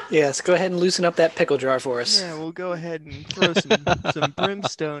 Yes, go ahead and loosen up that pickle jar for us. Yeah, we'll go ahead and throw some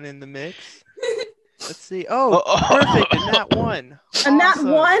brimstone in the mix. Let's see. Oh, perfect. And that one. And that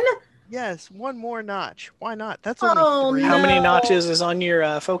Awesome. one? Yes, one more notch. Why not? That's only Oh, 3. How many No. notches is on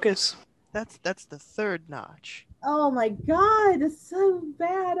your focus? That's the 3rd notch. Oh my God, it's so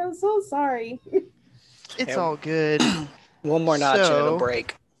bad. I'm so sorry. It's Yeah. all good. One more notch and So- it'll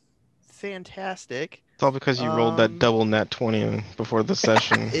break. Fantastic. It's all because you rolled that Um, double nat 20 before the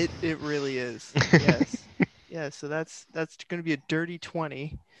session. It really is. Yes. Yeah, so that's going to be a dirty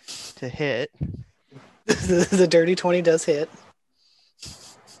 20 to hit. The dirty 20 does hit.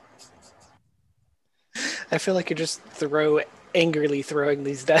 I feel like you're just angrily throwing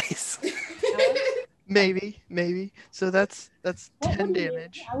these dice. Maybe. So that's 10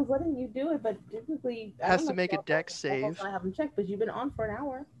 damage. I was letting you do it, but typically I Has don't to know make a if dex y'all- save. I haven't checked, but you've been on for an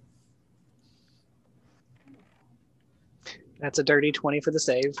hour. That's a dirty 20 for the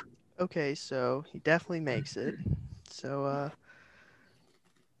save. Okay, so he definitely makes it. So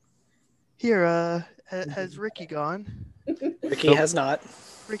here has Ricky gone? Ricky Nope. has not.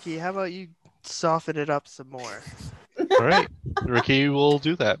 Ricky, how about you soften it up some more? All right, Ricky will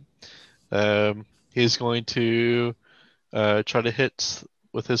do that. He's going to try to hit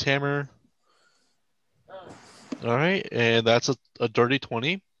with his hammer. All right, and that's a dirty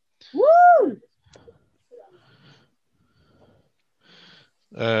 20. Woo!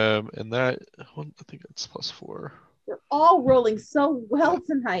 And that, I think that's +4. We're all rolling so well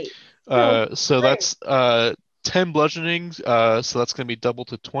tonight. So great. that's 10 bludgeoning. So that's going to be double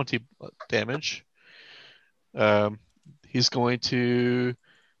to 20 damage. He's going to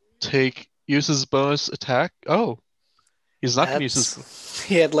use his bonus attack. Oh, he's not going to use his.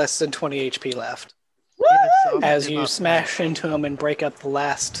 He had less than 20 HP left. Yeah, soften As him you up. smash into him and break up the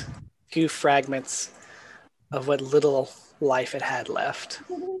last few fragments of what little life it had left.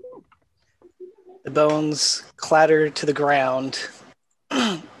 The bones clatter to the ground,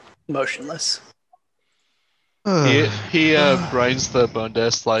 motionless. He grinds the bone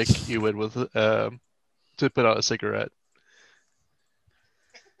dust like you would with to put out a cigarette.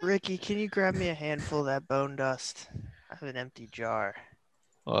 Ricky, can you grab me a handful of that bone dust? I have an empty jar.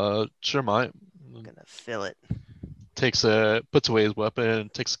 Sure might. I'm gonna fill it. Puts away his weapon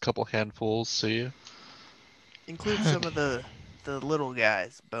and takes a couple handfuls. See. Include some of the little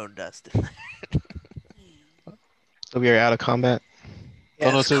guys' bone dust in there. So we are out of combat.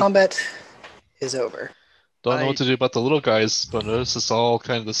 Don't know Yes, to- combat is over. Don't know what to do about the little guys, but notice it's all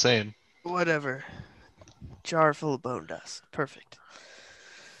kind of the same. Whatever. Jar full of bone dust. Perfect.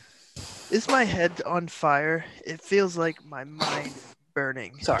 Is my head on fire? It feels like my mind is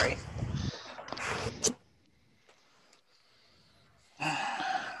burning. Sorry.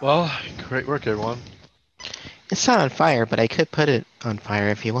 Well, great work, everyone. It's not on fire, but I could put it on fire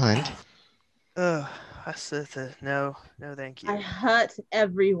if you want. Ugh. No, thank I you. hurt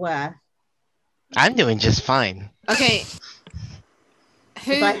everywhere. I'm doing just fine. Okay.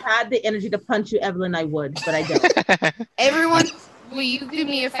 If I had the energy to punch you, Evelyn, I would, but I don't. Everyone, will you do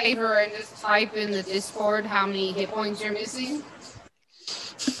me a favor and just type in the Discord how many hit points you're missing?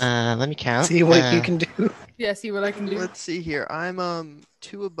 Let me count. See what you can do. Yeah, see what I can do. Let's see here. I'm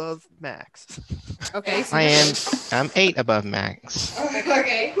 2 above max. Okay. So I'm 8 above max.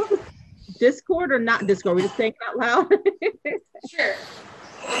 Okay. Discord or not Discord? We just saying it out loud. Sure.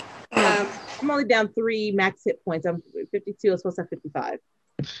 I'm only down 3 max hit points. I'm 52. I was supposed to have 55.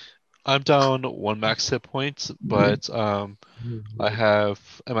 I'm down 1 max hit point, but I'm at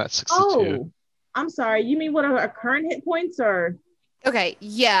 62. Oh, I'm sorry. You mean what are our current hit points or? Okay.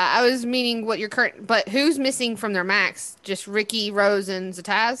 Yeah, I was meaning what your current. But who's missing from their max? Just Ricky, Rose, and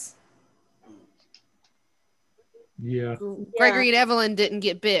Zataz? Yeah. Gregory and Evelyn didn't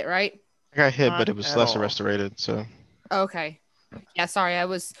get bit, right? I got hit, Not but it was at lesser all. restorated, so. Okay. Yeah, sorry. I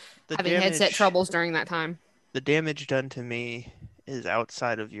was The having headset troubles during that time. The damage done to me is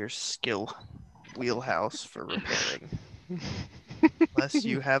outside of your skill wheelhouse for repairing. Unless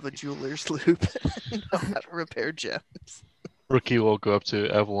you have a jeweler's loop and know how to repair gems. Rookie will go up to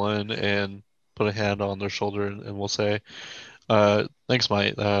Evelyn and put a hand on their shoulder and will say, thanks,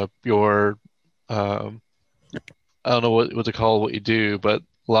 mate. Your, I don't know what to call what you do, but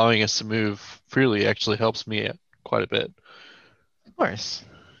allowing us to move freely actually helps me quite a bit. Of course.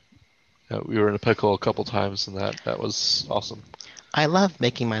 We were in a pickle a couple times, and that was awesome. I love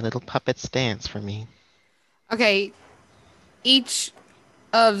making my little puppets dance for me. Okay. Each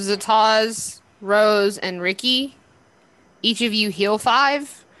of Zataz, Rose, and Ricky, each of you heal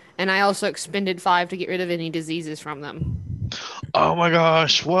 5, and I also expended 5 to get rid of any diseases from them. Oh my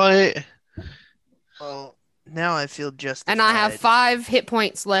gosh, what? Well, now I feel justified. And I have 5 hit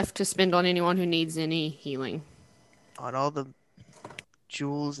points left to spend on anyone who needs any healing. On all the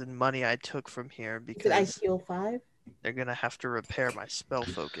jewels and money I took from here Did I because heal 5? they're gonna have to repair my spell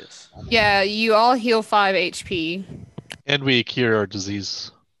focus. Yeah, you all heal 5 HP. And we cure our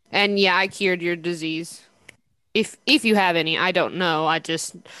disease. And yeah, I cured your disease. If you have any, I don't know.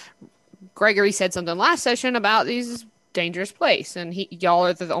 Gregory said something last session about these dangerous place, and y'all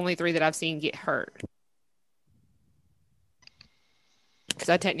are the only 3 that I've seen get hurt. Because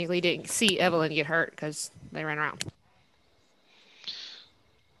I technically didn't see Evelyn get hurt because they ran around.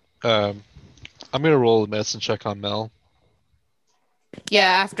 I'm gonna roll a medicine check on Mel. Yeah,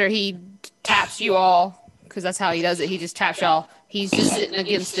 after he taps you all, because that's how he does it. He just taps y'all. He's just sitting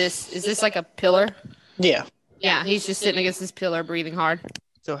against this. Is this like a pillar? Yeah. Yeah, he's just sitting against this pillar, breathing hard.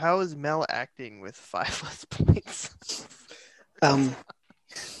 So how is Mel acting with 5 less points?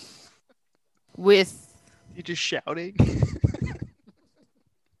 With You just shouting?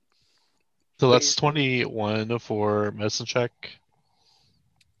 So that's 21 for medicine check.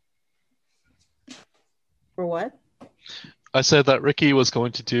 For what? I said that Ricky was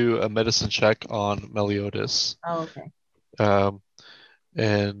going to do a medicine check on Meliodas. Oh, okay.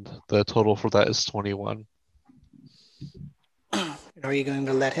 And the total for that is 21. Are you going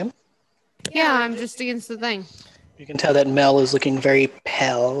to let him? yeah, I'm just against the thing. You can tell that Mel is looking very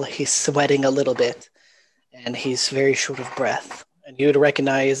pale. He's sweating a little bit, and he's very short of breath. And you would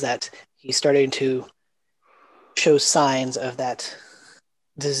recognize that he's starting to show signs of that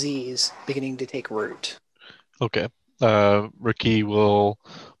disease beginning to take root. Okay. Ricky will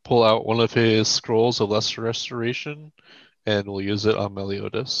pull out one of his scrolls of lesser restoration and will use it on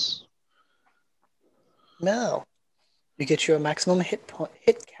Meliodas. Mel, you get your maximum hit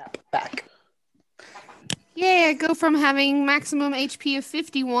cap back. Yeah, I go from having maximum HP of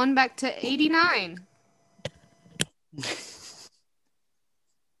 51 back to 89.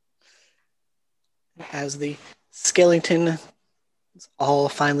 As the skeleton all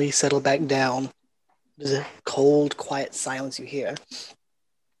finally settle back down, There's a cold, quiet silence you hear.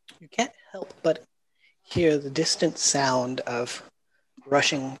 You can't help but hear the distant sound of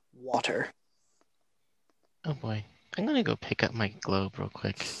rushing water. Oh boy. I'm gonna go pick up my globe real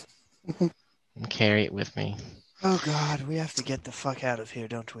quick and carry it with me. Oh God, we have to get the fuck out of here,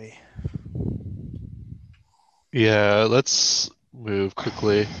 don't we? Yeah, let's move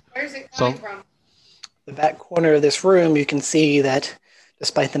quickly. Where's it coming from? The back corner of this room, you can see that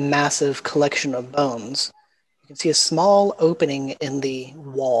despite the massive collection of bones, you can see a small opening in the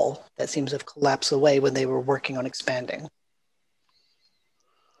wall that seems to have collapsed away when they were working on expanding.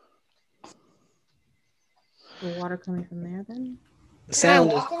 The water coming from there then? The Can I sound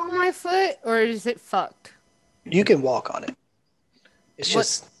is, walk on my foot, or is it fucked? you can walk on it. It's What-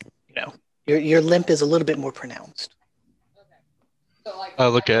 just, your limp is a little bit more pronounced. So, like,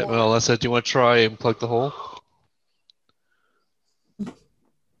 Look at Mel. I said, do you want to try and plug the hole?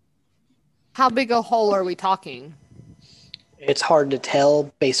 how big a hole are we talking? It's hard to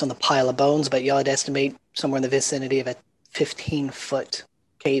tell based on the pile of bones, but y'all would estimate somewhere in the vicinity of a 15-foot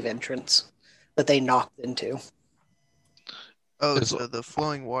cave entrance that they knocked into. Oh, It's- so the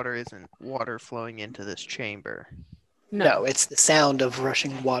flowing water isn't water flowing into this chamber. No, it's the sound of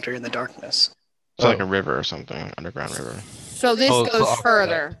rushing water in the darkness. It's like Oh. a river or something, underground river. So this Oh, it's goes the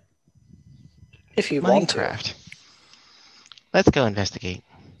further. If you want to. Minecraft. Let's go investigate.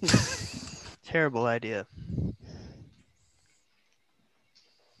 Terrible idea.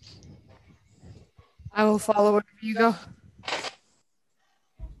 I will follow wherever you go.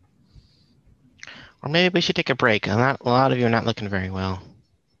 Or maybe we should take a break. A lot of you are not looking very well.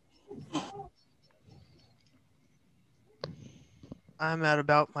 I'm at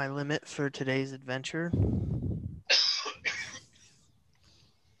about my limit for today's adventure.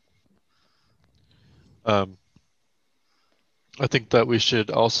 I think that we should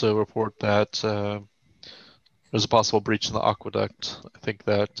also report that there's a possible breach in the aqueduct. I think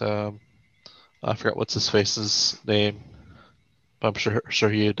that I forgot what's his face's name, but I'm sure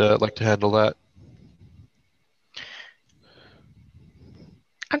he'd like to handle that.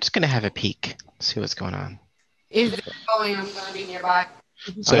 I'm just gonna have a peek, see what's going on. Is it going? I'm gonna be nearby.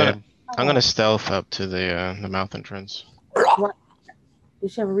 Sam, I'm gonna stealth up to the mouth entrance.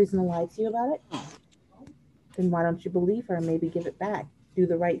 Does she have a reason to lie to you about it? Then why don't you believe her and maybe give it back? Do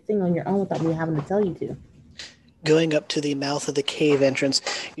the right thing on your own without me having to tell you to. Going up to the mouth of the cave entrance,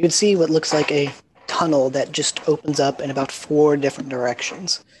 you would see what looks like a tunnel that just opens up in about 4 different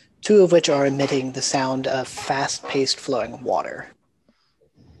directions, 2 of which are emitting the sound of fast-paced flowing water.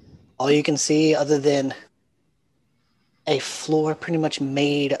 All you can see, other than a floor pretty much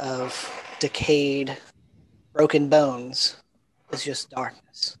made of decayed, broken bones, is just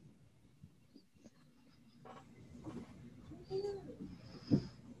darkness.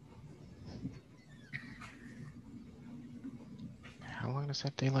 How long does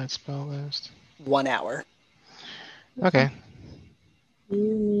that daylight spell last? 1 hour. Okay. You,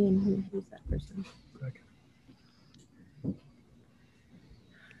 me, and who's that person?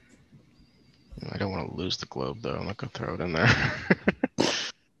 I don't want to lose the globe though. I'm not gonna throw it in there.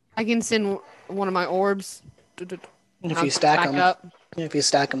 I can send one of my orbs. If you stack back them, up. if you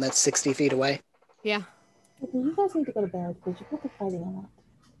stack them, that's 60 feet away. Yeah. Okay, you guys need to go to bed because you put the fighting on.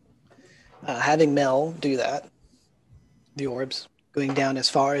 Having Mel do that, the orbs going down as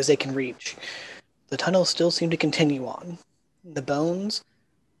far as they can reach, the tunnels still seem to continue on. The bones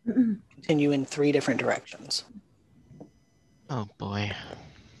continue in 3 different directions. Oh boy.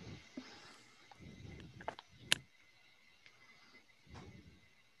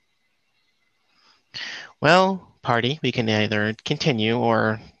 Well, party, we can either continue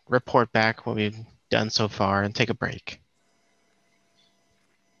or report back what we've done so far and take a break.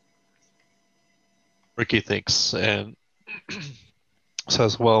 Ricky thinks and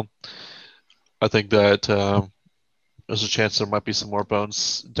says, well, I think that there's a chance there might be some more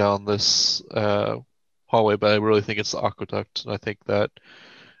bones down this hallway, but I really think it's the aqueduct. And I think that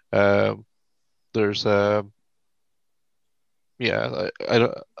there's I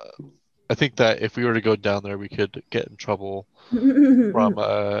think that if we were to go down there, we could get in trouble from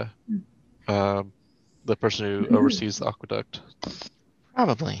the person who oversees the aqueduct.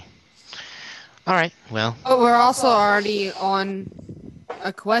 Probably. All right. Well, But we're also already on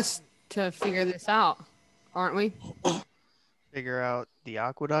a quest to figure this out, aren't we? Figure out the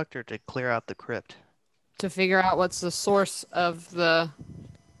aqueduct or to clear out the crypt? To figure out what's the source of the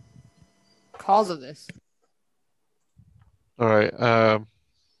cause of this. All right.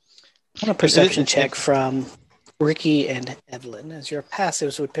 On a perception check from Ricky and Evelyn, as your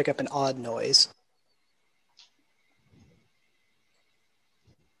passives would pick up an odd noise.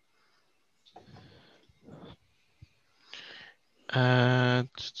 Oh, wow.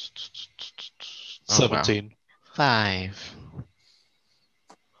 17. 5.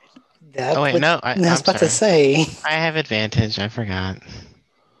 That Oh wait, would, no, I was I'm about to sorry. say. I have advantage. I forgot.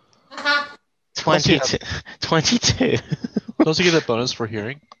 Plus you have, 22. 22. don't you get a bonus for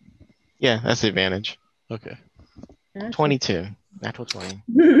hearing? Yeah, that's the advantage. Okay. 22. Natural 20.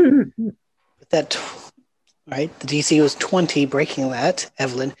 That, right? The DC was 20, breaking that,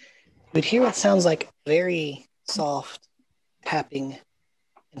 Evelyn. You would hear what sounds like very soft tapping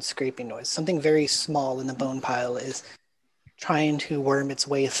and scraping noise. Something very small in the bone pile is trying to worm its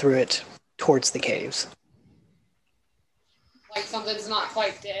way through it towards the caves. Like something's not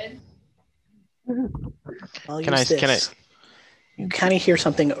quite dead. I'll Can use this. You kind of hear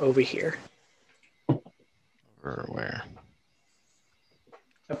something over here. Or where?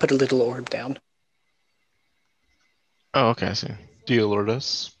 I put a little orb down. Oh, okay, I see. Do you alert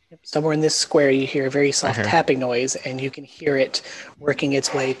us? Somewhere in this square, you hear a very soft here. tapping noise, and you can hear it working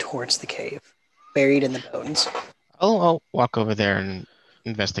its way towards the cave, buried in the bones. I'll walk over there and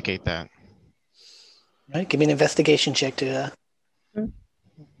investigate that. Right, give me an investigation check to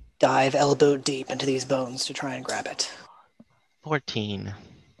dive elbow deep into these bones to try and grab it. 14.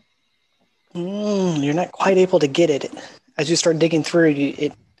 You're not quite able to get it. As you start digging through,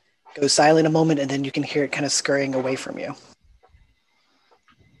 it goes silent a moment, and then you can hear it kind of scurrying away from you.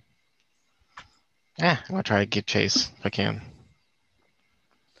 I'm gonna try to give chase if I can.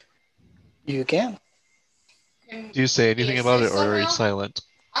 You can. Do you say anything about it, or are you silent?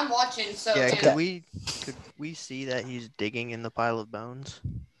 I'm watching, so Yeah, Okay. could we see that he's digging in the pile of bones?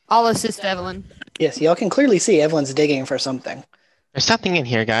 I'll assist Evelyn. Yes, y'all can clearly see Evelyn's digging for something. There's something in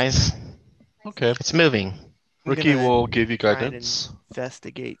here, guys. Okay. It's moving. I'm Ricky gonna will give you try and guidance.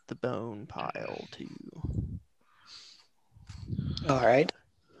 investigate the bone pile too. All right.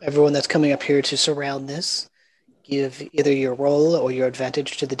 Everyone that's coming up here to surround this, give either your roll or your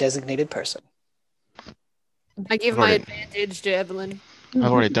advantage to the designated person. I give I've my already- advantage to Evelyn. I've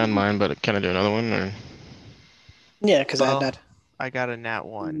already done mine, but can I do another one? Or... Yeah, because I Well, had not. I got a nat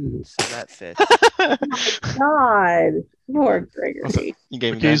 1, so that fits. God, poor Gregory. You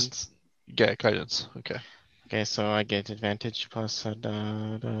gave me Ricky's- guidance? Yeah, guidance. Okay. Okay, so I get advantage plus a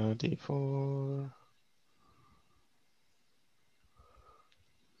d4.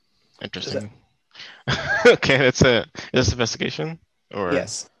 Interesting. Okay, that's it. Is this investigation? Or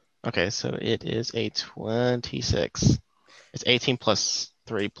Yes. Okay, so it is a 26. It's 18 plus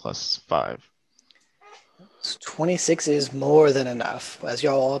 3 plus 5. 26 is more than enough. As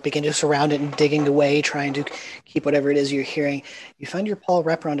y'all all begin to surround it and digging away, trying to keep whatever it is you're hearing, you find your paw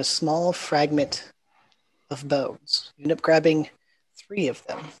wrap around a small fragment of bones. You end up grabbing 3 of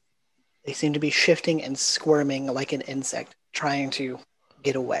them. They seem to be shifting and squirming like an insect, trying to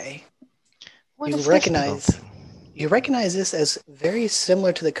get away. What You is this little recognize- thing? You recognize this as very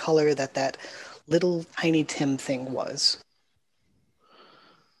similar to the color that little Tiny Tim thing was.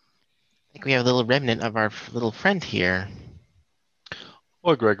 I think we have a little remnant of our little friend here.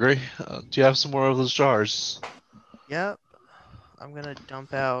 Or Gregory, do you have some more of those jars? Yep. I'm gonna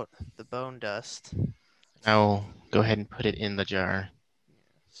dump out the bone dust. I'll go ahead and put it in the jar.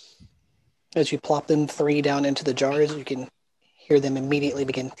 As you plop them 3 down into the jars, you can hear them immediately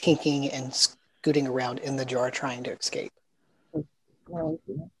begin tinking and scooting around in the jar trying to escape.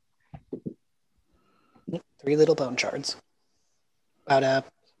 3 little bone shards. About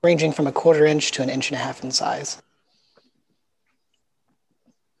ranging from a 1/4 inch to 1.5 inches in size.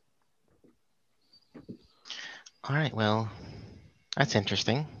 All right, well, that's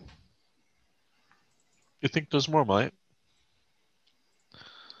interesting. You think there's more, Mike?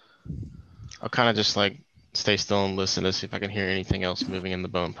 I'll kind of just like stay still and listen to see if I can hear anything else moving in the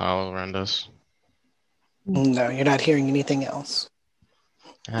bone pile around us. No, you're not hearing anything else.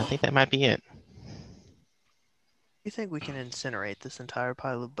 I think that might be it. You think we can incinerate this entire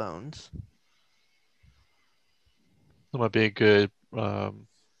pile of bones? That might be a good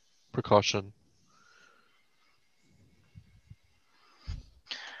precaution.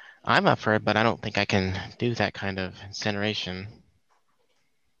 I'm up for it, but I don't think I can do that kind of incineration.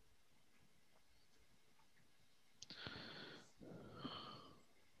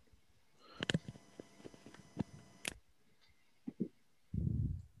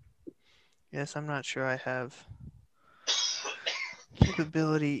 Yes, I'm not sure I have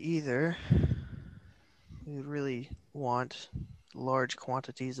capability either. We would really want large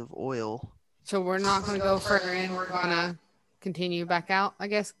quantities of oil. So we're not going to go further in. We're going to continue back out, I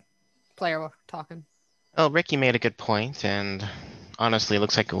guess. Player talking. Oh, Ricky made a good point, and honestly, it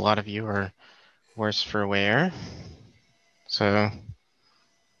looks like a lot of you are worse for wear. So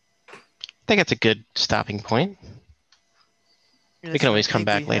I think it's a good stopping point. We can always come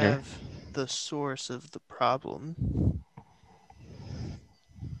back later. Have the source of the problem.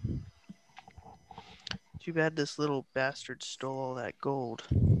 Too bad this little bastard stole all that gold.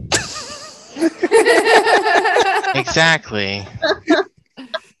 Exactly.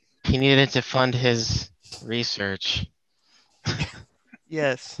 He needed it to fund his research.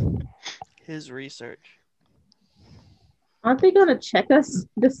 Yes, his research. Aren't they gonna check us?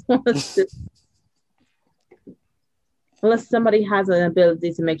 Unless somebody has an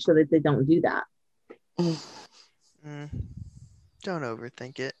ability to make sure that they don't do that. Don't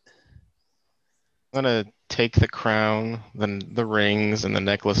overthink it. I'm gonna take the crown, then the rings, and the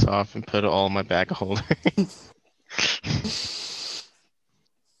necklace off and put it all in my bag of holding.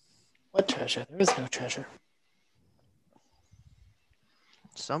 What treasure? There is no treasure.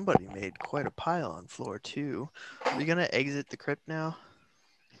 Somebody made quite a pile on floor 2. Are we gonna exit the crypt now?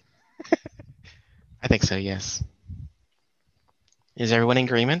 I think so, yes. Is everyone in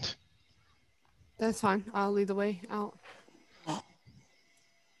agreement? That's fine. I'll lead the way out.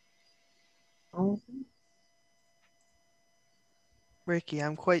 Oh, Ricky,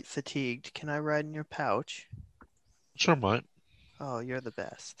 I'm quite fatigued. Can I ride in your pouch? Sure, might. Oh, you're the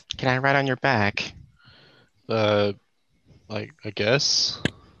best. Can I ride on your back? Like I guess.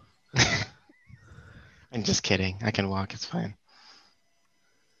 I'm just kidding. I can walk. It's fine.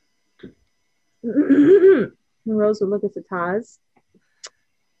 Rose would look at the Taz,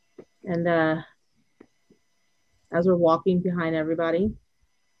 and as we're walking behind everybody,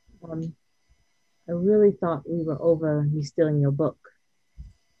 I really thought we were over me stealing your book.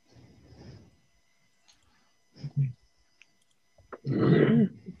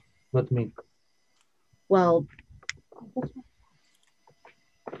 Let me. Well,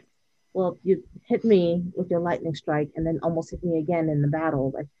 you hit me with your lightning strike and then almost hit me again in the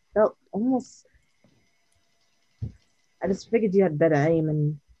battle. I felt almost. I just figured you had better aim,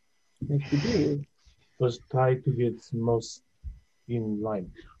 and like you do. Just try to get most in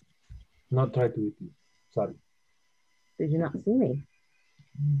line. Not try to hit you. Sorry. Did you not see me?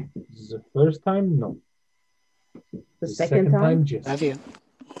 This is the first time? No. The second time? Yes. Have you?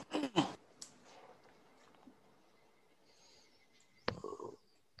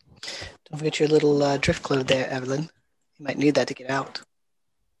 Don't forget your little drift cloak there, Evelyn. You might need that to get out.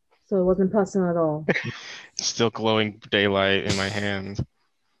 So it wasn't personal at all. Still glowing daylight in my hand.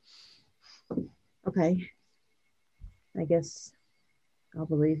 Okay. I guess I'll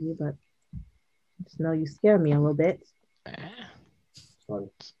believe you, but just know you scare me a little bit. Sorry.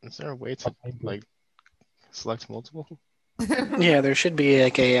 Is there a way to like select multiple? Yeah, there should be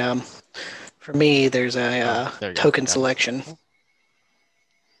like a for me there's a There you go. token Got it. selection.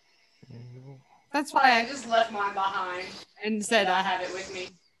 That's why I just left mine behind and said I have it with me.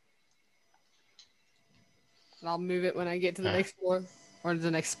 And I'll move it when I get to the next floor or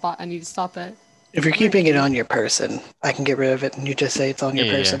the next spot I need to stop at. If you're keeping it on your person, I can get rid of it and you just say it's on your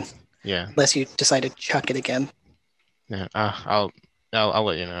person. Yeah. Unless you decide to chuck it again. Yeah. I'll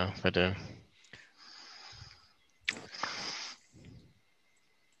let you know if I do.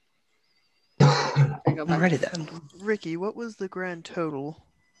 I go back. Alrighty then. Ricky, what was the grand total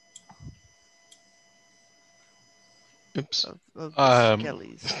Oops. of the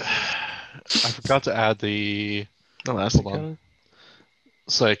skellies? I forgot to add the. The last Hold one. on.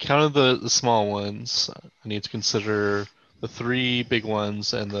 So I counted the small ones. I need to consider the 3 big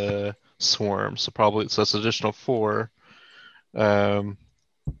ones and the swarm. So that's additional 4.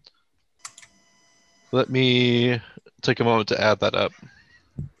 Let me take a moment to add that up.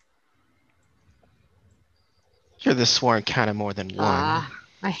 Sure, this swarm counted more than one.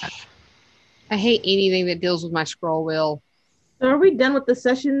 I hate anything that deals with my scroll wheel. So are we done with the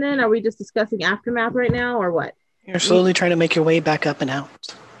session then? Are we just discussing Aftermath right now or what? You're slowly trying to make your way back up and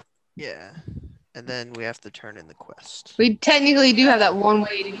out. Yeah. And then we have to turn in the quest. We technically do have that one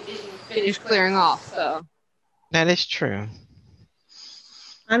way to finish clearing off, so. That is true.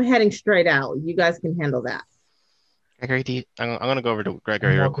 I'm heading straight out. You guys can handle that. Gregory, I'm gonna go over to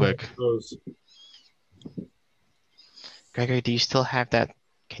Gregory real quick. Gregory, do you still have that?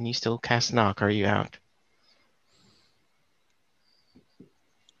 Can you still cast knock? Or are you out?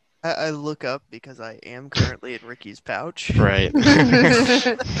 I look up because I am currently in Ricky's pouch. Right.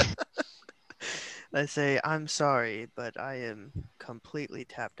 I say, I'm sorry, but I am completely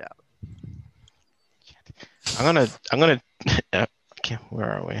tapped out. I'm gonna. Okay, where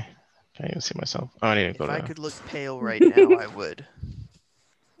are we? Can't even see myself. Oh, I need to If go I to. could look pale right now, I would.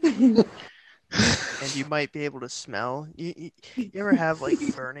 And you might be able to smell. You ever have like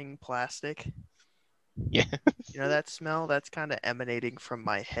burning plastic? Yeah. You know that smell? That's kind of emanating from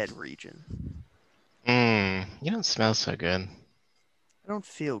my head region. You don't smell so good. don't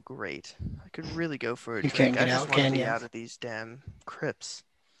feel great. I could really go for a You drink. can't I get just out, want to can be you? out of these damn crypts.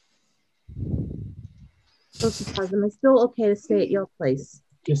 So, am I still okay to stay at your place?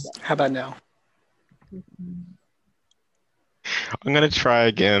 Yes. How about now? I'm gonna try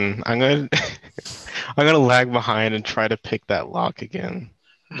again. I'm gonna I'm gonna lag behind and try to pick that lock again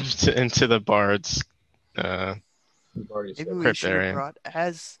into the bard's Maybe we crypt should have area. brought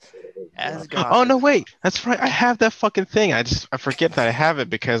as Oh God. no, wait, that's right. I have that fucking thing. I forget that I have it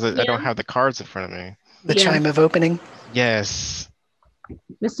because I don't DM? have the cards in front of me. The DM. chime of opening? Yes.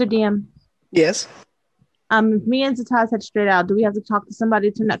 Mr. DM. Yes. If me and Zataz head straight out, do we have to talk to somebody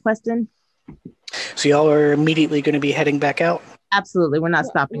to turn that quest in? So y'all are immediately going to be heading back out? Absolutely. We're not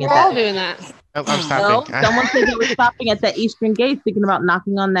stopping We're at all that. doing that. I'm No, stopping. someone said they were stopping at that eastern gate, thinking about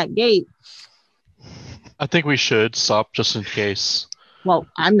knocking on that gate. I think we should stop just in case. Well,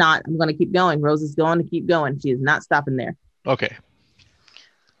 I'm not. I'm going to keep going. Rose is going to keep going. She is not stopping there. Okay.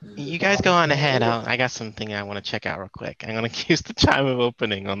 You guys go on ahead. I got something I want to check out real quick. I'm gonna use the chime of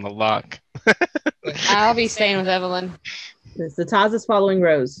opening on the lock. I'll be staying with Evelyn. Zataz is following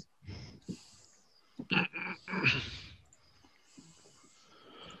Rose.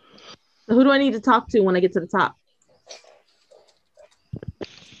 So who do I need to talk to when I get to the top?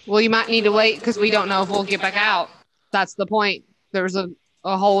 Well, you might need to wait because we don't know if we'll get back out. That's the point. There's a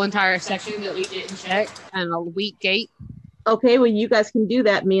whole entire section that we didn't check and a weak gate. Okay, well, you guys can do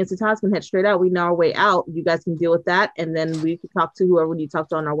that. Me and Zataz can head straight out. We know our way out. You guys can deal with that, and then we can talk to whoever we need to talk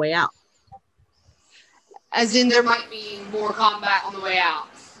to on our way out. As in, there might be more combat on the way out.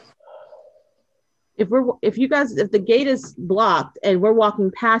 If the gate is blocked and we're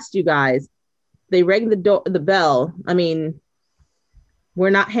walking past you guys, they ring the bell. I mean, we're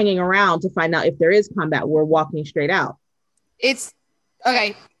not hanging around to find out if there is combat. We're walking straight out. It's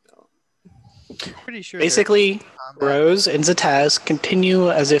okay. Pretty sure. Basically, combat. Rose and Zataz continue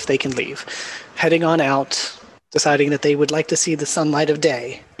as if they can leave, heading on out, deciding that they would like to see the sunlight of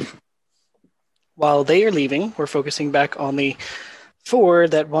day. While they are leaving, we're focusing back on the four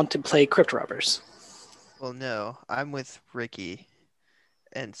that want to play crypt robbers. Well, no, I'm with Ricky,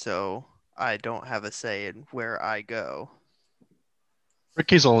 and so I don't have a say in where I go.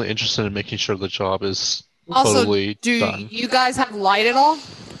 Ricky's only interested in making sure the job is Also, totally do done. you guys have light at all?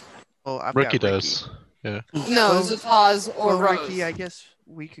 Well, I've Ricky got does. Yeah. No, Well, Zataz or Well, Rose. Ricky, I guess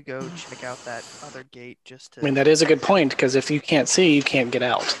we could go check out that other gate just to. I mean, that is a good point, because if you can't see, you can't get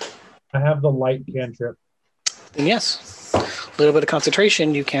out. I have the light cantrip. Then yes, a little bit of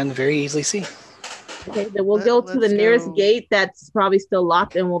concentration, you can very easily see. Okay, then we'll go to the Let's nearest go. gate that's probably still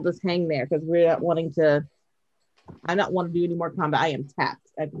locked, and we'll just hang there because we're not wanting to. I don't want to do any more combat. I am tapped.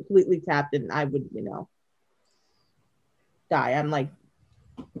 I'm completely tapped, and I would, die. I'm like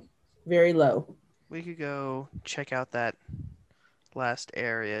very low. We could go check out that last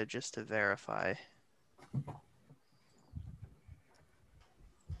area just to verify.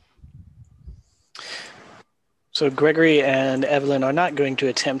 So Gregory and Evelyn are not going to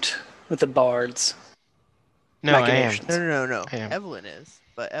attempt with the bards. No, I am. Machinations. No. I am. Evelyn is,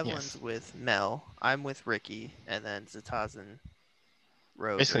 but Evelyn's Yes. with Mel. I'm with Ricky, and then Zataz and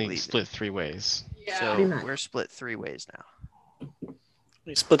Rose are Basically leaving. split 3 ways. Yeah. So Pretty much. we're split 3 ways now.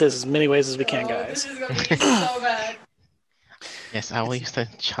 We split this as many ways as we can, guys. This is gonna be so bad. Yes, I will use the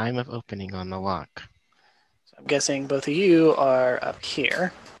chime of opening on the lock. So I'm guessing both of you are up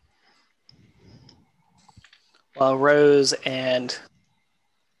here, while Rose and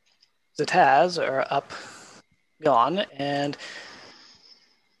Zataz are up, gone. And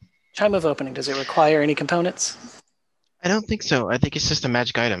chime of opening, does it require any components? I don't think so. I think it's just a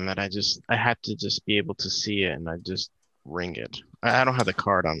magic item that I had to just be able to see it and I just ring it. I don't have the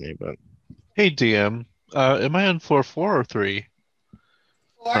card on me, but Hey DM, am I on floor 4 or 3?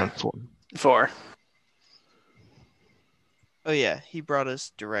 on Four. 4. 4. Oh yeah, he brought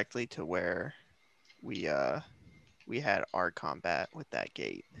us directly to where we had our combat with that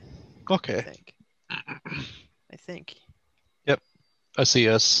gate. I Okay. think. I see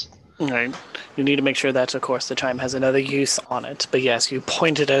us. Right. You need to make sure that, of course, the chime has another use on it. But yes, you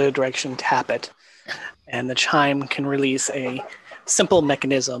point it at a direction, tap it, and the chime can release a simple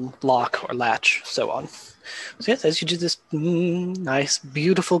mechanism, lock or latch, so on. So yes, as you do this nice,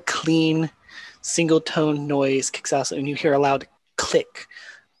 beautiful, clean, single tone noise kicks out, and you hear a loud click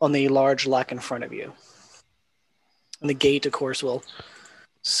on the large lock in front of you. And the gate, of course, will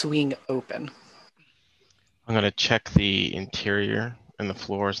swing open. I'm going to check the interior and the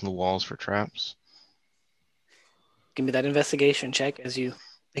floors and the walls for traps. Give me that investigation check as you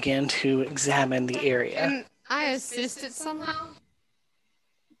begin to examine the area. Can I assist it somehow?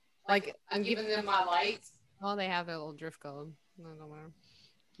 Like, I'm giving them my lights. Oh, they have a little drift globe. No, no matter.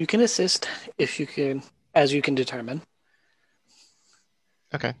 You can assist if you can, as you can determine.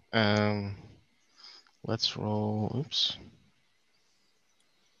 Okay. Let's roll. Oops.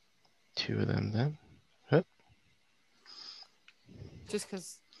 2 of them then. Hup. Just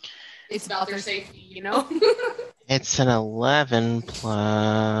because it's about their safety, you know? It's an 11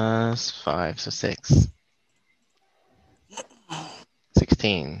 plus 5, so 6.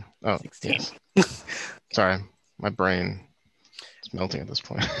 16. Oh, 16. yes. Sorry, my brain is melting at this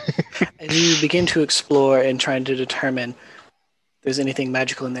point. As you begin to explore and trying to determine if there's anything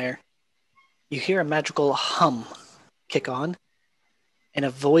magical in there, you hear a magical hum kick on, and a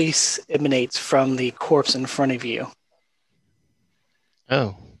voice emanates from the corpse in front of you.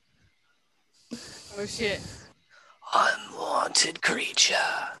 Oh. Oh shit. Unwanted creature,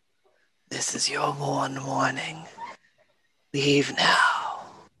 this is your warning. Leave now,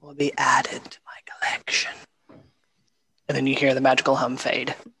 or be added to my collection. And then you hear the magical hum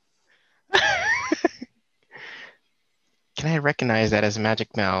fade. Can I recognize that as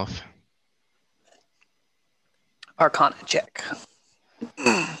Magic Mouth? Arcana check.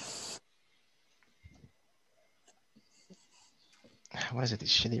 What is it?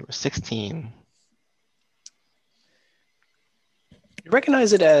 These shitty 16. You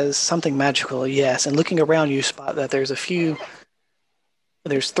recognize it as something magical, yes, and looking around you spot that there's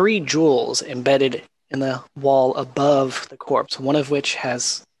 3 jewels embedded in the wall above the corpse, one of which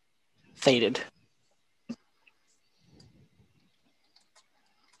has faded.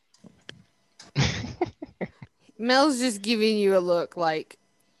 Mel's just giving you a look like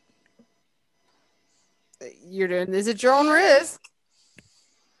you're doing this at your own risk.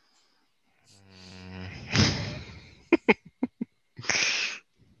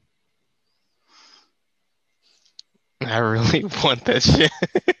 I really want that shit.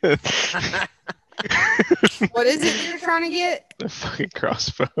 What is it you're trying to get? The fucking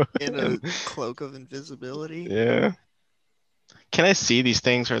crossbow. In a cloak of invisibility. Yeah. Can I see these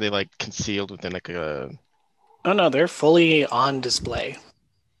things, or are they like concealed within like a... Oh no, they're fully on display.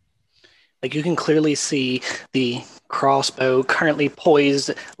 Like you can clearly see the crossbow currently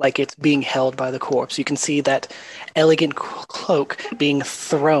poised like it's being held by the corpse. You can see that elegant cloak being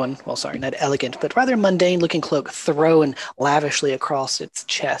thrown, well sorry, not elegant, but rather mundane looking cloak thrown lavishly across its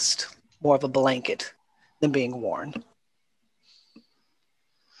chest. More of a blanket than being worn.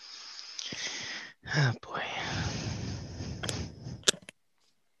 Oh boy.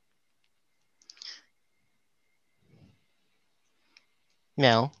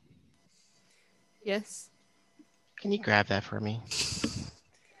 Mel, Yes. can you grab that for me?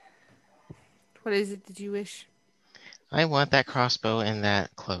 What is it that you wish? I want that crossbow and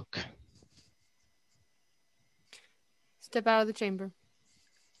that cloak. Step out of the chamber.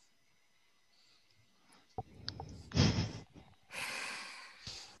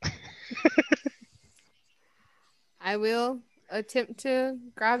 I will attempt to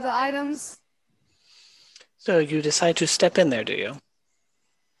grab the items. So you decide to step in there, do you?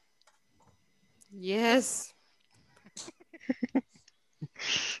 Yes.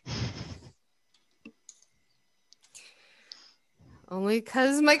 Only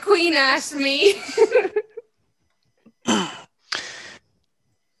because my queen asked me.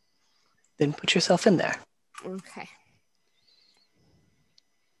 Then put yourself in there. Okay.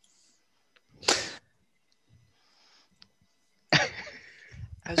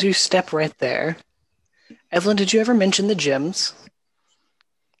 As you step right there, Evelyn, did you ever mention the gems?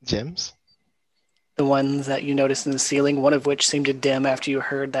 Gems? The ones that you noticed in the ceiling, one of which seemed to dim after you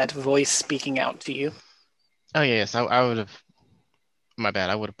heard that voice speaking out to you. Oh, yes. I would have... My bad.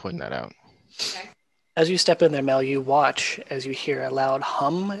 I would have pointed that out. Okay. As you step in there, Mel, you watch as you hear a loud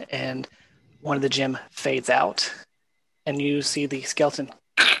hum and one of the gem fades out. And you see the skeleton.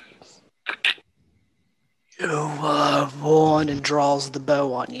 You were warned, and draws the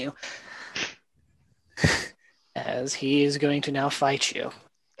bow on you. As he is going to now fight you.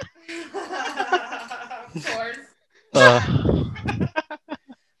 Of course.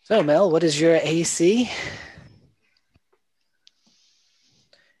 So, Mel, what is your AC?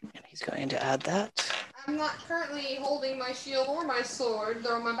 And he's going to add that. I'm not currently holding my shield or my sword.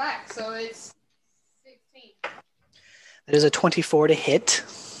 They're on my back, so it's 16. That is a 24 to hit.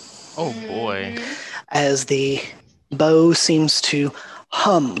 Oh, boy. As the bow seems to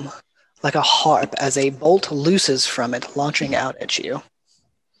hum like a harp as a bolt looses from it, launching out at you.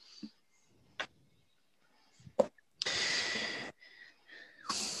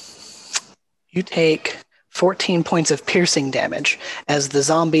 You take 14 points of piercing damage as the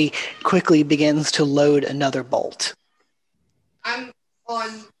zombie quickly begins to load another bolt. I'm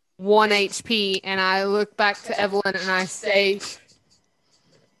on 1 HP, and I look back to Evelyn and I say,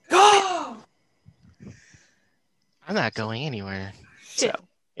 "Go!" I'm not going anywhere. So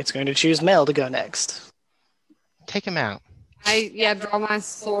it's going to choose Mel to go next. Take him out. I draw my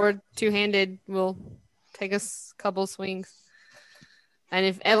sword two-handed. We'll take a couple swings. And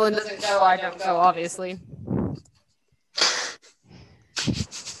if Evelyn doesn't go, I don't go, obviously.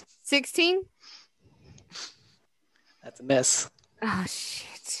 16? That's a miss. Oh, shit.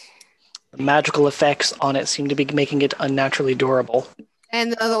 The magical effects on it seem to be making it unnaturally durable.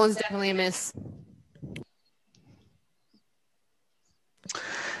 And the other one's definitely a miss.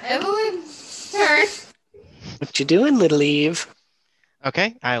 Evelyn, turn. What you doing, little Eve?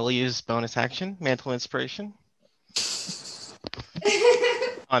 Okay, I will use bonus action, Mantle Inspiration,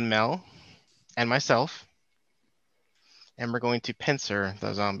 on Mel and myself. And we're going to pincer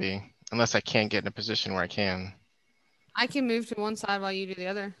the zombie, unless I can't get in a position where I can. I can move to one side while you do the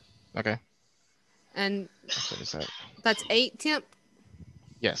other. Okay. And What is that? that's 8 temp.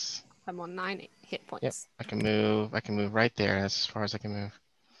 Yes. I'm on 9 hit points. Yep. I can move right there. That's as far as I can move.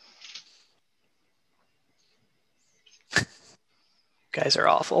 You guys are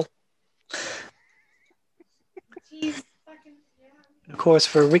awful. Of course,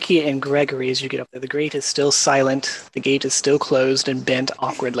 for Ricky and Gregory, as you get up there, the grate is still silent. The gate is still closed and bent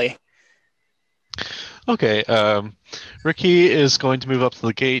awkwardly. Okay, Ricky is going to move up to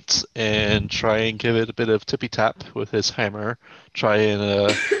the gate and try and give it a bit of tippy tap with his hammer. Try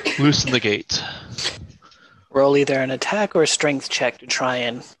and loosen the gate. Roll either an attack or a strength check to try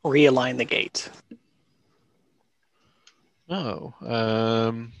and realign the gate. Oh,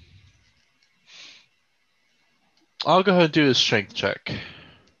 I'll go ahead and do a strength check.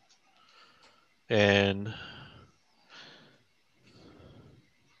 And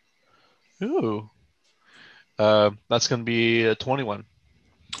ooh, that's going to be a 21.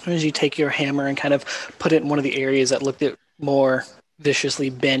 As you take your hammer and kind of put it in one of the areas that looked more viciously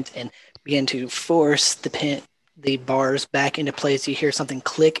bent and begin to force the bars back into place, you hear something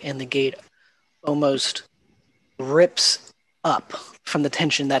click and the gate almost rips up from the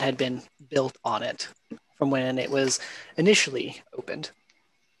tension that had been built on it from when it was initially opened.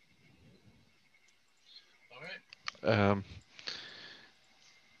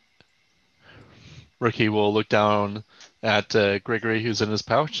 Ricky will look down at Gregory, who's in his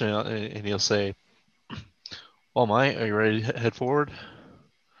pouch, and he'll say, "Well, Mike, are you ready to head forward?"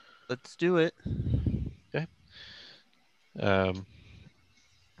 Let's do it. Okay.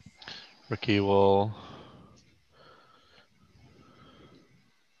 Ricky will.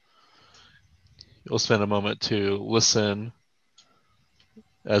 He'll spend a moment to listen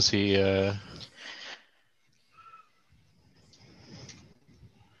as he.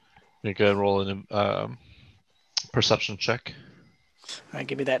 You go and roll a perception check. All right,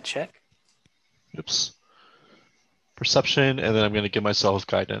 give me that check. Oops. Perception, and then I'm going to give myself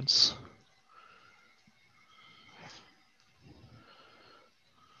guidance.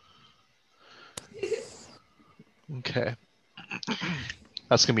 Okay.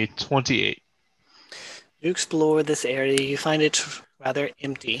 That's going to be 28. You explore this area, you find it rather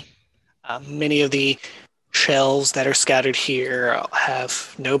empty. Many of the shelves that are scattered here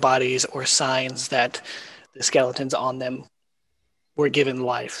have no bodies or signs that the skeletons on them were given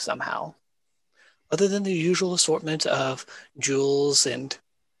life somehow. Other than the usual assortment of jewels and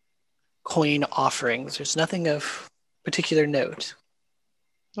coin offerings, there's nothing of particular note.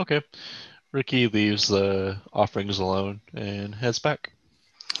 Okay. Ricky leaves the offerings alone and heads back.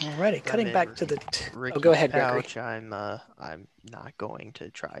 Alrighty, cutting I'm back in to the... Ricky's go ahead, Gregory. pouch. I'm not going to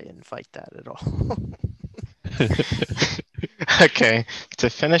try and fight that at all. Okay, to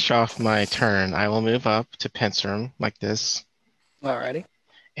finish off my turn, I will move up to pincer him like this, Alrighty.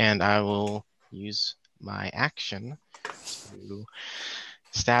 and I will use my action to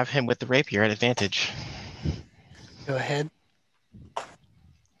stab him with the rapier at advantage. Go ahead.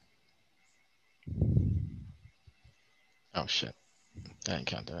 Oh shit, I didn't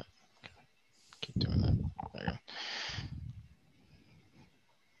count that. Keep doing that. There you go.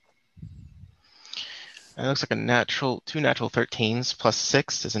 It looks like two natural 13s plus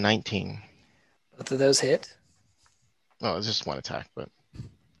 6 is a 19. Both of those hit. Oh, it's just one attack, but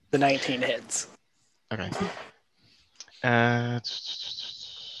The 19 hits. okay.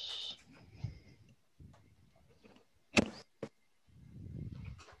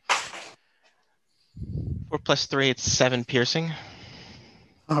 4 plus 3, it's 7 piercing.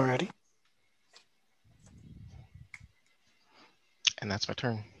 Alrighty. And that's my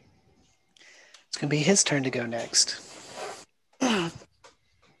turn. It's going to be his turn to go next.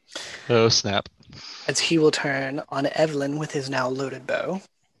 Oh, snap. As he will turn on Evelyn with his now loaded bow.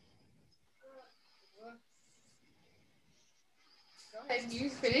 ahead, you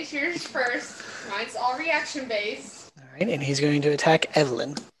finish yours first. Mine's all reaction based. All right, and he's going to attack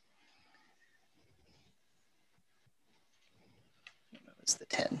Evelyn. That's the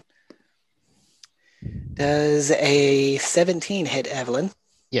 10. Does a 17 hit Evelyn?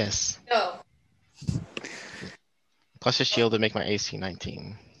 Yes. No. Plus a shield to make my AC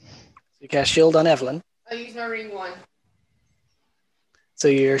 19. You cast shield on Evelyn. I'll use my ring one. So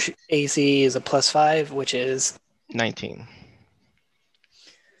your AC is a +5, which is 19.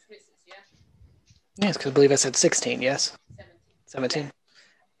 yes, because I believe I said 16. Yes, 17.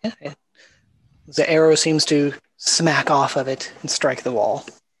 17. Yeah. The arrow seems to smack off of it and strike the wall.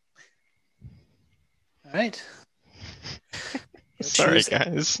 All right. Sorry,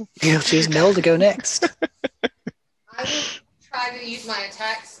 guys. You'll choose Mel to go next. I will try to use my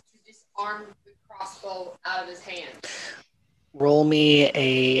attacks to disarm the crossbow out of his hand. Roll me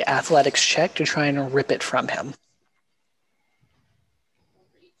a athletics check to try and rip it from him.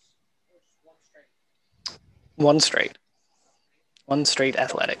 One straight. One straight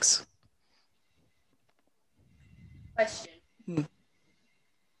athletics. Question. Hmm.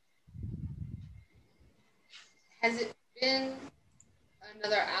 Has it been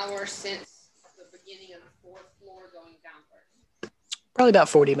another hour since the beginning of the fourth floor going down first? Probably about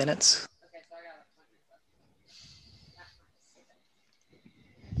 40 minutes. Okay, so I got a 20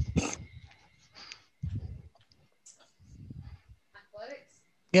 minutes left. Athletics?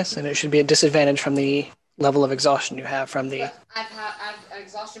 Yes, and it should be a disadvantage from the level of exhaustion you have from the... But I've an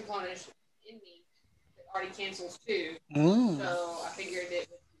exhaustion punish in me that already cancels too. Mm. So I figured it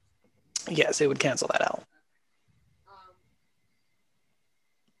would. Yes, it would cancel that out.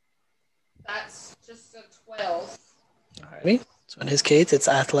 That's just a 12. Alrighty. So in his case, it's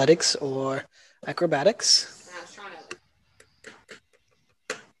athletics or acrobatics. And I was trying to.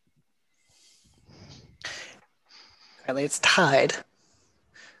 Currently, it's tied.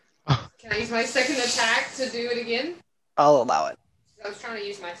 Can I use my second attack to do it again? I'll allow it. I was trying to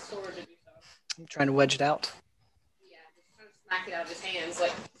use my sword to do so. I'm trying to wedge it out. Yeah, just trying to smack it out of his hands.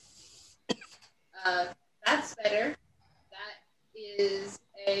 Like, that's better. That is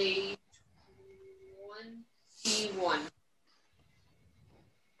a 1d1.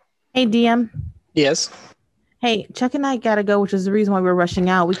 Hey, DM. Yes. Hey, Chuck and I gotta go, which is the reason why we're rushing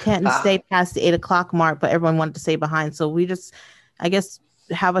out. We can't stay past the 8 o'clock mark, but everyone wanted to stay behind, so we just, I guess,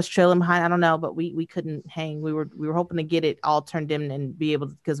 have us trailing behind. I don't know, but we couldn't hang. We were hoping to get it all turned in and be able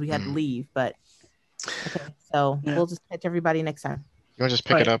to, because we had to leave. But okay, so we'll just catch everybody next time. You want to just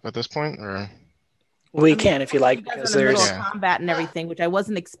pick it up at this point, or? We can if you like, You guys because are in the middle there's... of combat and everything, which I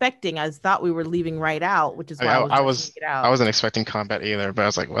wasn't expecting. I thought we were leaving right out, which is why I wasn't expecting combat either, but I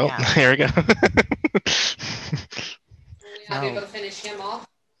was like, well, Yeah. here we go. Will we not be able to finish him off?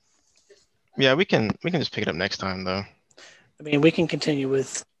 Yeah, we can just pick it up next time, though. I mean, we can continue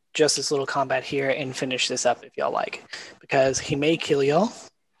with just this little combat here and finish this up if y'all like, because he may kill y'all.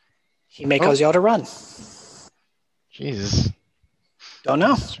 He may cause y'all to run. Jesus. Don't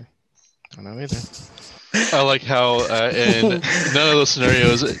know. Don't know either. I like how in none of those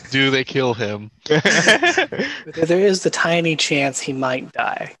scenarios do they kill him. But there is the tiny chance he might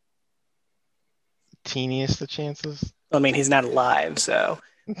die. Teeniest the chances. I mean, he's not alive, so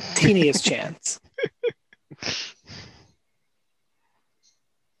teeniest chance.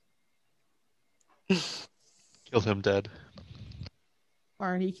 Kill him dead.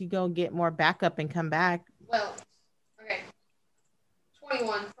 Or he could go get more backup and come back. Well, okay.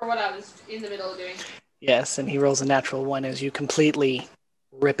 21 for what I was in the middle of doing. Yes, and he rolls a natural 1 as you completely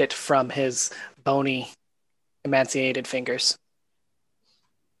rip it from his bony, emaciated fingers.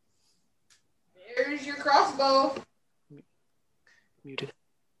 There's your crossbow. Muted.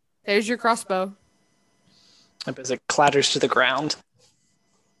 There's your crossbow. As it clatters to the ground.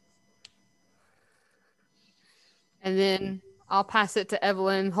 And then I'll pass it to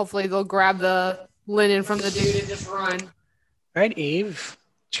Evelyn. Hopefully they'll grab the linen from the dude and just run. All right, Eve,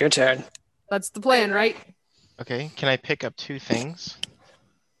 it's your turn. That's the plan, right? Okay, can I pick up 2 things?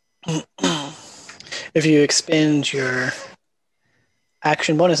 If you expend your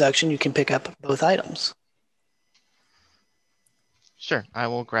bonus action, you can pick up both items. Sure, I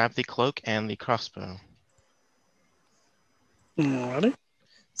will grab the cloak and the crossbow. Alrighty.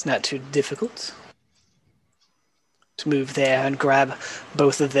 It's not too difficult to move there and grab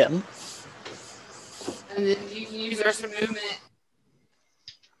both of them. And then you can use the rest of movement.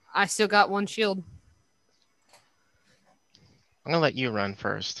 I still got 1 shield. I'm gonna let you run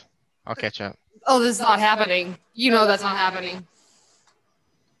first. I'll catch up. Oh, this is not happening. You know that's not happening.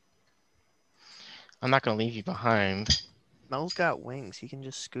 I'm not gonna leave you behind. Mel's got wings. He can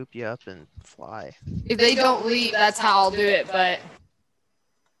just scoop you up and fly. If they don't leave, that's how I'll do it. But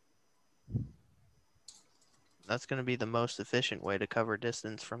That's going to be the most efficient way to cover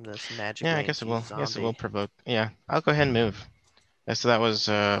distance from this magic. Yeah, I guess it will. Yes, it will provoke. Yeah, I'll go ahead and move. So that was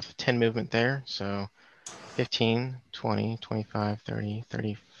 10 movement there. So 15, 20, 25, 30,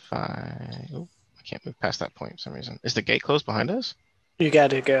 35. Oh, I can't move past that point for some reason. Is the gate closed behind us? You got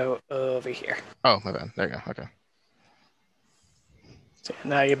to go over here. Oh, my bad. There you go. Okay. So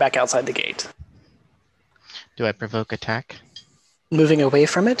now you're back outside the gate. Do I provoke attack? Moving away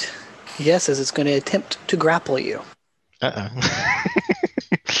from it? Yes, as it's going to attempt to grapple you. Uh-oh.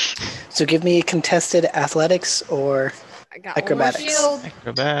 So give me contested athletics or I got acrobatics. One more shield.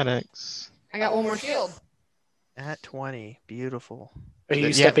 Acrobatics. I got one more shield. At 20. Beautiful. Are you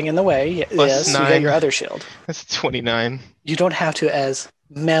Yeah. stepping in the way? Plus Yes, you got 9. your other shield. That's 29. You don't have to, as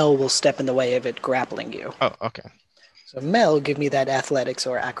Mel will step in the way of it grappling you. Oh, okay. So Mel, give me that athletics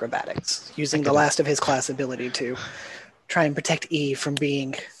or acrobatics, using the Acrobatics. last of his class ability to try and protect Eve from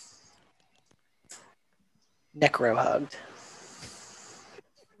being necro-hugged.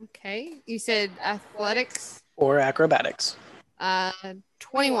 Okay. You said athletics. Or acrobatics.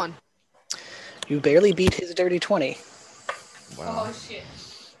 21. You barely beat his dirty 20, Wow. Oh shit.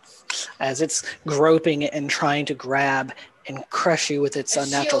 as it's groping and trying to grab and crush you with its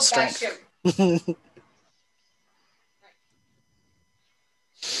unnatural strength.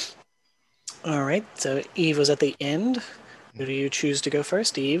 All right, so Eve was at the end. Who do you choose to go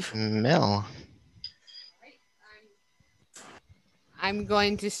first, Eve? Mel. I'm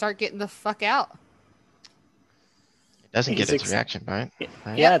going to start getting the fuck out. It doesn't get He's its reaction, right?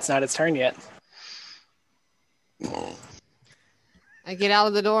 Right. Yeah, it's not its turn yet. I get out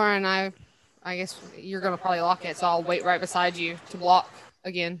of the door and I guess you're gonna probably lock it, so I'll wait right beside you to block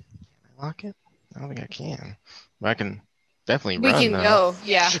again. Lock it? I don't think I can. But I can definitely We run can though. go,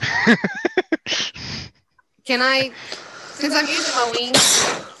 yeah. Can I, since I'm using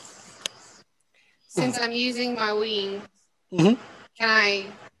my wings, Mhm. can I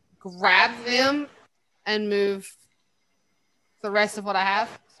grab them and move the rest of what I have?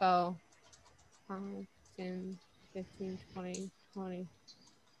 So 5, 10, 15, 20,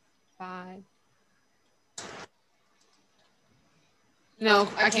 25. No,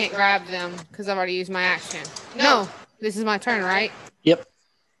 I can't grab them because I've already used my action. No, this is my turn, right? Yep.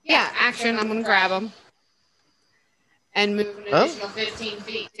 Yeah, action. I'm gonna grab them and move an Oh. additional 15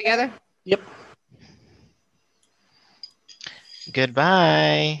 feet together. Yep.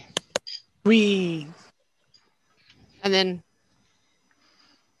 Goodbye. Whee! And then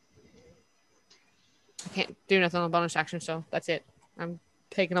I can't do nothing on a bonus action, so that's it. I'm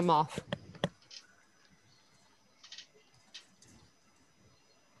taking them off.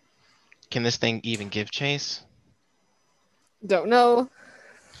 Can this thing even give chase? Don't know.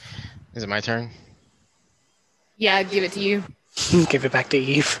 Is it my turn? Yeah, I'd give it to you. Give it back to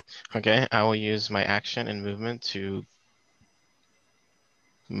Eve. Okay, I will use my action and movement to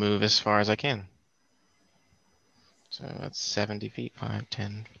move as far as I can. So that's 70 feet. 5,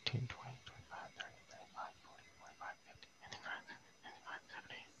 10, 15, 20, 25, 30, 35, 40, 45, 50, 59,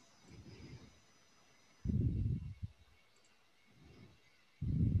 70.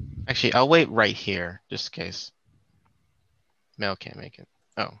 Actually, I'll wait right here, just in case. Mel can't make it.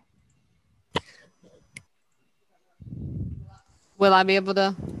 Oh. Will I be able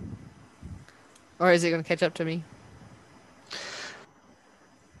to? Or is it going to catch up to me?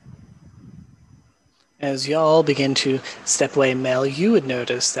 As y'all begin to step away, Mel, you would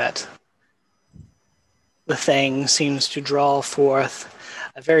notice that the thing seems to draw forth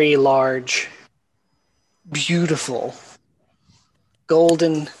a very large, beautiful,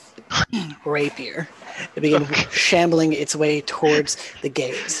 golden rapier. It begins shambling its way towards the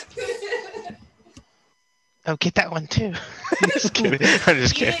gate. Oh, get that one too. Just kidding. I'm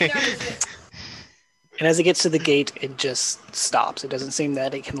just kidding. And as it gets to the gate, it just stops. It doesn't seem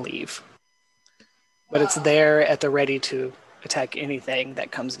that it can leave. But it's there at the ready to attack anything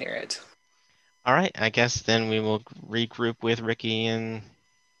that comes near it. All right, I guess then we will regroup with Ricky and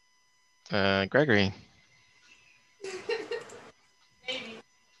Gregory.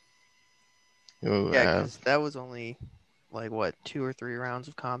 Ooh, Yeah, it because that was only like what 2 or 3 rounds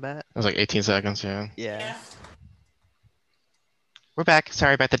of combat. was like 18 seconds, yeah. Yeah. We're back.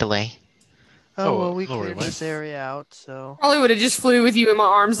 Sorry about the delay. Oh Oh, well, we no worry, cleared Mike. this area out, so Probably would have just flew with you in my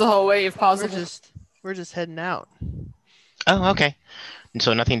arms the whole way if possible. we're just heading out. Oh, okay. And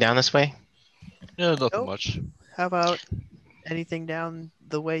so nothing down this way? Yeah, nothing Nope. much. How about anything down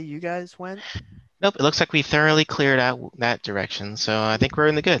the way you guys went? Nope, it looks like we thoroughly cleared out that direction, so I think we're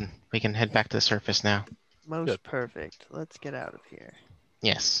in the good. We can head back to the surface now. Most Good. perfect. Let's get out of here.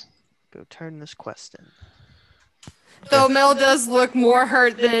 Yes. Go turn this quest in. Though Mel does look more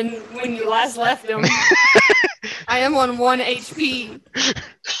hurt than when you last left him. I am on 1 HP.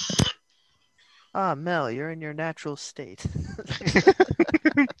 Ah, Mel, you're in your natural state.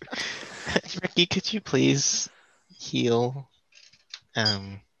 Ricky, could you please heal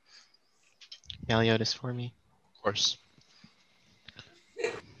Meliodas for me? Of course.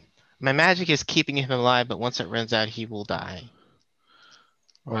 My magic is keeping him alive, but once it runs out, he will die.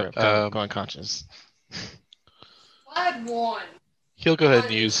 Or Right, go unconscious. Slide 1. He'll go ahead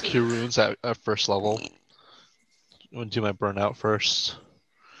and use Cure Wounds at first level. I'm going to do my Burnout first.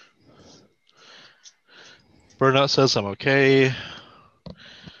 Burnout says I'm okay.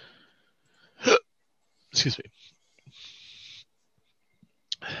 Excuse me.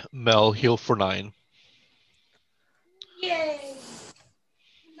 Mel, heal for 9. Yay!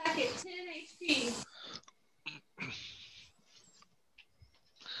 I'm back at 10 HP.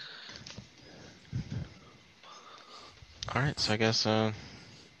 All right, so I guess.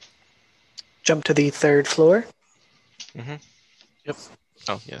 Jump to the 3rd floor. Mm-hmm. Yep.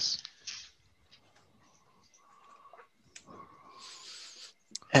 Oh yes.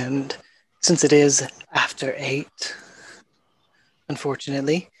 And since it is after 8,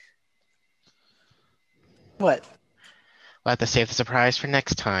 unfortunately. What? We'll have to save the surprise for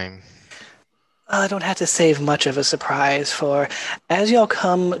next time. I don't have to save much of a surprise, for as y'all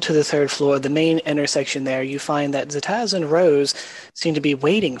come to the 3rd floor, the main intersection there, you find that Zataz and Rose seem to be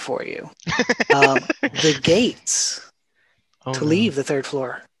waiting for you. The gates Oh, to no. leave the 3rd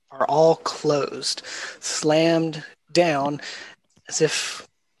floor are all closed, slammed down as if,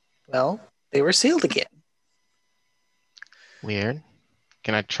 well, they were sealed again. Weird.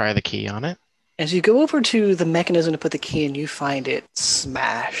 Can I try the key on it? As you go over to the mechanism to put the key in, you find it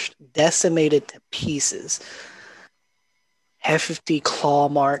smashed, decimated to pieces. Hefty claw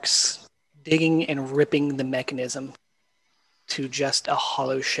marks digging and ripping the mechanism to just a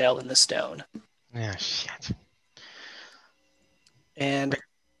hollow shell in the stone. Ah, shit. And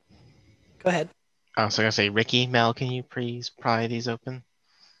go ahead. I was gonna say, Ricky, Mel, can you please pry these open?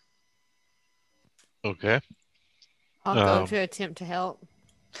 Okay. I'll go to attempt to help.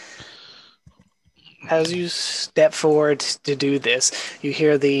 As you step forward to do this, you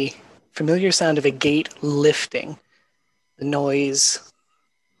hear the familiar sound of a gate lifting. The noise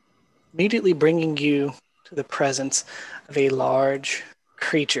immediately bringing you to the presence of a large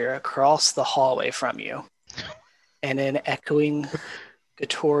creature across the hallway from you. And an echoing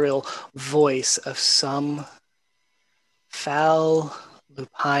guttural voice of some foul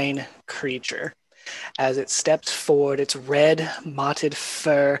lupine creature. As it steps forward, its red mottled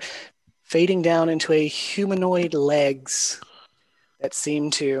fur fading down into a humanoid legs that seem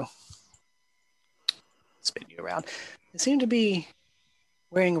to spin you around. They seem to be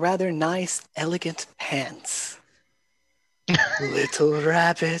wearing rather nice, elegant pants. Little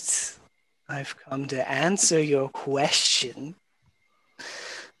rabbit, I've come to answer your question.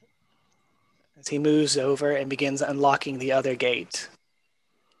 As he moves over and begins unlocking the other gate.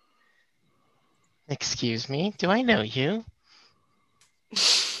 Excuse me, do I know you?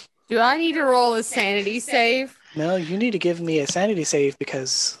 Do I need to roll a sanity save? No, you need to give me a sanity save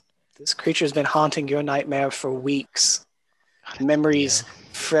because this creature's been haunting your nightmare for weeks. Memories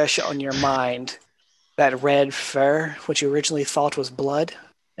fresh on your mind. That red fur, which you originally thought was blood,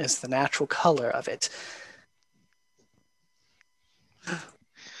 is the natural color of it.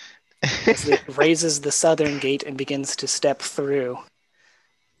 As it raises the southern gate and begins to step through.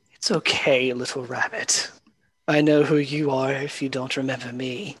 It's okay, little rabbit. I know who you are if you don't remember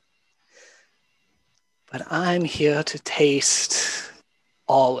me. But I'm here to taste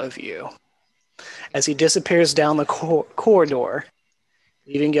all of you. As he disappears down the corridor,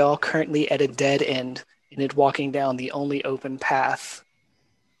 leaving y'all currently at a dead end and it walking down the only open path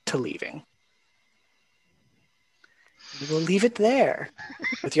to leaving. We will leave it there,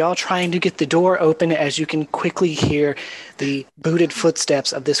 with y'all trying to get the door open as you can quickly hear the booted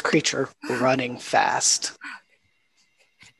footsteps of this creature running fast.